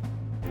recorded.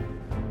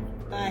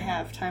 I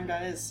have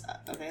time.is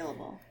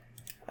available.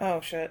 Oh,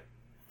 shit.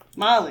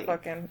 Molly.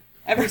 Fucking...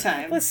 Every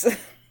time. Listen.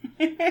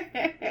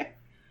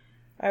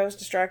 I was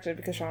distracted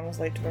because Sean was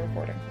late to the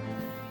recording.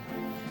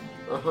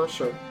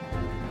 Sure.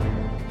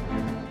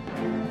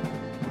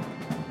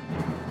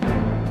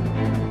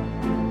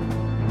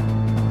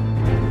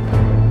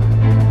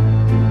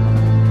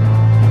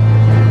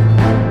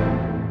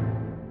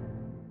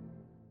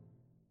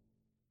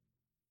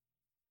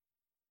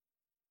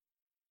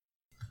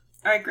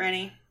 Alright,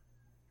 Granny.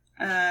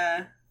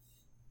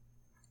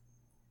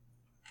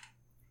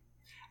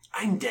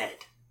 I'm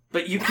dead.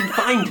 But you can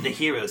find the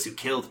heroes who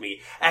killed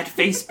me at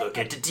Facebook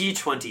at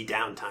D20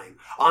 Downtime,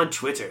 on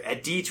Twitter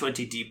at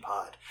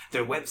D20DPod.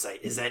 Their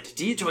website is at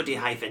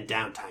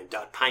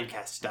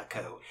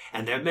d20-downtime.pinecast.co,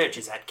 and their merch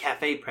is at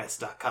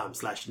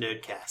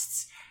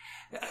cafepress.com/nerdcasts.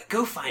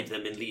 Go find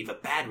them and leave a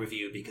bad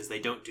review because they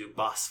don't do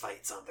boss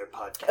fights on their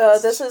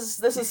podcast. This is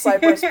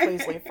Cypress.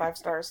 Please leave 5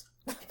 stars.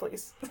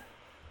 Please.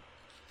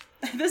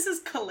 This is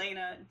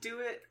Kalena. Do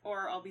it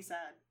or I'll be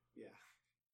sad.